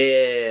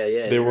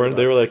 Yeah. They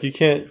were like, you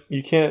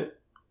can't,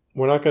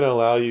 we're not going to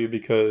allow you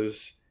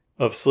because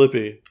of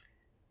Slippy.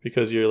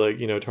 Because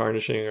you're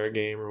tarnishing our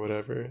game or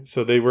whatever.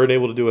 So they weren't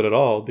able to do it at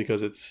all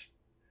because it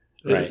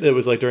was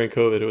during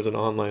COVID, it was an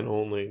online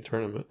only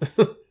tournament.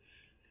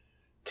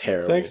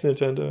 Terrible. Thanks,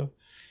 Nintendo.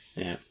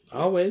 Yeah.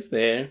 Always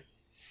there.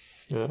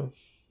 Yeah.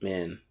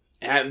 Man.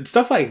 And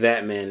stuff like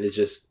that, man, is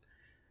just,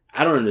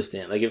 I don't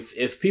understand. Like,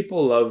 if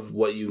people love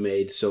what you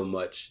made so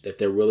much that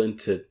they're willing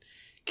to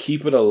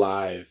keep it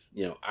alive,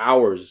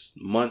 hours,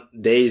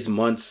 days,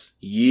 months,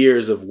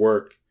 years of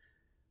work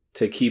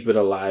to keep it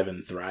alive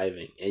and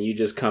thriving, and you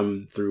just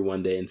come through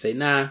one day and say,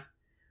 nah,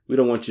 we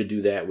don't want you to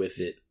do that with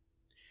it.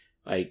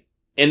 Like,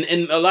 and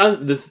a lot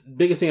of the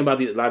biggest thing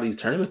about a lot of these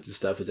tournaments and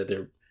stuff is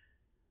that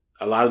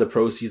a lot of the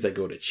proceeds that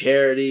go to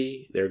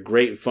charity. They're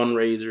great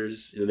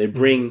fundraisers. They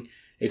bring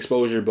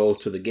exposure both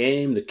to the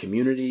game, the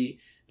community,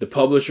 the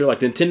publisher. Like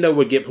Nintendo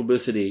would get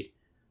publicity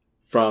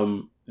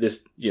from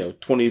this,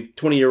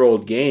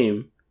 20-year-old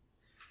game,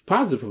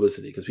 positive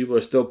publicity because people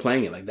are still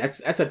playing it. Like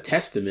that's a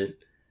testament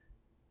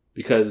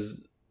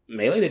because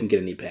Melee didn't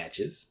get any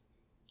patches.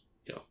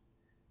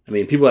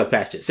 People have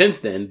patched it since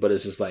then, but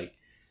it's just like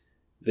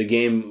the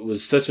game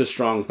was such a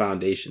strong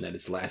foundation that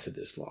it's lasted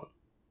this long.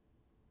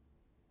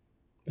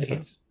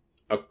 It's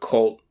a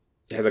cult.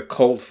 It has a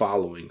cult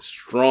following,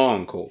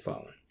 strong cult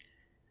following.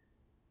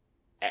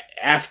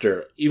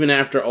 Even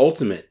after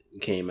Ultimate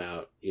came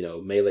out,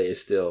 Melee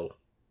is still,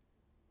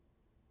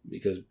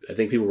 because I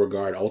think people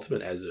regard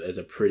Ultimate as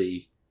a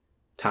pretty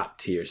top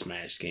tier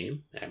Smash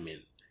game.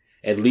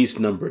 At least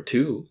number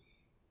 2.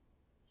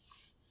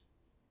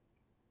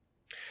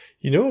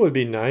 What would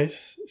be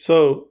nice?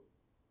 So,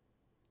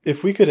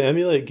 if we could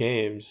emulate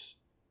games,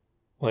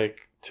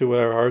 to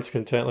our heart's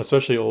content,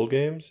 especially old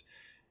games,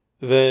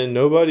 then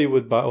nobody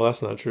would buy... Well,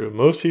 that's not true.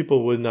 Most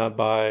people would not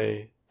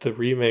buy the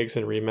remakes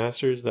and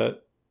remasters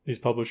that these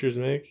publishers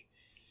make.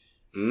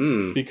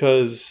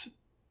 Because,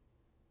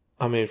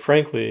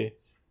 frankly,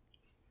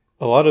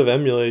 a lot of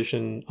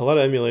emulation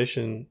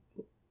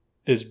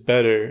is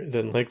better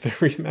than, the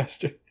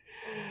remaster.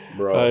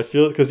 Bro. I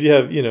feel because you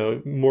have,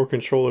 more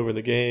control over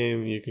the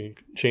game. You can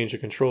change the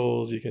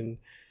controls. You can,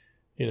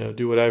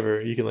 do whatever.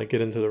 You can,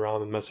 get into the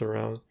ROM and mess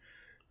around.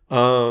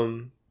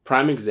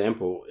 Prime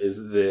example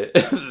is the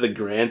the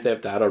Grand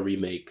Theft Auto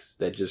remakes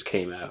that just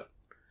came out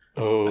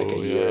a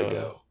year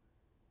ago.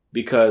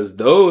 Because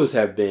those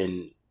have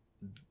been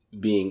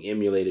being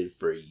emulated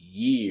for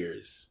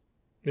years.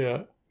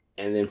 Yeah.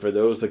 And then for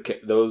those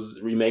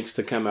remakes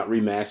to come out,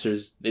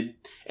 remasters,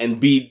 and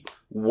be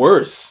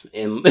worse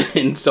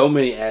in so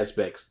many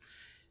aspects.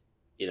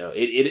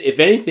 If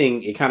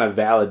anything, it kind of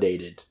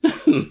validated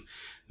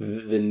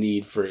the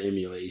need for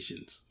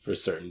emulations for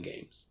certain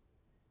games.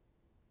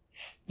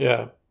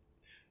 Yeah.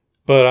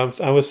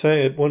 But I was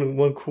saying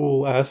one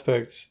cool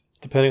aspect,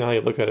 depending on how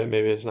you look at it,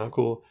 maybe it's not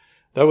cool,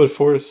 that would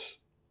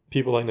force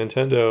people like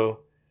Nintendo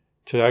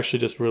to actually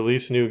just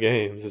release new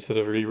games instead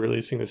of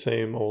re-releasing the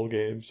same old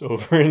games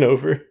over and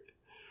over.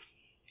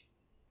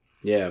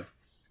 Yeah.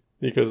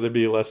 Because there'd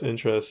be less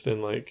interest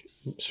in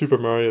Super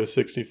Mario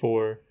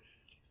 64.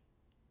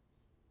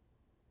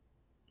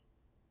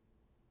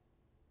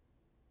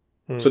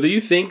 So do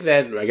you think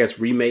that, I guess,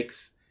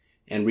 remakes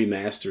and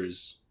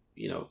remasters,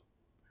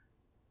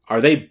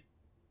 are they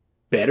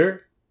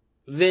better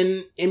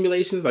than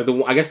emulations? Like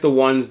I guess the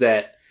ones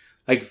that,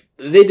 like,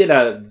 they did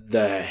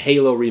the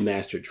Halo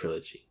remastered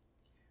trilogy.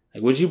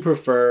 Like, would you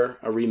prefer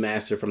a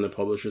remaster from the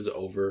publishers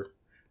over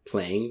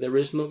playing the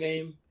original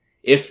game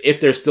if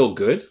they're still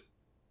good?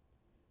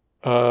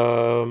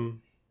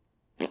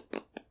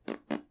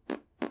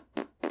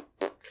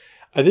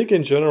 I think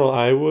in general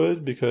I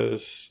would,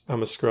 because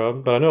I'm a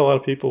scrub, but I know a lot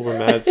of people were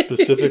mad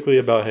specifically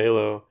about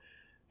Halo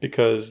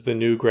because the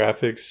new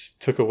graphics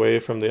took away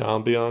from the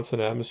ambiance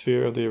and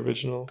atmosphere of the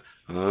original.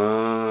 But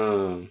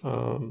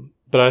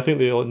I think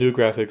the new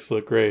graphics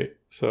look great,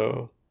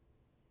 so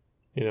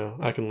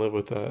I can live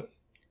with that.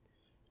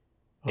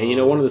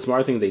 And one of the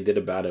smart things they did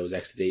about it was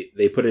actually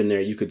they put in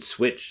there you could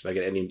switch like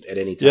at any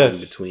time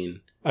between.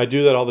 I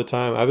do that all the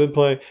time. I've been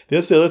playing.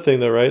 That's the other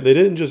thing, though, right? They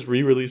didn't just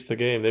re-release the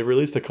game; they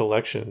released a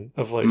collection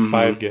of like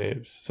 5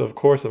 games. So of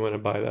course I'm going to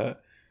buy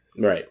that.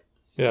 Right.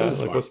 Yeah.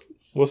 Like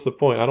what's the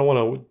point? I don't want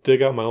to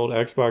dig out my old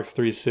Xbox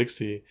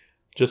 360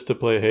 just to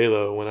play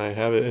Halo when I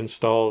have it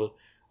installed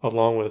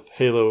along with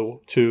Halo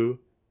 2,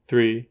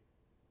 3,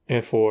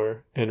 and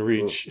 4 and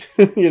Reach.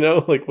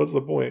 Like what's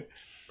the point?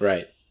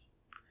 Right.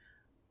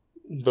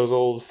 Those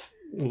old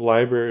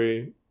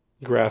library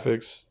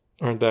graphics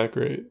aren't that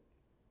great.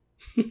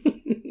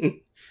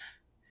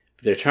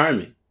 They're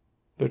charming.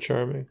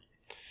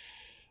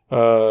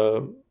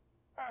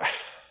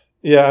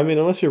 Yeah, I mean,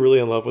 unless you're really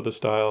in love with the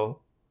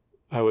style,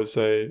 I would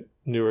say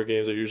newer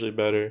games are usually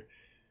better.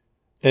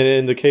 And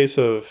in the case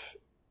of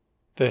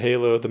the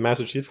Halo, the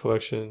Master Chief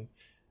Collection,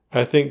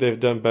 I think they've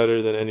done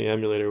better than any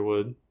emulator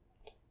would.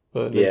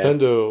 But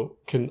Nintendo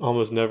can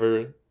almost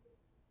never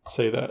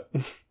say that.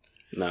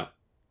 No.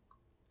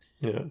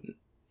 Yeah.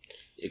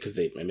 Because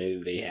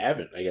they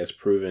haven't, I guess,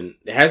 proven.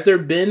 Has there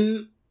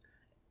been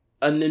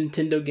a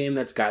Nintendo game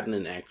that's gotten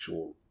an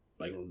actual,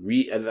 like,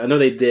 I know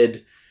they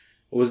did,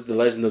 what was it, The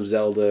Legend of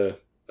Zelda,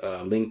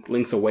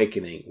 Link's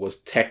Awakening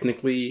was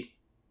technically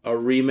a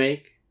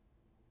remake?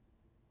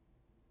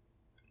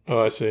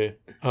 Oh, I see.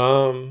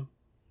 I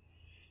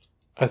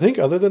think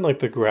other than, like,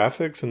 the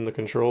graphics and the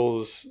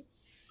controls,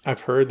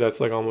 I've heard that's,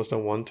 like, almost a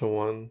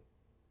 1-to-1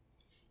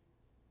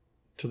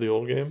 to the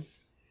old game.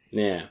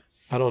 Yeah.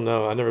 I don't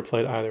know. I never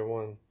played either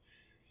one.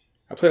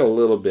 I played a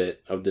little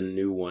bit of the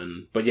new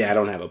one, but yeah, I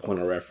don't have a point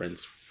of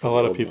reference. A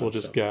lot of people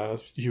just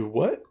gasped. You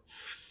what?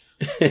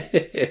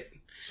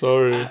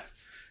 Sorry.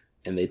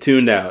 And they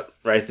tuned out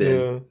right then.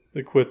 Yeah,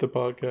 they quit the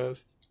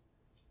podcast.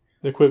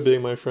 They quit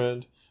being my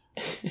friend.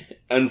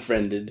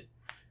 Unfriended.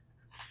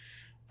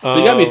 So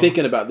you got me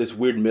thinking about this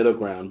weird middle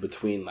ground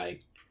between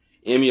like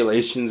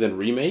emulations and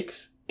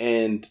remakes.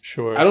 And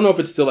sure. I don't know if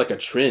it's still like a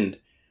trend,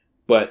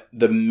 but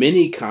the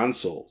mini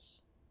consoles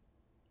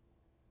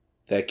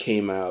that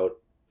came out,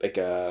 like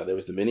there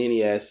was the mini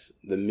NES,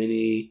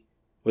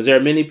 was there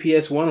a mini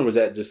PS1 or was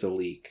that just a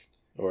leak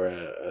or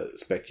a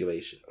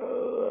speculation?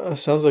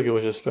 Sounds like it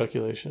was just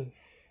speculation.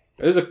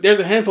 There's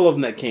a handful of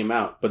them that came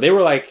out, but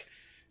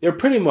they're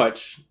pretty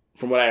much,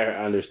 from what I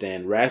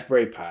understand,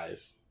 Raspberry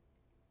Pis,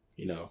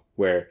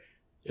 where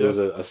it was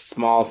a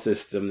small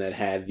system that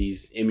had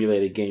these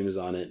emulated games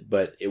on it,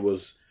 but it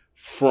was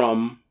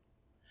from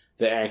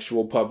the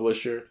actual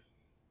publisher.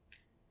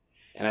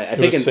 And I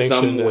think in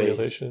some ways,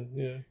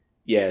 emulation,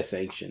 yeah,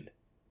 sanctioned.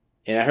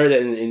 And I heard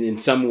that in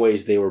some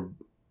ways they were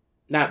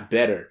not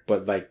better,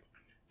 but like,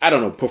 I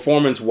don't know,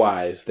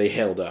 performance-wise, they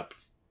held up.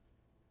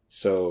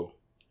 So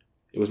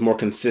it was more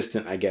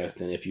consistent, I guess,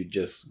 than if you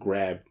just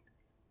grabbed,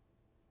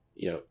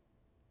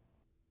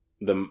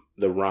 the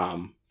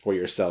ROM for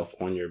yourself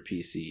on your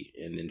PC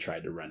and then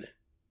tried to run it.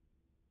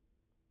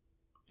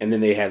 And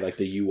then they had like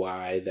the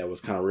UI that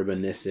was kind of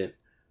reminiscent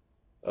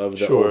of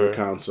the older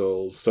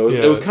consoles. So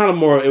it was kind of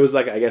more, it was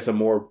like, I guess, a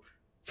more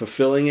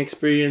fulfilling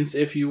experience,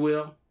 if you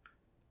will.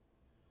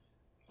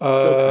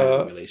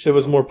 It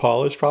was more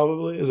polished,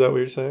 probably. Is that what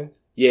you're saying?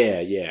 Yeah.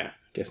 I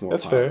guess more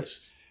That's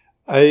polished.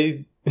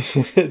 Fair.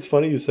 It's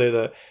funny you say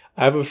that.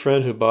 I have a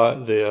friend who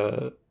bought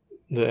the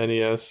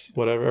NES,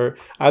 whatever,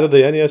 either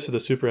the NES or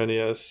the Super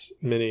NES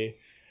Mini,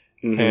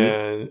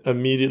 and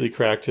immediately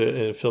cracked it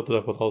and filled it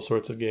up with all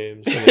sorts of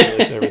games and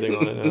emulates everything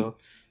on it now.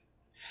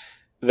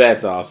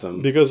 That's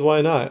awesome. Because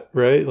why not,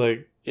 right?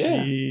 Like,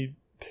 he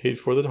paid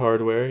for the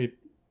hardware. He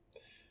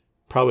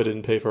probably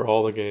didn't pay for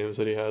all the games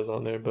that he has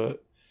on there,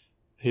 but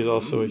he's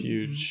also a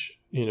huge,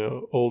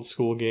 old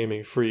school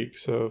gaming freak.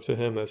 So to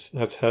him,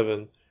 that's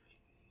heaven.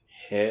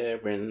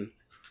 Heaven,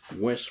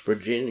 West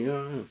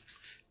Virginia.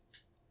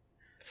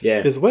 Yeah.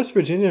 Is West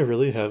Virginia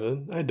really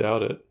heaven? I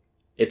doubt it.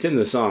 It's in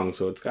the song,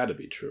 so it's got to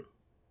be true.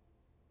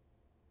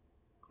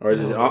 Or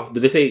is it?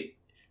 Did they say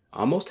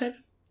almost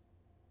heaven?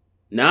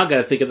 Now I got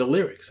to think of the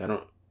lyrics. I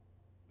don't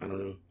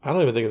know. I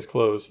don't even think it's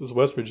close. It's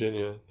West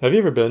Virginia. Have you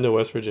ever been to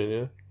West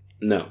Virginia?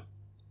 No.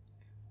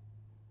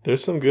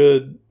 There's some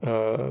good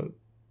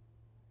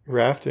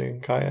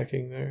rafting,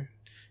 kayaking there.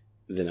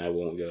 Then I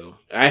won't go.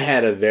 I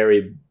had a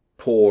very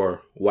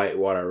poor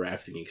whitewater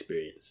rafting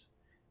experience.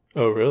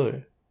 Oh,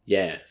 really?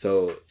 Yeah.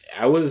 So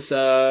I was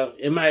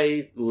in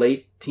my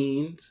late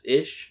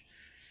teens-ish.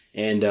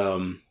 And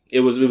it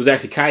was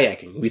actually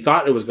kayaking. We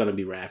thought it was going to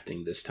be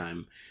rafting this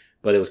time,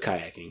 but it was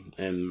kayaking.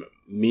 And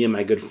me and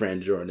my good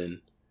friend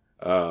Jordan,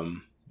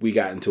 we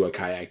got into a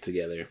kayak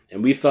together.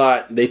 And we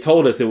thought, they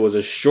told us it was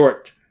a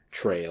short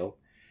trail,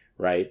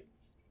 right?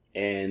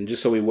 And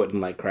just so we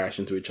wouldn't like crash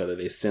into each other,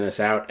 they sent us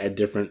out at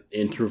different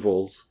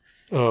intervals.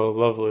 Oh,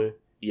 lovely.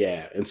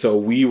 Yeah. And so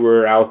we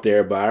were out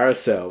there by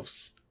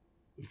ourselves,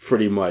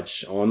 pretty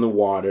much on the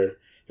water.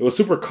 It was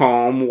super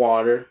calm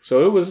water.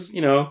 So it was,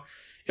 it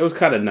was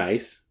kind of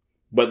nice.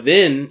 But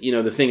then,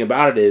 the thing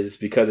about it is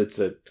because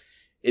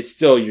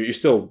you're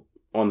still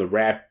on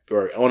the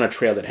or on a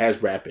trail that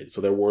has rapids.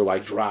 So there were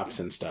like drops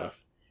and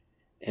stuff.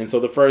 And so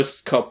the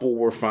first couple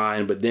were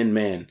fine. But then,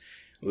 man,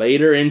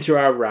 later into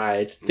our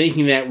ride,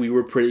 thinking that we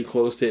were pretty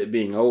close to it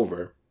being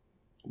over,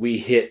 we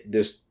hit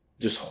this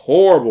just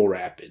horrible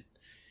rapid.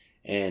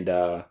 And,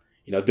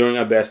 doing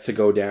our best to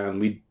go down,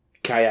 we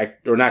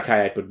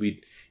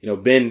we'd,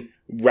 been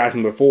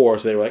rafting before.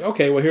 So they were like,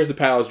 okay, well, here's the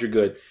paddles. You're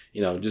good.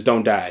 Just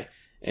don't die.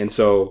 And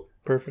so,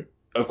 perfect.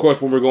 Of course,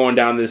 when we're going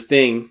down this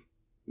thing,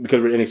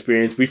 because we're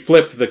inexperienced, we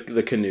flipped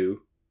the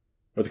canoe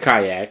or the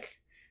kayak.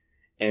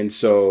 And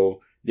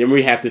so then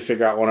we have to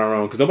figure out on our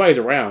own, because nobody's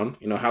around,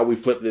 how we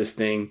flip this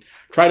thing.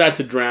 Try not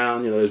to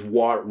drown. There's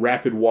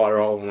rapid water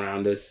all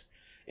around us.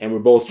 And we're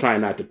both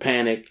trying not to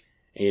panic,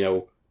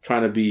 and,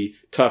 trying to be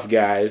tough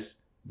guys,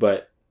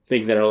 but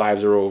thinking that our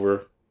lives are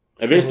over.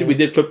 Eventually, we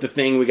did flip the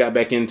thing. We got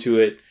back into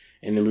it,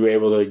 and then we were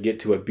able to get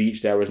to a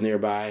beach that was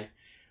nearby.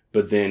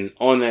 But then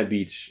on that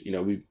beach,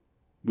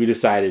 we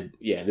decided,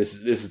 yeah,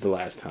 this is the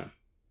last time.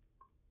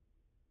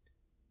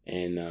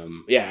 And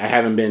I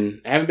haven't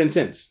been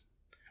since.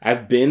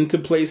 I've been to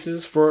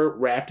places for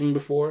rafting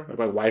before.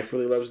 My wife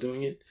really loves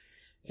doing it,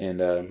 and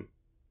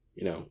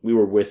we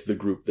were with the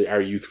group,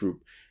 our youth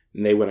group,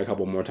 and they went a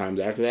couple more times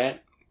after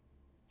that.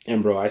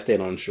 And bro, I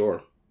stayed on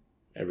shore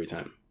every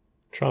time.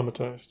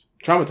 Traumatized.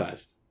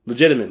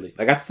 Legitimately.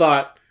 Like, I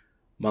thought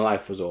my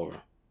life was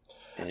over.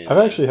 And I've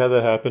actually had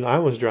that happen. I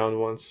was drowned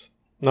once.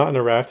 Not in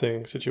a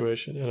rafting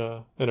situation,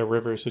 in a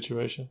river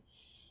situation.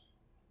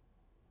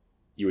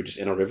 You were just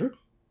in a river?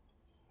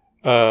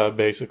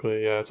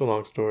 Basically, yeah. It's a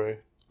long story.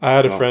 I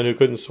had a friend who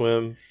couldn't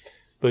swim,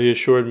 but he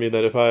assured me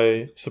that if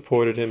I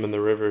supported him in the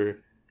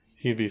river,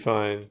 he'd be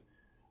fine.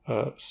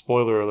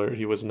 Spoiler alert,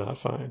 he was not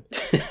fine.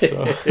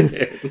 So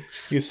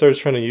he starts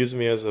trying to use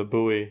me as a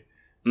buoy.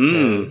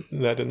 And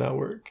that did not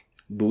work.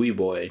 Buoy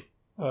boy.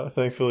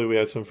 Thankfully, we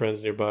had some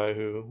friends nearby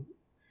who...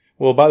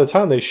 Well, by the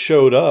time they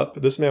showed up,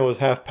 this man was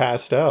half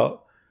passed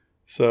out.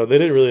 So they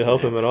didn't really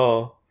help him at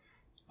all.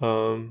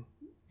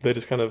 They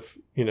just kind of,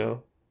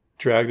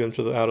 dragged him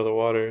out of the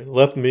water.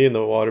 Left me in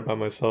the water by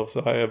myself,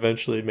 so I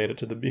eventually made it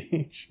to the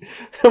beach.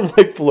 I'm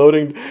like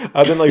floating.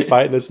 I've been like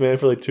fighting this man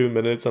for like 2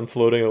 minutes. I'm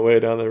floating away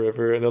down the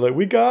river, and they're like,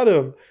 "We got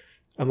him."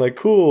 I'm like,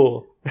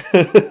 "Cool."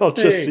 I'll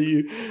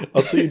see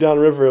you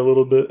downriver a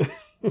little bit.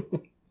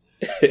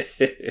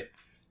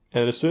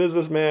 And as soon as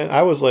this man,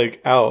 I was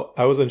like out.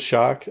 I was in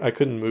shock. I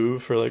couldn't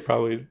move for like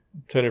probably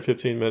 10 or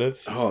 15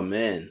 minutes. Oh,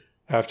 man.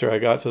 After I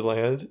got to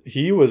land,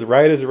 he was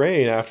right as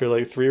rain after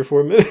like 3 or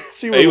 4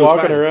 minutes. He was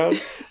walking fine.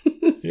 Around.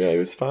 Yeah, he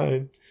was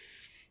fine.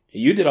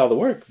 You did all the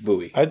work,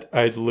 buoy.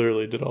 I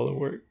literally did all the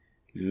work.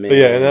 Man. But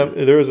yeah,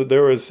 and there was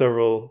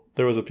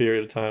a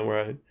period of time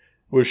where I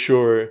was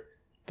sure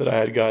that I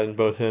had gotten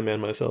both him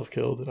and myself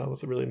killed, and I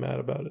was really mad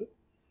about it.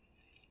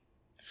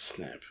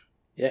 Snap.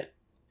 Yeah.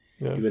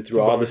 Yeah, you went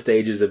through all the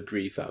stages of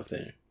grief out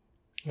there.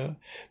 Yeah.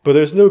 But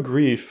there's no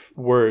grief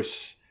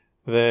worse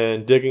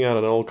than digging out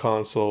an old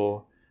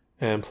console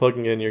and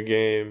plugging in your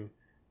game,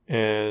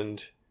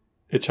 and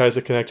it tries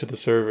to connect to the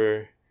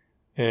server,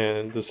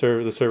 and the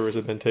servers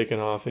have been taken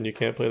off, and you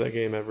can't play that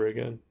game ever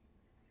again.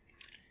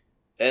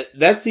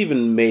 That's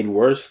even made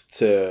worse.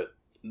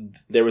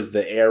 There was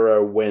the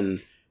era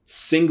when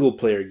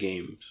single-player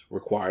games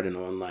required an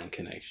online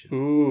connection.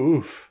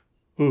 Oof.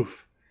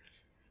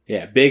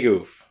 Yeah, big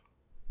oof.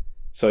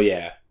 So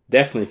yeah,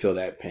 definitely feel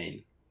that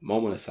pain.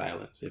 Moment of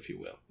silence, if you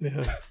will.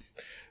 Yeah.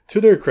 To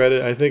their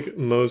credit, I think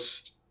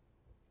most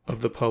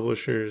of the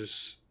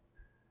publishers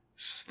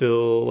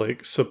still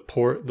like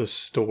support the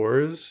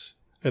stores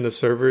and the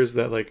servers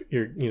that like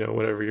your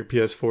whatever your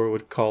PS4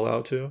 would call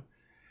out to.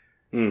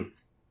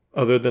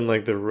 Other than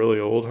like the really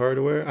old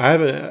hardware, I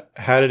haven't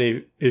had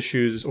any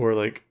issues or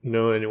like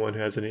know anyone who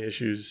has any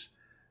issues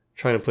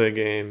trying to play a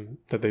game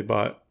that they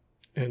bought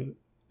and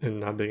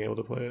not being able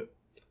to play it.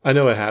 I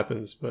know it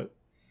happens, but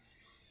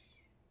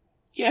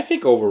yeah, I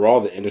think overall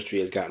the industry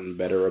has gotten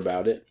better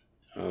about it.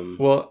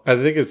 Well, I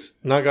think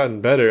it's not gotten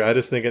better. I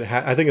just think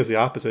I think it's the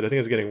opposite. I think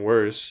it's getting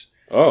worse.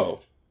 Oh,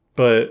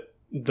 but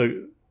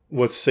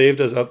what's saved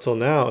us up till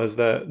now is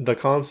that the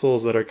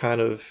consoles that are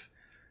kind of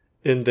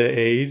in the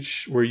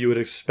age where you would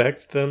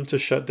expect them to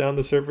shut down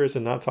the servers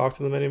and not talk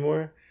to them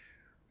anymore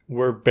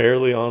were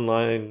barely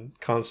online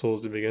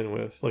consoles to begin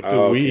with. Like the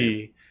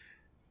Wii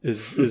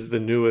is the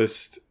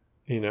newest,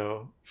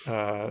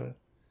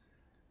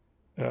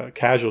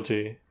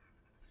 casualty.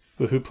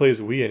 But who plays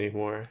Wii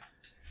anymore?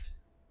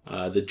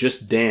 The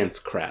Just Dance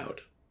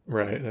crowd.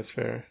 Right, that's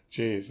fair.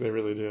 Jeez, they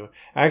really do.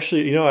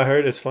 Actually, I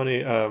heard it's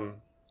funny. I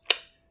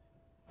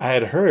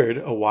had heard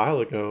a while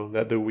ago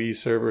that the Wii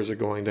servers are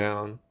going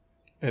down,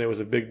 and it was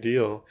a big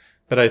deal.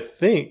 But I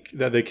think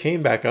that they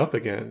came back up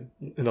again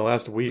in the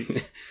last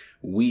week.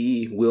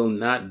 We will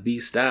not be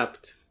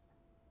stopped.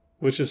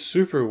 Which is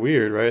super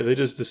weird, right? They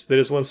just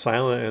went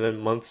silent, and then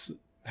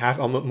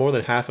more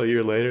than half a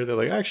year later, they're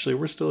like, actually,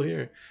 we're still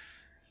here.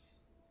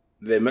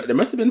 There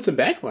must have been some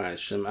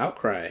backlash, some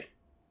outcry.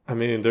 I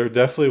mean, there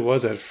definitely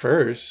was at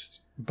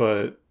first,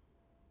 but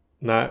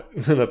not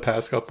in the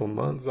past couple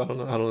months. I don't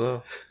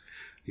know.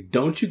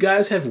 Don't you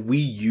guys have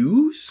Wii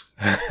U's?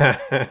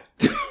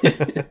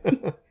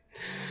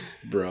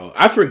 Bro,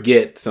 I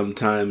forget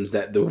sometimes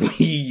that the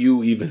Wii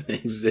U even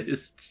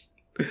exists.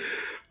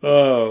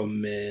 Oh,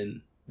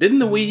 man. Didn't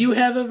the Wii U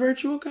have a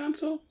virtual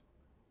console?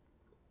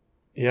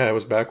 Yeah, it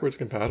was backwards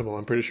compatible.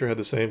 I'm pretty sure it had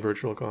the same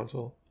virtual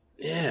console.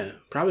 Yeah,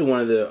 probably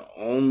one of the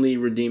only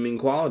redeeming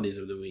qualities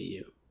of the Wii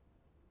U.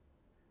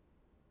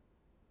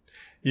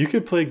 You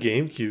could play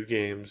GameCube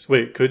games.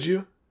 Wait, could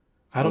you?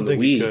 I don't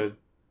think you could.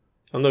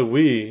 On the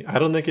Wii, I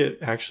don't think it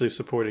actually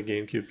supported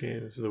GameCube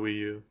games, the Wii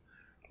U.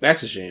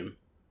 That's a shame.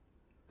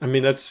 I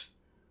mean, that's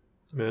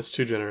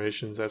 2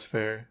 generations. That's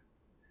fair.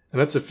 And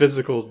that's a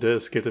physical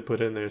disc you have to put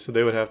in there, so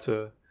they would have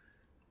to...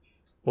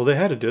 Well, they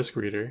had a disc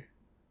reader.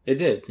 It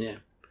did, yeah.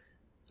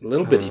 A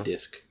little bitty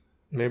disc.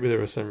 Maybe there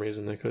was some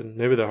reason they couldn't.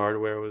 Maybe the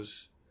hardware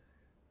was...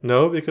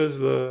 No, because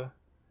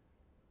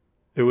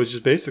it was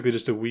just basically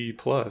just a Wii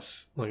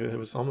Plus. Like, it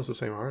was almost the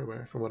same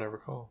hardware, from what I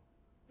recall.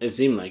 It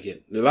seemed like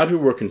it. A lot of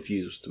people were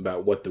confused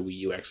about what the Wii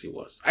U actually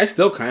was. I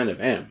still kind of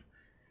am.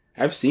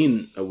 I've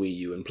seen a Wii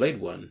U and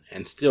played one,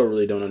 and still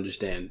really don't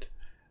understand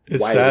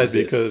why it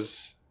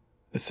exists.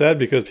 It's sad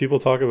because people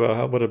talk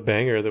about what a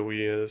banger the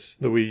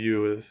Wii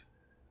U is,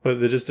 but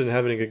they just didn't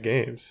have any good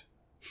games.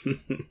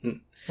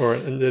 Or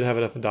didn't have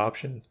enough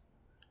adoption.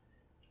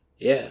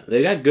 Yeah,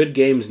 they got good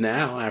games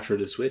now after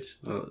the Switch.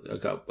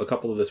 A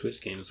couple of the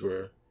Switch games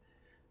were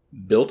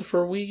built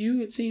for Wii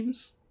U, it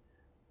seems.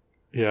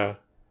 Yeah.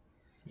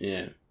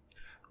 Yeah.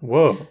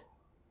 Whoa.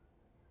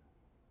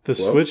 The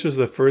Switch was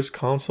the first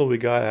console we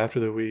got after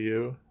the Wii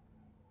U.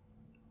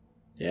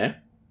 Yeah?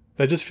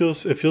 That just feels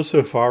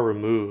so far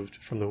removed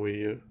from the Wii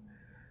U.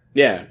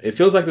 Yeah, it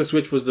feels like the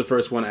Switch was the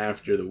first one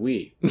after the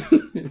Wii.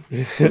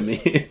 To me.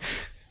 It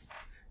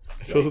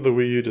feels like the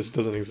Wii U just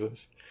doesn't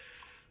exist.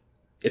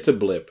 It's a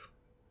blip.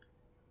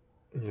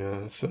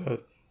 Yeah, it's sad.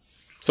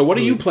 So what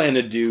do you plan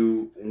to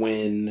do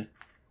when...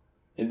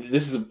 And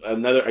this is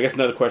another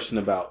question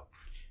about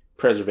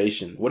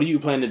preservation. What do you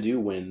plan to do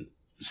when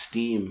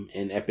Steam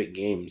and Epic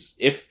Games,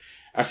 if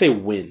they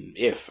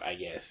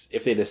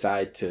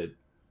decide to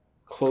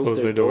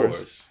close their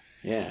doors.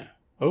 Yeah.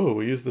 Oh,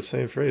 we use the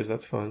same phrase.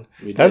 That's fun.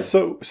 That's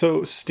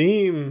so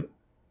Steam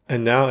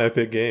and now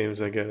Epic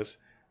Games, I guess,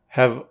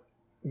 have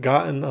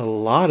gotten a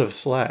lot of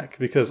slack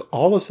because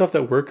all the stuff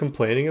that we're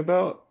complaining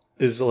about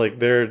is like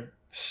their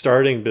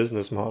starting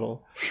business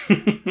model.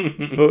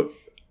 But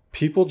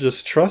people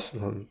just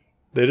trust them.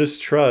 They just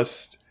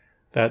trust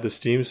that the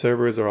Steam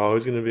servers are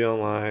always going to be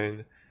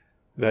online,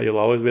 that you'll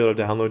always be able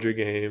to download your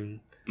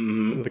game.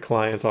 Mm-hmm. The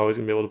client's always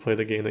going to be able to play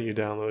the game that you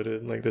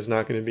downloaded. Like, there's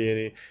not going to be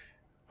any...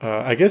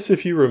 I guess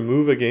if you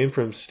remove a game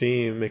from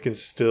Steam, it can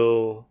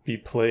still be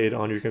played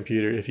on your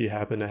computer if you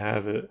happen to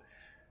have it.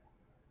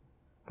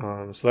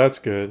 So that's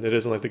good. It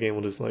isn't like the game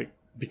will just, like,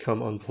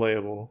 become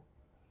unplayable.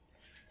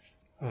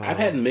 I've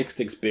had mixed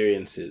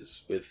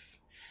experiences with...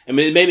 I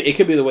mean, maybe it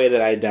could be the way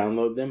that I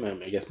download them.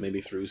 I guess maybe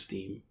through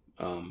Steam.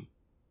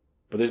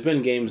 But there's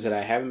been games that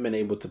I haven't been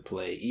able to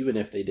play, even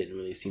if they didn't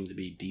really seem to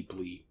be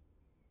deeply,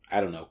 I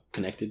don't know,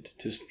 connected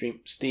to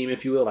Steam,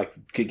 if you will, like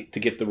to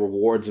get the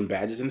rewards and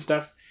badges and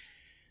stuff.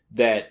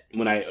 That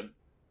when I,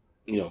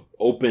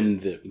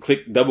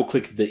 double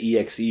click the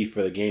exe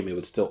for the game, it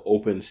would still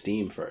open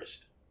Steam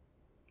first.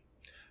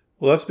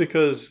 Well, that's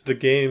because the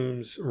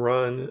games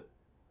run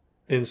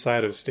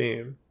inside of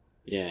Steam.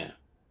 Yeah.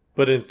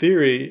 But in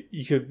theory,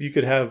 you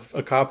could have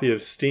a copy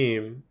of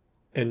Steam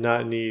and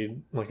not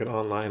need like an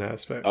online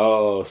aspect.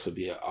 Oh, so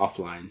be an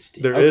offline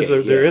Steam. There is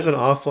an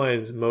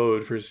offline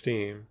mode for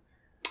Steam.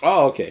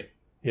 Oh, okay.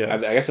 Yeah. I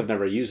guess I've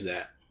never used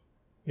that.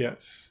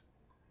 Yes.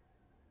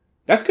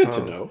 That's good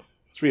to know.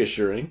 It's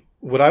reassuring.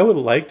 What I would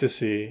like to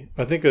see,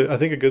 I think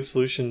a good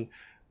solution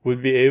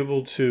would be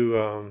able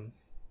to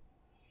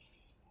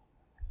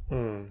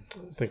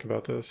think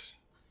about this.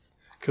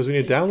 Because when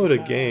you download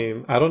a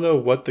game, I don't know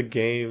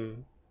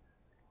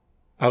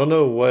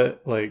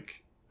what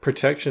like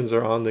protections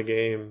are on the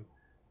game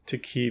to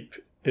keep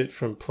it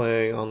from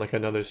playing on like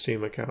another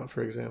Steam account,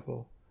 for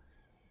example.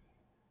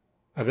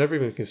 I've never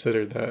even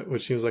considered that,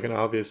 which seems like an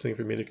obvious thing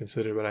for me to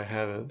consider, but I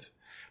haven't.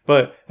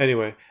 But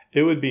anyway,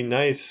 it would be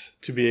nice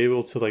to be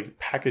able to like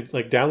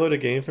download a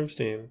game from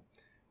Steam,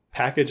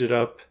 package it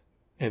up,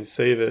 and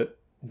save it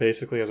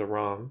basically as a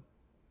ROM.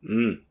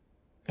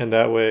 And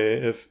that way,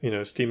 if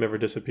Steam ever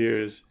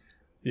disappears,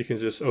 you can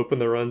just open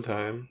the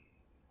runtime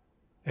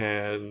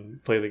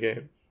and play the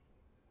game.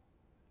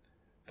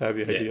 That'd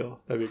be ideal.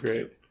 That'd be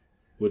great.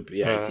 Would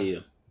be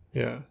ideal.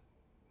 Yeah.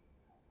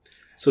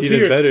 So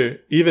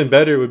even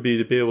better would be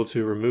to be able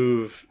to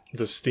remove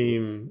the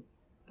Steam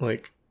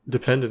like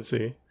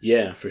dependency.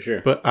 Yeah, for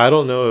sure. But I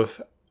don't know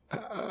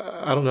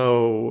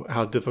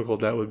how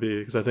difficult that would be,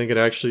 because I think it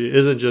actually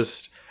isn't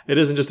just a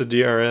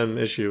DRM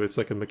issue. It's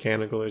like a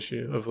mechanical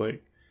issue of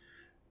like,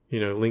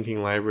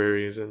 linking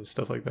libraries and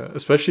stuff like that,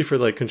 especially for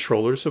like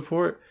controller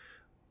support.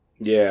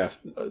 Yeah.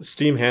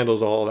 Steam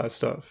handles all that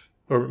stuff,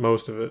 or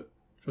most of it,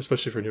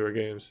 especially for newer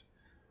games.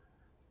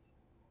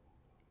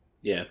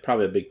 Yeah,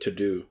 probably a big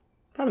to-do.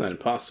 Probably not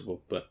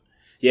impossible, but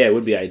yeah, it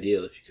would be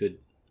ideal if you could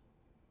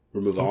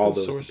remove all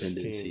those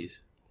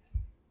dependencies.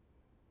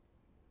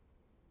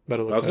 I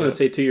was going to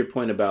say, to your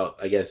point about,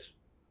 I guess,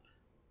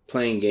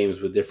 playing games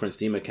with different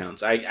Steam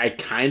accounts, I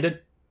kind of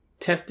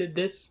tested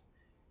this.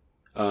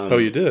 Oh,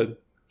 you did?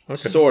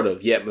 Okay. Sort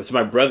of, yeah. So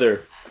my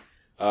brother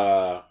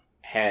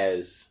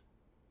has...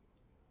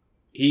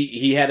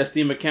 He had a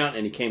Steam account,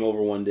 and he came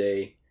over one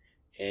day,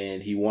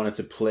 and he wanted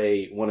to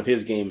play one of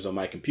his games on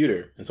my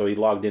computer. And so he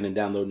logged in and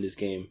downloaded this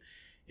game.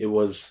 It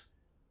was,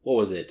 what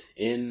was it?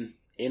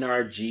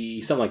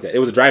 NRG, something like that. It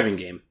was a driving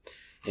game.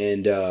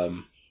 And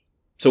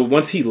so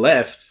once he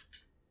left,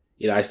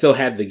 I still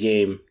had the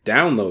game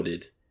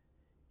downloaded,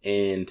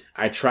 and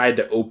I tried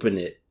to open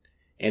it,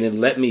 and it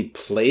let me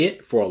play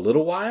it for a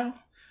little while,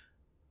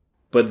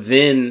 but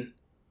then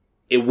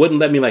it wouldn't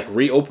let me like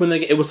reopen the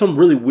game. It was some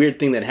really weird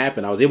thing that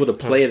happened. I was able to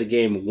play the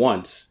game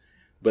once,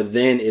 but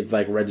then it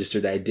like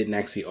registered that I didn't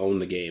actually own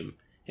the game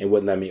and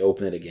wouldn't let me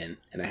open it again,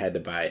 and I had to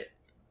buy it.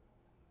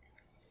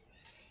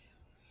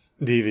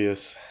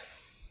 Devious.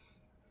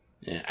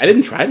 Yeah, I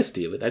didn't try to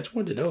steal it. I just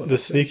wanted to know. The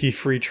sneaky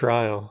free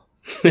trial.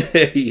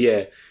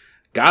 Yeah,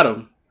 got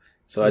him.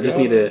 So I just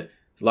need to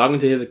log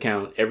into his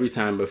account every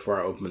time before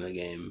I open the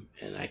game,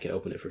 and I can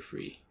open it for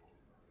free.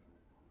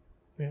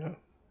 Yeah.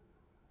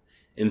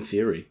 In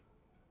theory.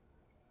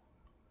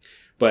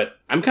 But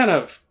I'm kind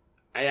of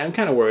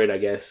worried, I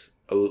guess,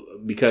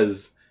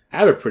 because I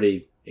have a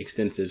pretty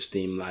extensive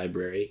Steam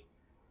library.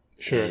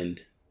 Sure.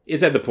 And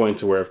it's at the point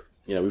to where,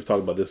 we've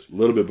talked about this a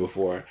little bit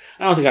before.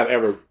 I don't think I've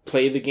ever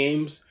played the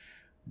games,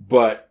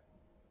 but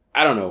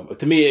I don't know.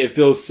 To me, it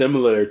feels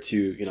similar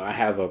to, I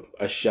have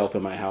a shelf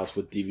in my house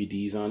with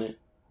DVDs on it.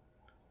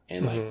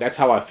 And like that's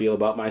how I feel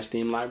about my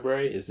Steam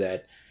library, is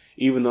that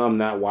even though I'm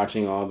not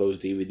watching all those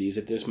DVDs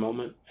at this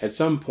moment, at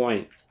some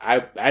point,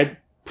 I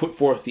put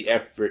forth the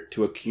effort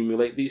to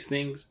accumulate these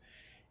things.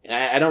 And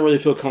I don't really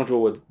feel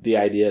comfortable with the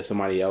idea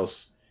somebody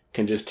else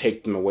can just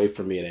take them away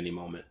from me at any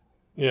moment.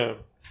 Yeah.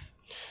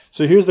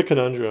 So here's the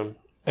conundrum.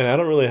 And I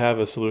don't really have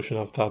a solution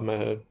off the top of my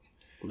head.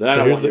 Then I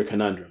don't want your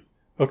conundrum.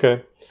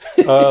 Okay.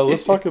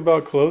 Let's talk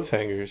about clothes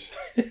hangers.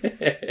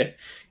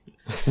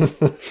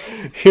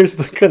 Here's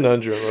the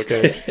conundrum,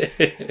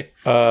 okay?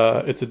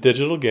 It's a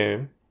digital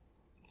game.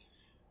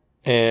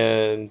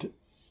 And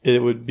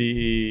it would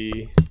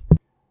be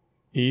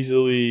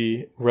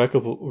easily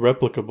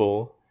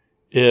replicable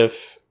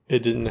if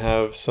it didn't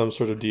have some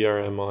sort of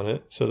DRM on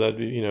it. So that'd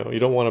be, you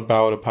don't want to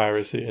bow to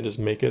piracy and just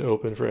make it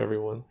open for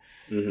everyone.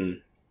 Mm-hmm.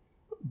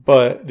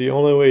 But the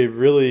only way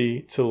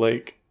really to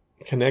like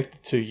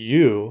connect to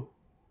you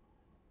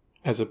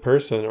as a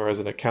person or as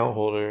an account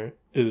holder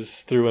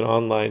is through an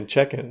online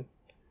check-in.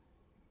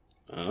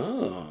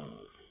 Oh.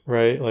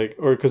 Right? Like,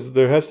 or because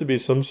there has to be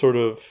some sort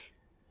of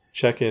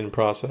check-in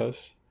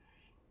process.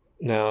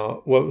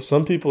 Now, what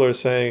some people are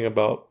saying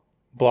about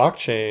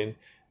blockchain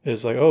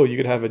is like, oh, you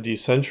could have a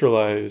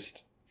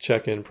decentralized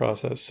check-in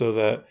process so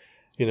that,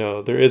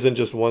 there isn't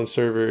just one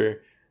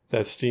server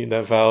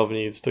that Valve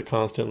needs to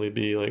constantly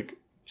be like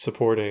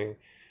supporting.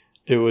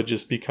 It would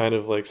just be kind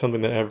of like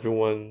something that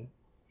everyone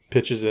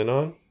pitches in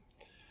on,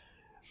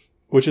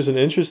 which is an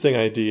interesting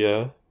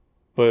idea,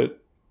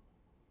 but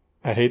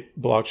I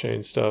hate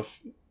blockchain stuff.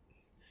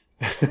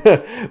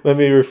 Let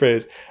me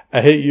rephrase.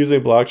 I hate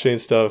using blockchain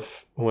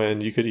stuff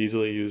when you could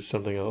easily use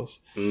something else.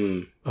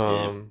 And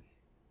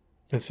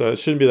so it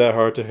shouldn't be that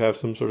hard to have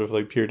some sort of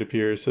like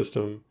peer-to-peer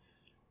system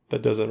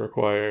that doesn't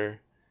require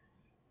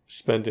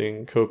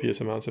spending copious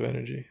amounts of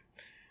energy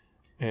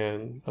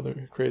and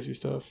other crazy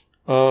stuff.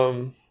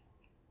 So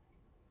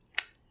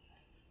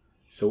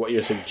what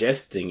you're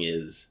suggesting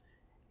is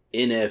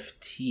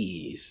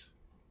NFTs.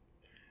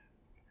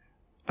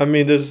 I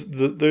mean,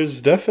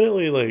 there's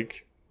definitely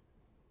like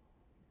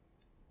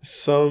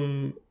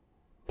some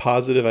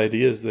positive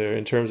ideas there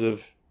in terms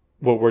of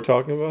what we're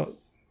talking about,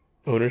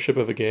 ownership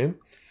of a game.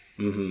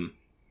 Mm-hmm.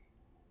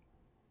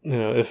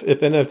 If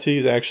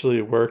NFTs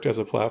actually worked as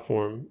a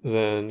platform,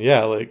 then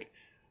yeah, like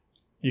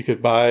you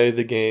could buy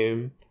the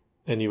game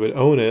and you would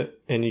own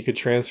it and you could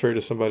transfer it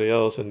to somebody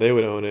else and they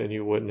would own it and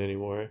you wouldn't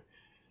anymore.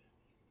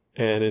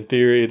 And in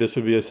theory, this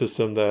would be a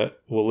system that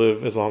will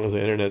live as long as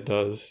the internet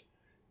does.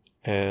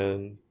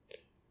 And,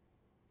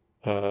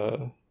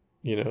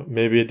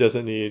 maybe it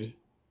doesn't need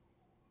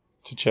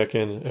to check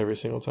in every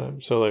single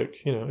time. So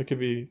like,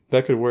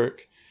 that could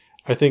work.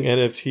 I think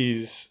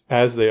NFTs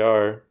as they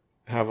are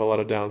have a lot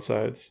of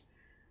downsides,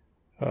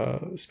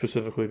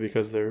 specifically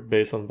because they're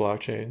based on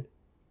blockchain.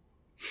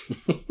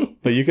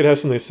 But you could have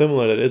something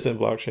similar that isn't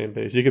blockchain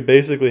based. You could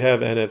basically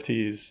have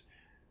NFTs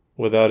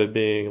without it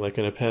being like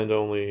an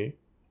append-only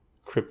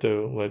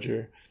crypto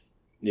ledger.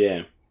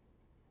 Yeah.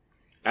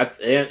 And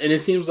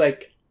it seems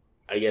like,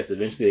 I guess,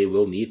 eventually they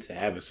will need to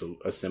have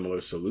a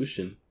similar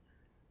solution.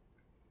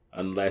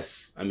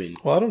 Unless, I mean...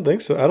 Well, I don't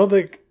think so. I don't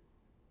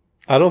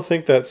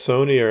think that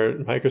Sony or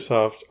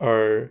Microsoft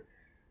are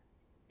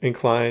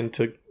inclined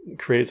to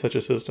create such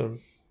a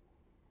system.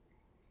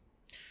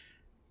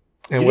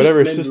 And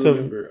whatever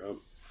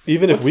system,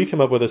 even if we come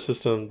up with a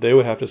system, they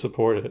would have to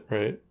support it,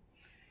 right?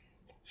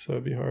 So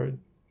it'd be hard.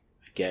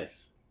 I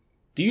guess.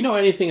 Do you know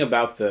anything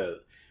about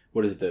the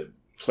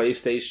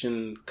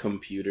PlayStation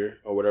computer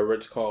or whatever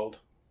it's called?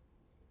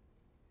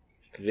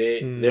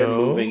 They're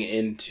moving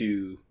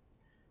into...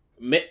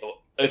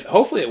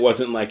 Hopefully it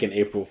wasn't like an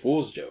April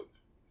Fool's joke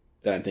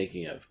that I'm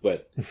thinking of,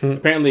 but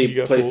apparently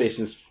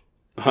PlayStation's... Fooled?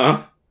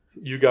 Huh?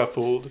 You got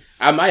fooled?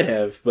 I might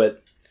have,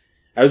 but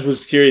I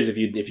was curious if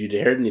you'd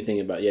heard anything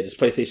about just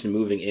PlayStation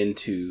moving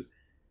into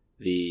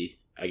the,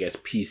 I guess,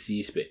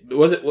 PC space.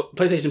 Was it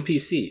PlayStation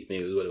PC?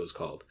 Maybe was what it was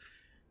called.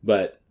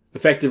 But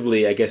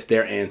effectively, I guess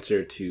their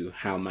answer to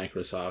how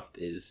Microsoft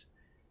is...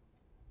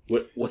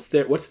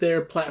 What's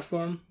their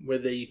platform where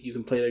you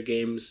can play their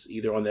games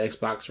either on the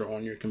Xbox or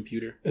on your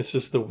computer? It's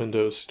just the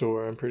Windows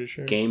Store, I'm pretty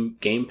sure.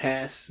 Game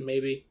Pass,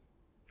 maybe?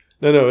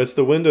 No, it's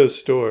the Windows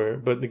Store,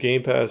 but the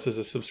Game Pass is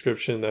a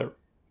subscription that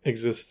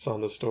exists on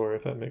the store,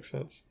 if that makes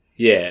sense.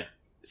 Yeah,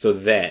 so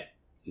that,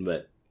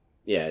 but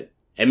yeah,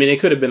 I mean,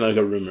 it could have been like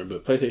a rumor,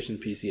 but PlayStation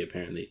PC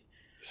apparently.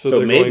 So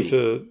they're maybe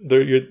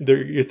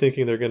you're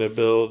thinking they're going to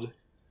build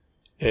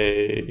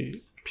a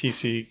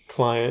PC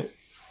client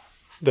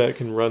that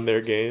can run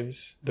their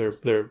games, their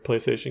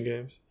PlayStation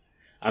games.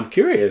 I'm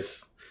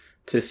curious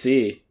to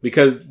see,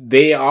 because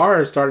they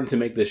are starting to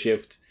make the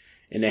shift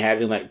into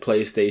having like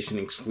PlayStation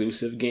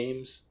exclusive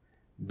games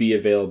be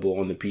available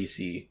on the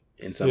PC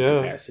in some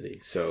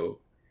capacity. So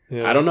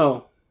I don't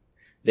know.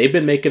 They've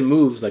been making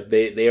moves, like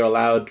they are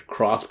allowed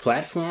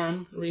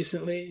cross-platform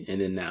recently,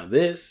 and then now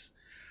this.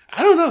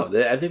 I don't know.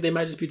 I think they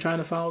might just be trying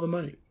to follow the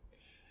money.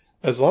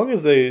 As long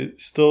as they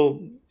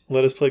still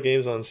let us play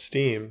games on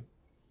Steam,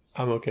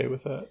 I'm okay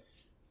with that.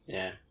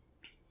 Yeah.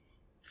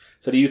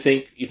 So do you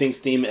think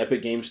Steam,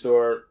 Epic Game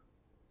Store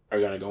are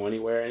going to go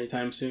anywhere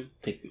anytime soon?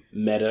 Think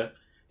Meta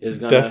is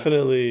going to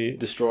definitely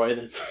destroy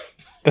them?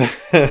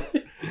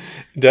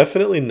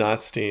 Definitely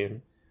not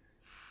Steam.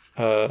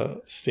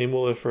 Steam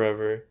will live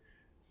forever.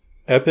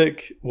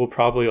 Epic will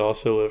probably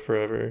also live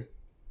forever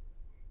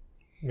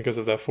because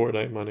of that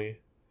Fortnite money.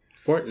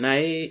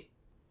 Fortnite?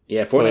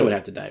 Yeah, Fortnite would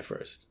have to die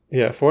first.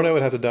 Yeah, Fortnite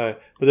would have to die.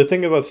 But the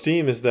thing about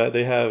Steam is that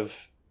they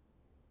have...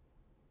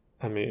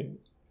 I mean,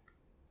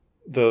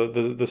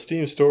 the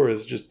Steam store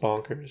is just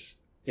bonkers.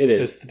 It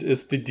is.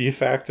 It's the de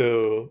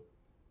facto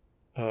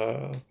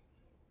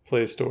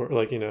Play Store,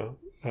 like,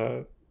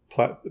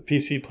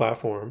 PC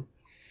platform.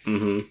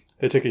 Mm-hmm.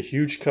 They take a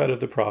huge cut of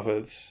the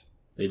profits.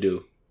 They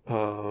do.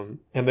 And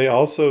they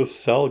also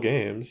sell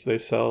games. They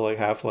sell like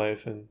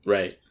Half-Life, and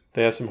right.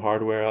 They have some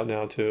hardware out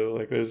now too.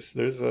 Like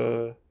there's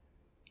a...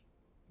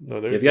 No,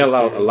 they've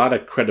got a lot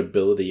of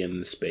credibility in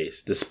the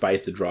space,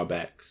 despite the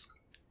drawbacks.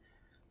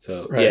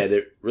 So yeah,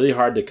 they're really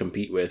hard to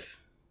compete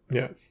with.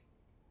 Yeah,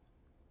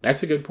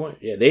 that's a good point.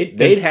 Yeah,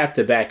 they'd have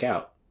to back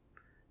out.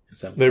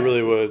 They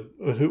really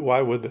would.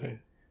 Why would they?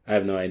 I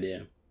have no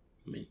idea.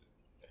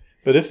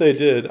 But if they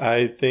did,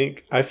 I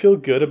feel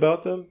good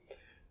about them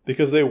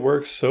because they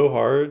work so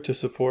hard to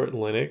support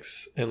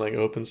Linux and like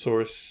open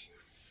source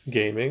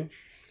gaming.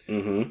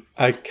 Mm-hmm.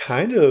 I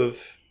kind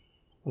of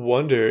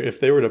wonder if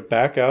they were to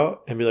back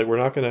out and be like, we're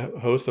not going to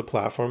host a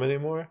platform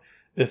anymore,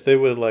 if they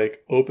would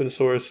like open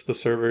source the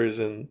servers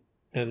and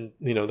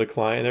the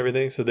client and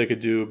everything, so they could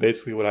do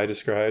basically what I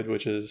described,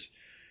 which is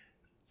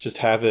just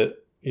have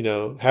it,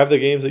 have the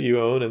games that you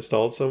own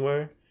installed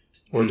somewhere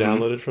or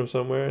downloaded from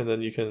somewhere, and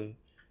then you can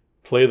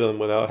play them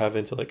without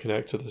having to like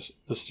connect to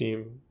the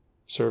Steam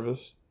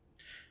service.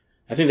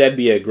 I think that'd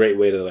be a great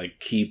way to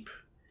like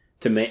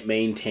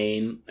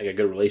maintain like a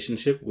good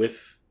relationship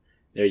with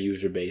their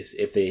user base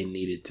if they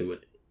needed to,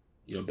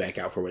 back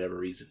out for whatever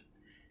reason.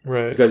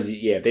 Right. Because,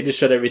 if they just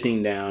shut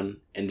everything down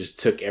and just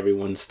took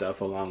everyone's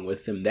stuff along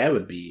with them, that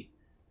would be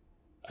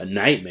a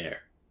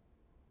nightmare.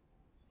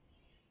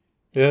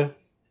 Yeah.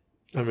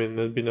 I mean,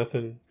 there'd be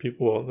nothing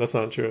well, that's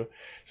not true.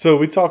 So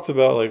we talked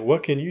about, like,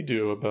 what can you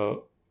do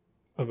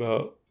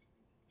about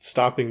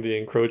stopping the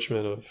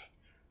encroachment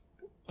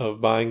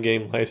of buying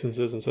game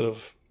licenses instead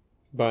of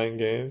buying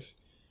games?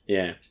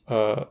 Yeah.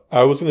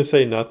 I was going to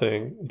say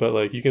nothing, but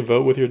like you can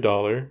vote with your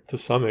dollar to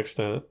some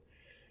extent,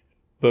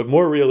 but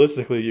more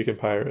realistically, you can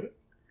pirate.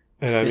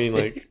 And I mean,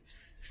 like,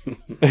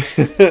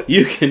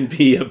 you can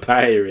be a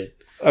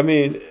pirate. I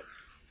mean,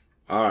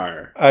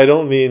 I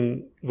don't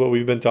mean what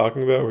we've been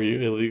talking about where you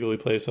illegally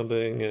play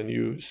something and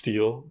you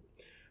steal,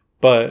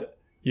 but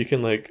you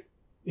can like,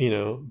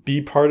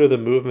 be part of the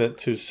movement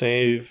to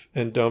save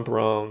and dump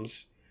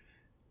ROMs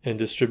and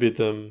distribute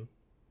them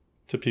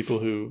to people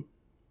who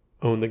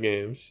own the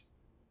games.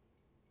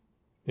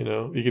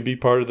 You could be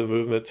part of the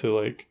movement to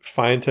like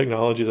find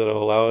technologies that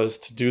will allow us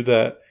to do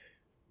that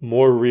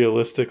more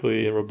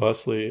realistically and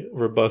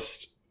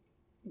robust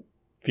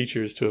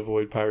features to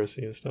avoid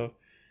piracy and stuff.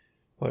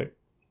 Like,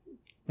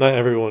 not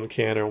everyone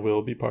can or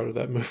will be part of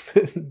that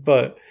movement,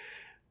 but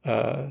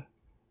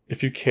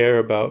if you care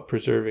about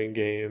preserving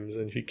games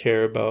and if you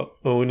care about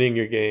owning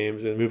your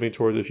games and moving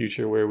towards a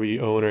future where we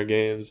own our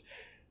games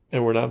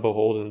and we're not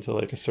beholden to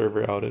like a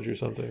server outage or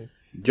something.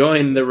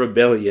 Join the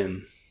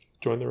rebellion.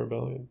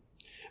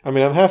 I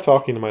mean, I'm half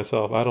talking to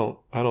myself. I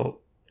don't.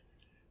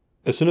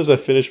 As soon as I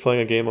finish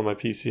playing a game on my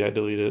PC, I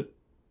delete it.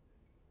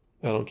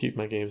 I don't keep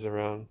my games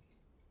around.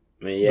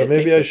 I mean, yeah, but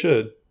maybe I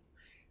should.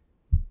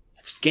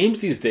 Games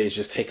these days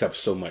just take up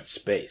so much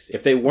space.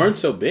 If they weren't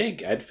so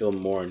big, I'd feel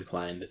more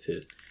inclined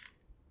to,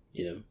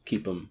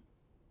 keep them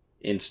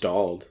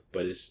installed.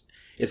 But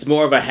it's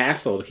more of a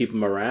hassle to keep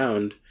them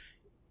around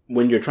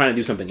when you're trying to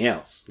do something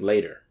else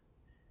later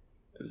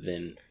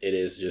than it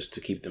is just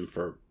to keep them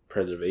for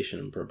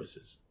preservation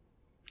purposes.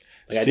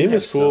 Like, Steam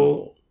is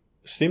cool.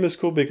 Steam is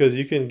cool because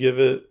you can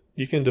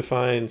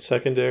define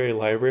secondary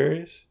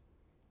libraries.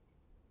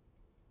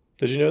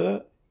 Did you know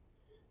that?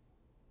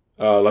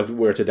 Like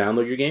where to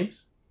download your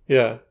games?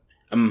 Yeah.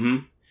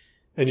 Mm-hmm.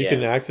 And you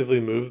can actively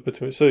move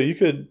between. So you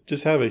could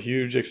just have a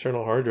huge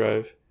external hard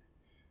drive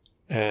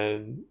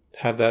and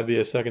have that be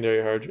a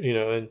secondary hard,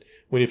 and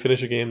when you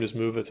finish a game, just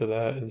move it to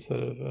that instead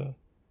of,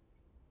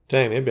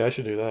 dang, maybe I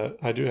should do that.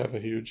 I do have a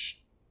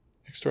huge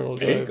external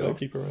drive that I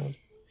keep around.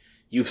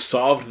 You've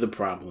solved the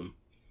problem.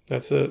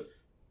 That's it.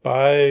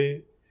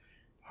 Buy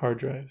hard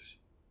drives.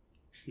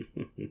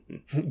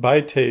 Buy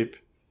tape.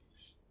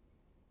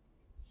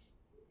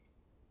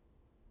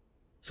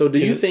 So do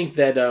you think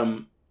that,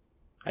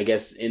 I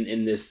guess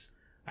in this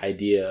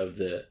idea of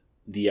the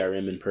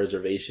DRM and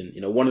preservation,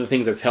 one of the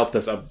things that's helped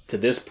us up to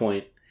this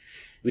point,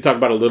 we talked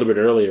about a little bit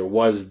earlier,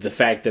 was the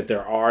fact that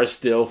there are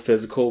still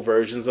physical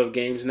versions of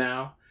games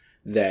now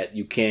that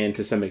you can,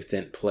 to some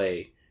extent,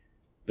 play.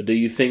 But do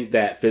you think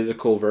that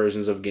physical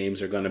versions of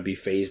games are going to be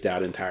phased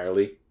out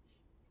entirely?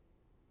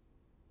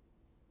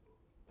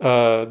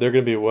 They're going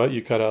to be what?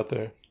 You cut out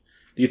there.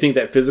 Do you think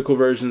that physical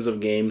versions of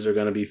games are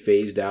going to be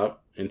phased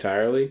out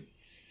entirely?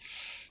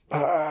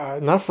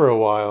 Not for a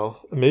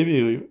while.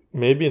 Maybe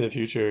in the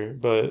future,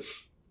 but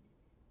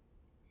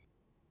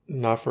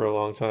not for a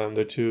long time.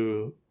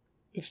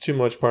 It's too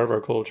much part of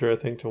our culture, I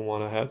think, to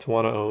want to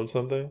own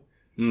something.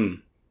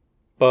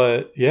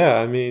 But yeah,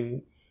 I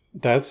mean,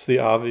 that's the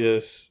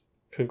obvious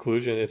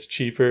conclusion. It's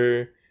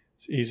cheaper,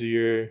 it's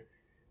easier.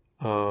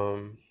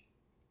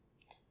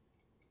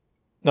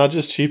 Not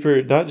just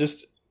cheaper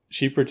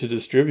to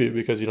distribute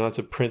because you don't have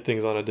to print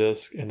things on a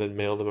disc and then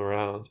mail them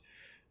around,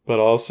 but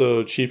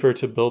also cheaper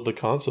to build the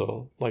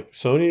console. Like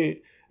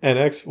Sony and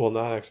not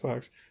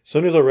Xbox.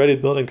 Sony's already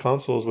building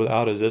consoles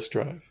without a disc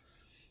drive.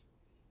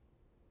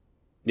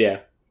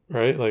 Yeah.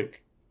 Right?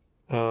 Like,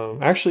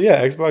 actually,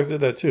 yeah, Xbox did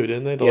that too,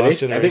 didn't they? I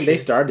think they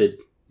started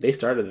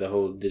the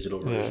whole digital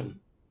version.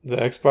 Yeah. The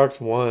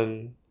Xbox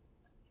One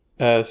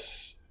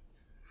S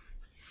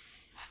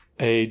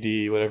AD,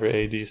 whatever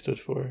AD stood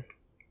for.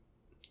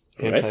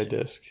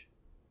 Anti-disc.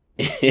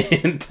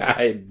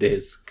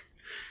 Anti-disc.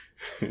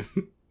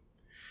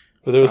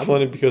 But it was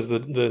funny because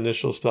the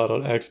initial spelled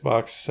out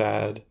Xbox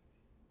sad.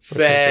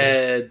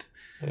 Sad.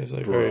 It was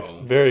like very,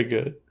 very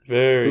good.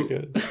 Very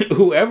good.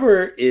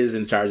 Whoever is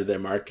in charge of their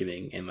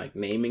marketing and like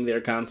naming their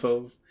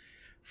consoles,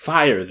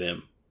 fire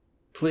them.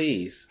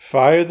 Please.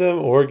 Fire them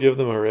or give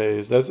them a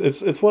raise.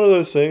 It's one of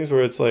those things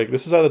where it's like,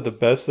 this is either the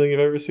best thing you've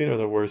ever seen or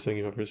the worst thing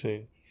you've ever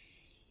seen.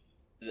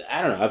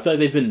 I don't know. I feel like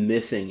they've been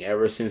missing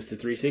ever since the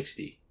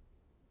 360.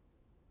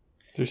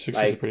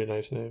 360 is a pretty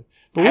nice name.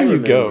 But where do you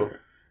go?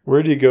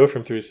 Where do you go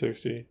from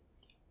 360?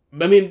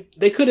 I mean,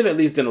 they could have at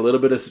least done a little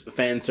bit of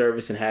fan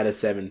service and had a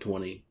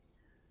 720.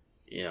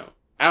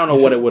 I don't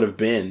know what it would have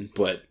been,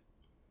 but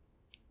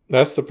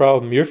that's the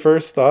problem. Your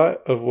first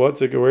thought of where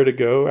to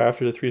go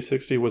after the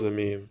 360 was a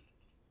meme.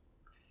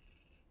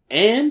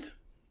 And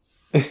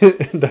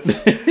that's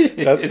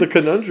the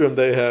conundrum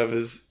they have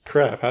is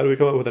crap. How do we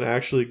come up with an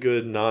actually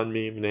good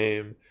non-meme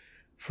name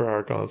for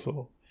our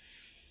console?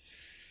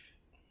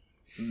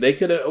 They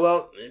could have.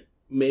 Well,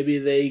 maybe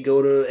they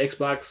go to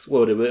Xbox.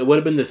 Well, it would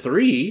have been the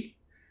 3.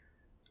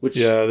 Which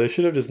they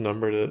should have just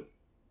numbered it.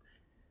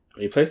 I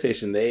mean,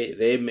 PlayStation,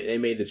 they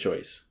made the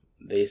choice.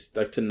 They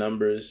stuck to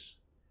numbers,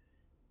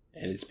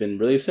 and it's been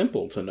really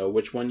simple to know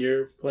which one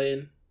you're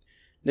playing.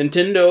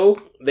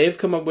 Nintendo, they've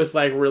come up with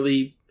like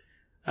really,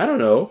 I don't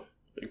know,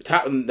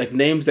 like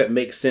names that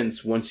make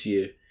sense once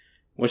you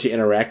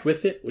interact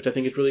with it, which I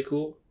think is really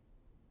cool.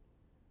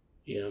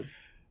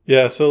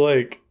 Yeah, so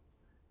like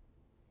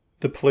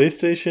the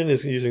PlayStation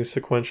is using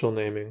sequential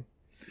naming.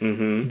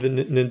 Mm-hmm. The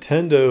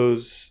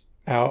Nintendo's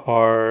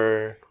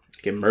are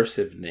like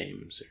immersive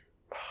names.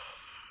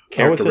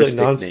 I would say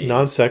like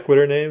non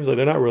sequitur names. Like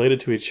they're not related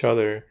to each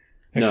other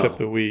except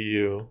the Wii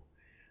U,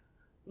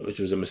 which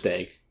was a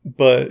mistake.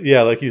 But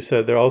yeah, like you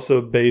said, they're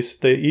also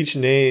based. Each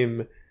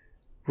name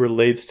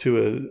relates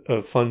to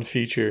a fun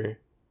feature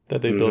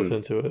that they built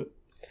into it.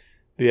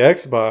 The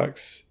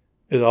Xbox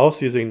is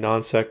also using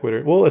non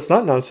sequitur. Well, it's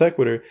not non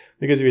sequitur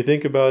because if you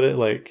think about it,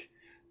 like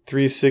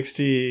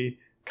 360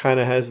 kind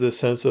of has this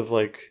sense of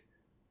like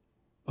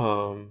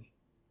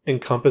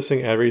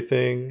encompassing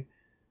everything,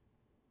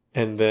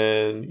 and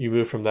then you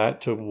move from that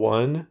to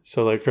 1.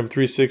 So like from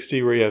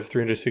 360 where you have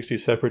 360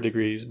 separate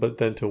degrees, but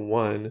then to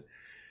 1.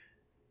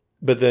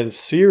 But then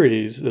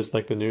series is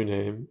like the new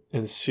name,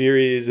 and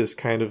series is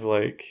kind of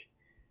like,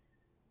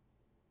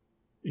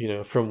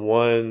 from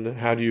 1,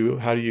 how do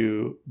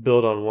you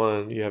build on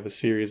 1? You have a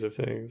series of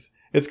things.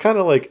 It's kind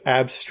of like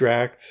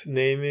abstract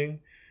naming.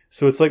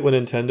 So it's like what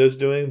Nintendo's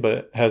doing,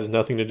 but has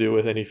nothing to do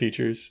with any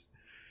features.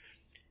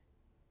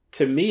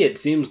 To me, it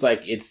seems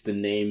like it's the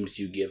names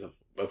you give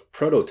of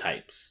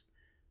prototypes.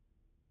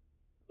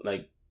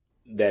 Like,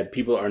 that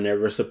people are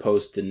never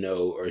supposed to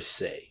know or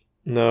say.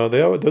 No,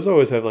 those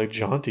always have like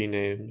jaunty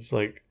names,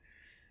 like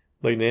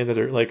names that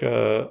are like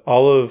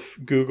all of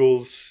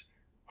Google's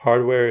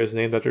hardware is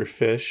named after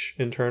fish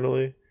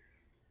internally.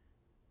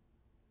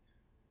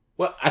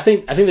 Well, I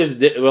think there's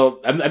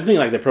I'm thinking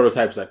like the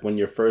prototypes, like when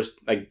you're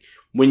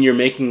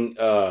making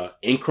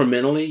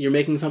incrementally, you're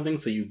making something,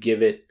 so you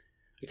give it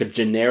like a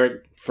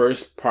generic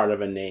first part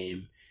of a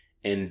name,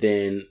 and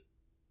then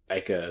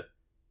like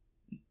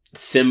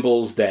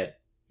symbols that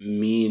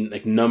mean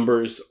like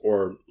numbers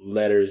or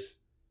letters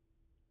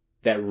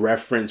that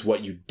reference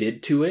what you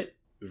did to it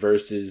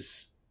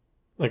versus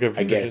like a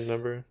version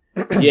number.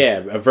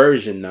 Yeah, a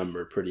version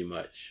number, pretty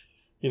much.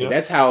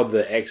 That's how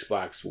the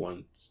Xbox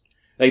ones,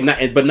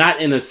 but not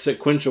in a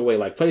sequential way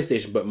like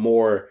PlayStation, but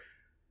more.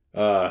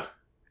 I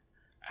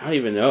don't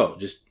even know,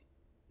 just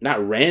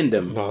not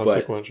random,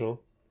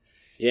 non-sequential.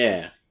 But,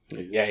 yeah.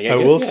 I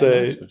will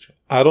say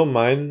I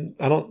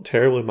don't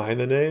terribly mind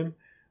the name,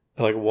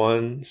 like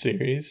 1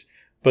 series,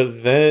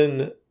 but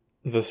then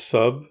the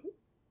sub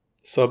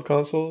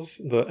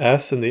consoles, the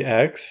S and the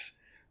X,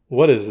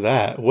 what is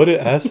that? What do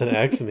S and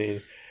X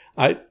mean?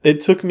 It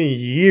took me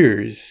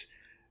years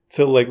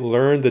to like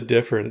learn the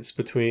difference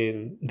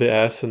between the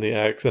S and the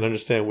X and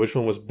understand which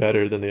one was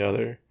better than the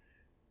other.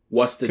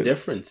 What's the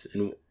difference?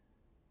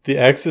 The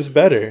X is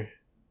better.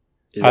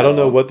 I don't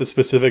know what the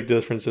specific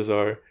differences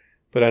are,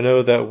 but I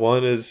know that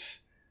one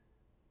is,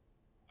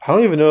 I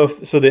don't even know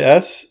so the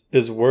S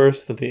is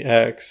worse than the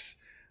X,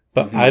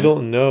 but I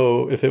don't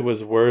know if it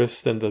was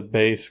worse than the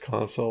base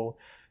console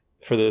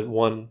for the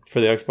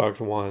Xbox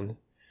One.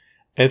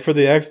 And for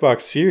the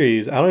Xbox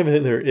Series, I don't even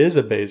think there is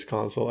a base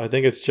console. I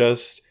think it's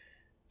just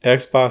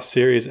Xbox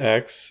Series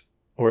X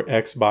or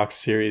Xbox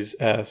Series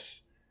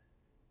S.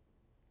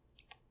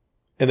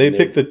 And they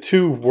picked the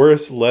 2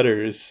 worst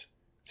letters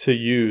to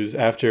use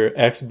after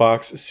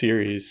Xbox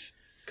Series.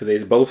 Because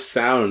they both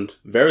sound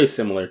very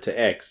similar to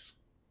X.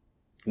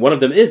 One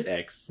of them is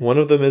X. One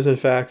of them is in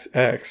fact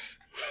X.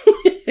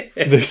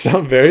 They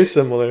sound very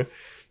similar.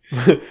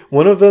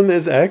 One of them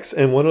is X,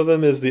 and one of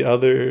them is the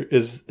other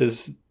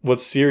is what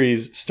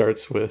series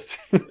starts with.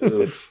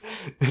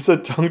 It's a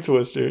tongue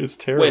twister. It's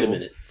terrible. Wait a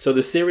minute. So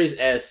the Series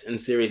S and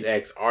Series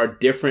X are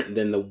different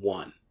than the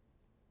 1.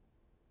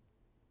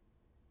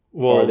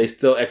 Well, or are they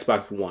still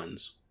Xbox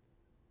Ones?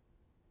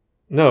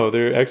 No,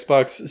 they're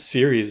Xbox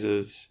Series.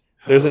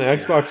 There's an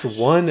Xbox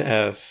One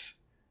S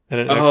and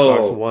an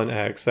Xbox One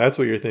X. That's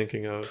what you're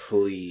thinking of.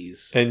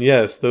 Please. And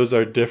yes, those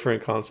are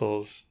different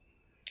consoles.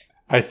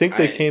 I think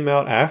they came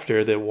out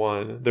after the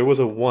 1. There was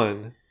a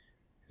 1.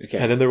 Okay.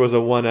 And then there was a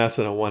 1S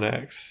and a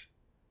 1X.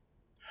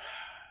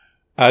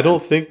 I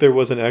don't think there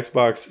was an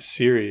Xbox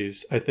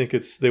Series. I think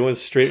they went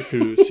straight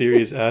through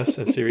Series S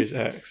and Series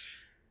X.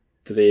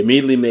 So they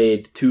immediately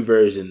made 2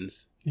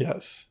 versions.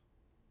 Yes.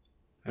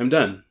 I'm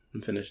done.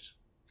 I'm finished.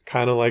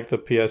 Kind of like the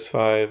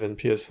PS5 and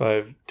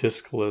PS5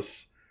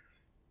 discless.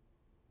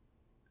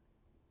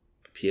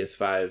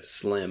 PS5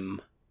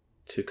 Slim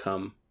to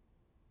come.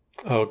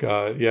 Oh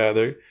God, yeah.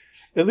 They're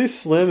at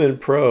least Slim and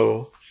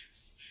Pro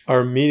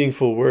are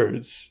meaningful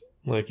words.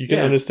 Like you can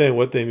understand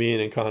what they mean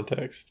in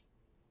context.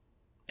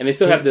 And they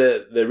still have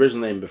the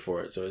original name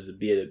before it, so it's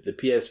the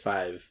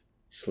PS5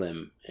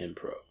 Slim and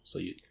Pro. So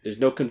there's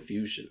no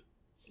confusion.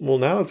 Well,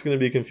 now it's going to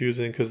be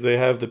confusing because they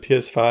have the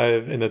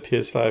PS5 and the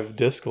PS5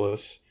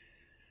 discless.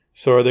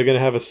 So are they going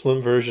to have a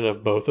slim version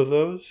of both of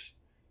those?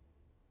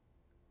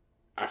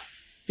 I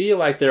feel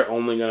like they're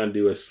only going to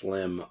do a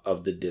slim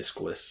of the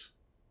discless.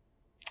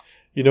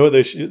 You know what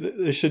they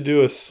should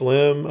do? A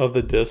slim of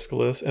the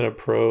discless and a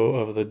pro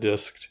of the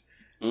disked.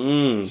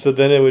 So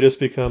then it would just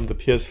become the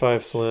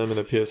PS5 Slim and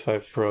the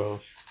PS5 Pro.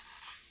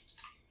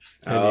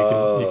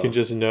 And you can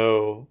just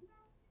know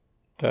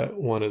that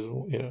one is,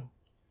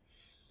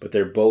 But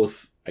they're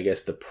both, I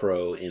guess, the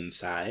Pro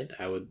inside,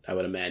 I would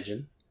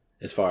imagine,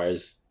 as far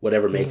as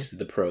whatever makes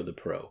the Pro the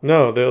Pro.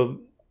 No, they'll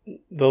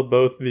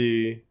both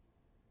be.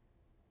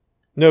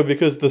 No,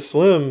 because the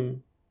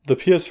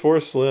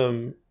PS4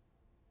 Slim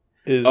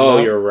is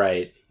you're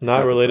right.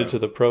 Not related to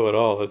the Pro at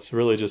all. It's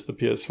really just the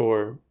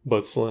PS4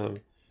 but Slim.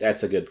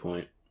 That's a good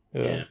point.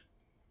 Yeah.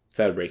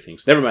 So that would break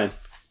things. Never mind.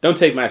 Don't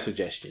take my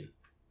suggestion.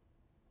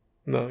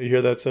 No, you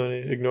hear that,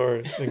 Sony? Ignore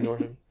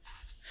him.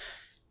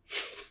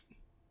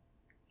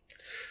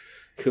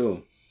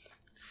 Cool.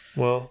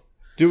 Well,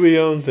 do we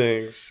own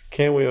things?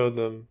 Can we own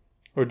them?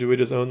 Or do we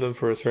just own them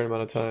for a certain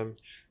amount of time?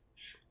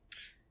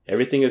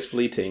 Everything is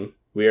fleeting.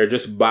 We are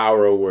just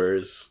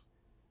borrowers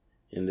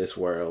in this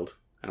world.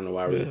 I don't know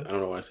why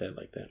I said it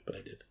like that, but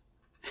I did.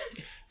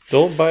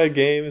 Don't buy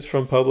games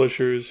from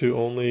publishers who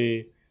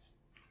only,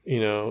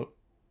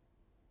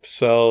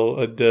 sell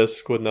a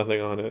disc with nothing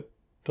on it.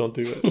 Don't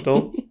do it.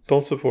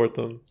 Don't support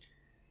them.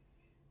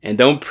 And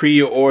don't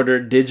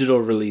pre-order digital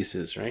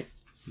releases, right?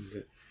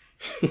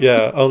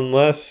 Yeah,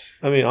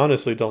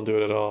 honestly, don't do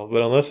it at all.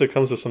 But unless it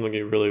comes to something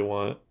you really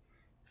want,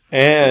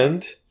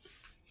 and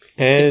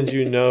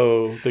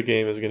the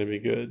game is going to be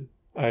good.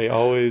 I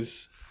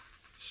always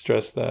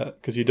stress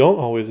that because you don't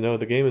always know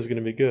the game is going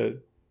to be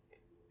good.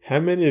 How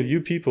many of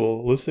you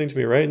people listening to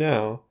me right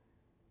now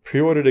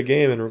pre-ordered a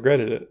game and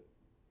regretted it?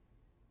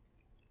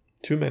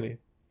 Too many.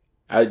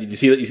 You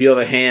see all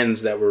the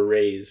hands that were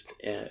raised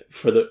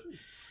for the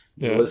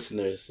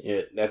listeners.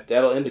 Yeah,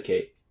 that'll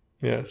indicate.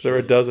 Yes, there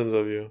are dozens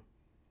of you.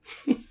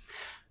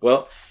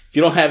 Well, if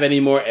you don't have any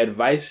more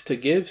advice to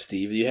give,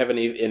 Steve, do you have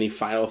any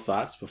final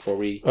thoughts before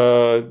we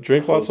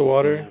drink lots of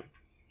water,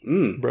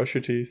 brush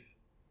your teeth,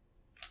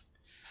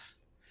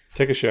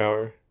 take a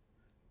shower.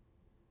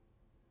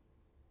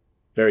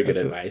 Very good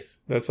advice.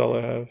 That's all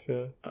I have.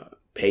 Yeah.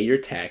 Pay your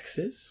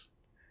taxes.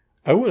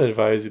 I wouldn't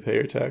advise you pay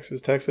your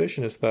taxes.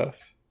 Taxation is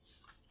theft.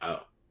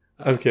 Oh,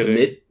 I'm kidding.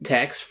 Commit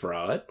tax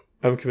fraud.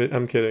 I'm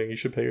kidding. You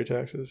should pay your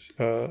taxes.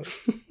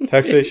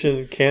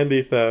 Taxation can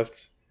be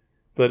theft,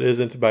 but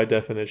isn't by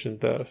definition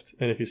theft.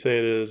 And if you say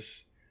it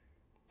is,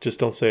 just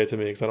don't say it to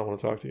me because I don't want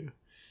to talk to you.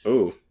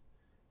 Ooh.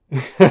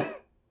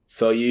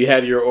 So you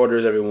have your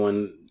orders,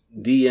 everyone.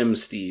 DM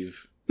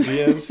Steve.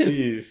 DM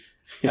Steve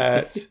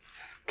at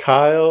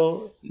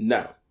Kyle.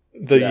 No.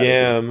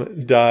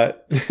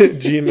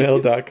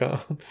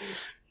 theyam.gmail.com.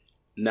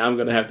 Now I'm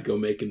going to have to go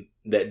make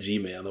that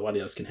Gmail. Nobody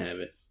else can have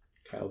it.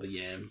 Kyle the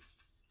Yam.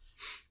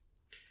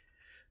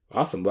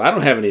 Awesome. Well, I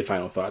don't have any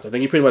final thoughts. I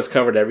think you pretty much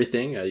covered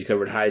everything. You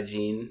covered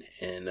hygiene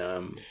and,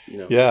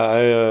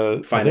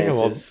 Yeah, finances. I think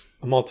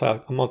I'm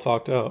all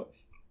talked out.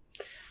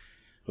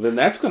 Well, then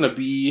that's going to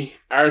be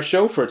our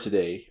show for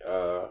today.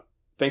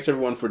 Thanks,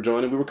 everyone, for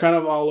joining. We were kind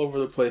of all over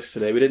the place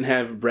today. We didn't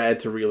have Brad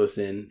to reel us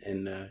in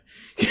and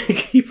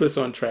keep us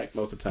on track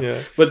most of the time.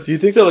 Yeah. But do you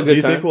think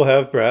we'll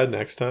have Brad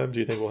next time? Do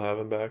you think we'll have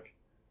him back?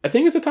 I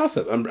think it's a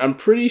toss-up. I'm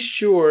pretty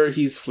sure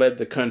he's fled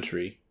the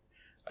country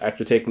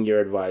after taking your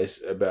advice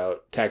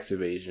about tax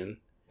evasion.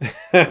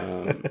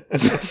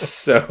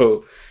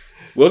 So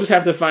we'll just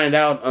have to find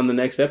out on the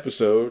next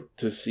episode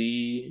to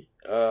see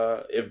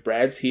if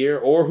Brad's here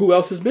or who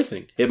else is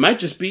missing. It might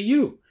just be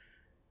you.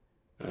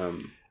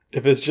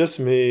 If it's just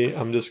me,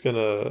 I'm just going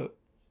to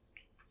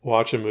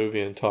watch a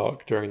movie and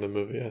talk during the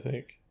movie, I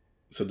think.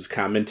 So just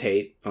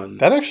commentate on...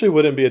 That actually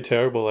wouldn't be a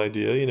terrible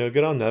idea.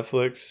 Get on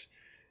Netflix.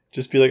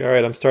 Just be like, all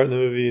right, I'm starting the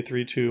movie,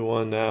 3, 2,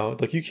 1 now.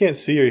 Like, you can't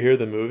see or hear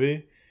the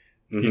movie.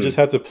 Mm-hmm. You just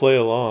have to play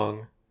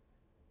along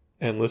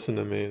and listen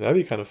to me. That'd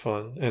be kind of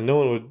fun. And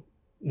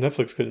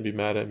Netflix couldn't be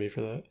mad at me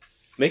for that.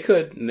 They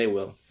could, and they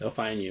will. They'll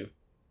find you.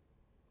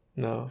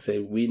 No. Say,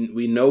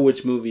 we know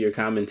which movie you're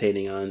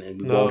commentating on,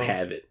 and we won't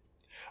have it.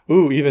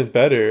 Ooh, even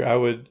better. I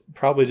would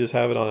probably just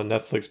have it on a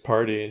Netflix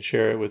party and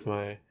share it with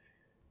my,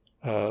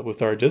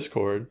 with our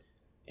Discord.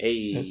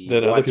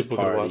 Then other people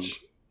can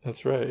watch.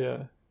 That's right.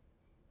 Yeah,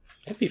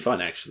 that'd be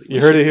fun. Actually, you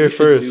heard it here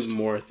first. Do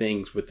more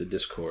things with the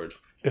Discord.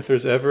 If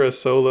there's ever a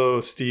solo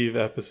Steve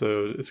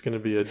episode, it's going to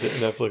be a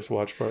Netflix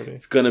watch party.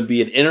 It's going to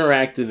be an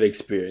interactive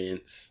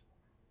experience.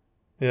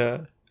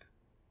 Yeah,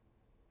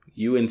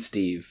 you and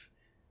Steve.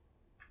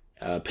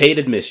 Paid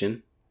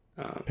admission.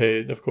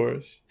 Paid, of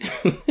course.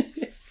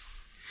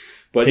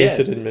 But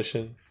painted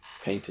admission.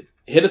 Painted.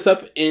 Hit us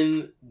up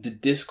in the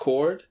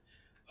Discord.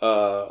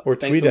 Or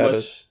tweet at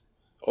us.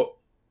 Oh,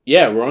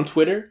 yeah, we're on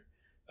Twitter.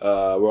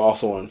 We're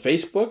also on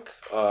Facebook.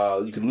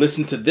 You can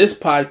listen to this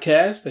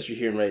podcast that you're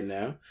hearing right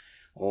now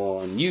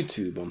on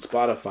YouTube, on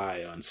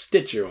Spotify, on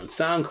Stitcher, on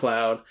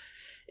SoundCloud.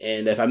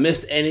 And if I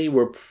missed any,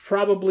 we're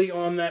probably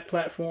on that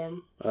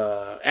platform.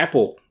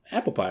 Apple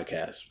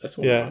Podcasts. That's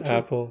what we're on too.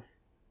 Apple.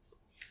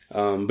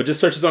 But just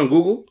search us on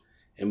Google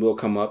and we'll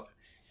come up.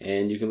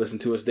 And you can listen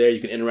to us there.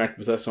 You can interact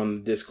with us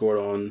on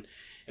Discord,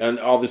 on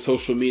all the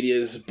social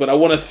medias. But I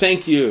want to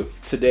thank you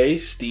today,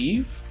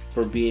 Steve,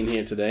 for being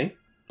here today.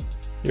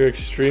 You're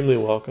extremely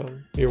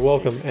welcome. You're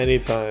welcome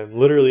anytime.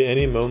 Literally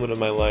any moment of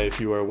my life,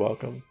 you are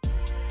welcome.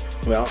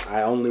 Well,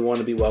 I only want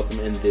to be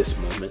welcome in this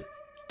moment.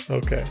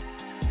 Okay.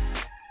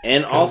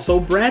 And also,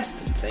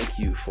 Bradston, thank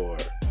you for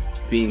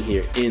being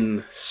here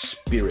in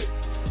spirit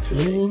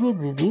today.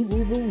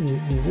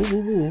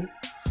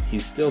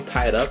 He's still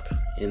tied up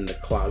in the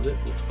closet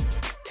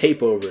with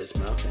tape over his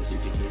mouth, as you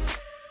can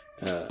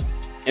hear.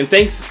 And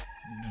thanks,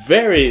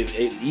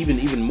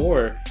 even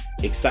more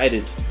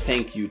excited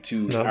thank you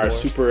to our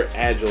Super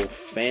Agile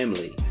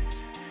family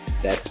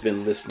that's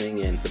been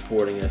listening and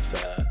supporting us.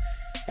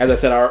 As I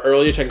said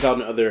earlier, check us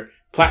out on other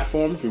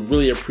platforms. We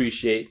really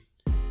appreciate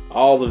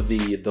all of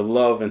the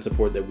love and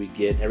support that we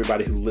get.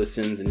 Everybody who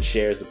listens and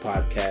shares the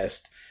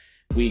podcast.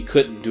 we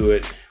couldn't do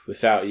it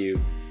without you.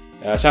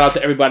 Shout out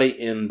to everybody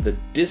in the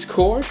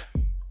Discord.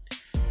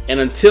 And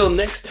until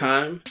next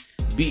time,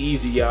 be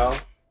easy, y'all.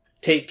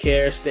 Take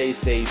care, stay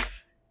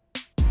safe.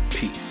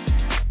 Peace.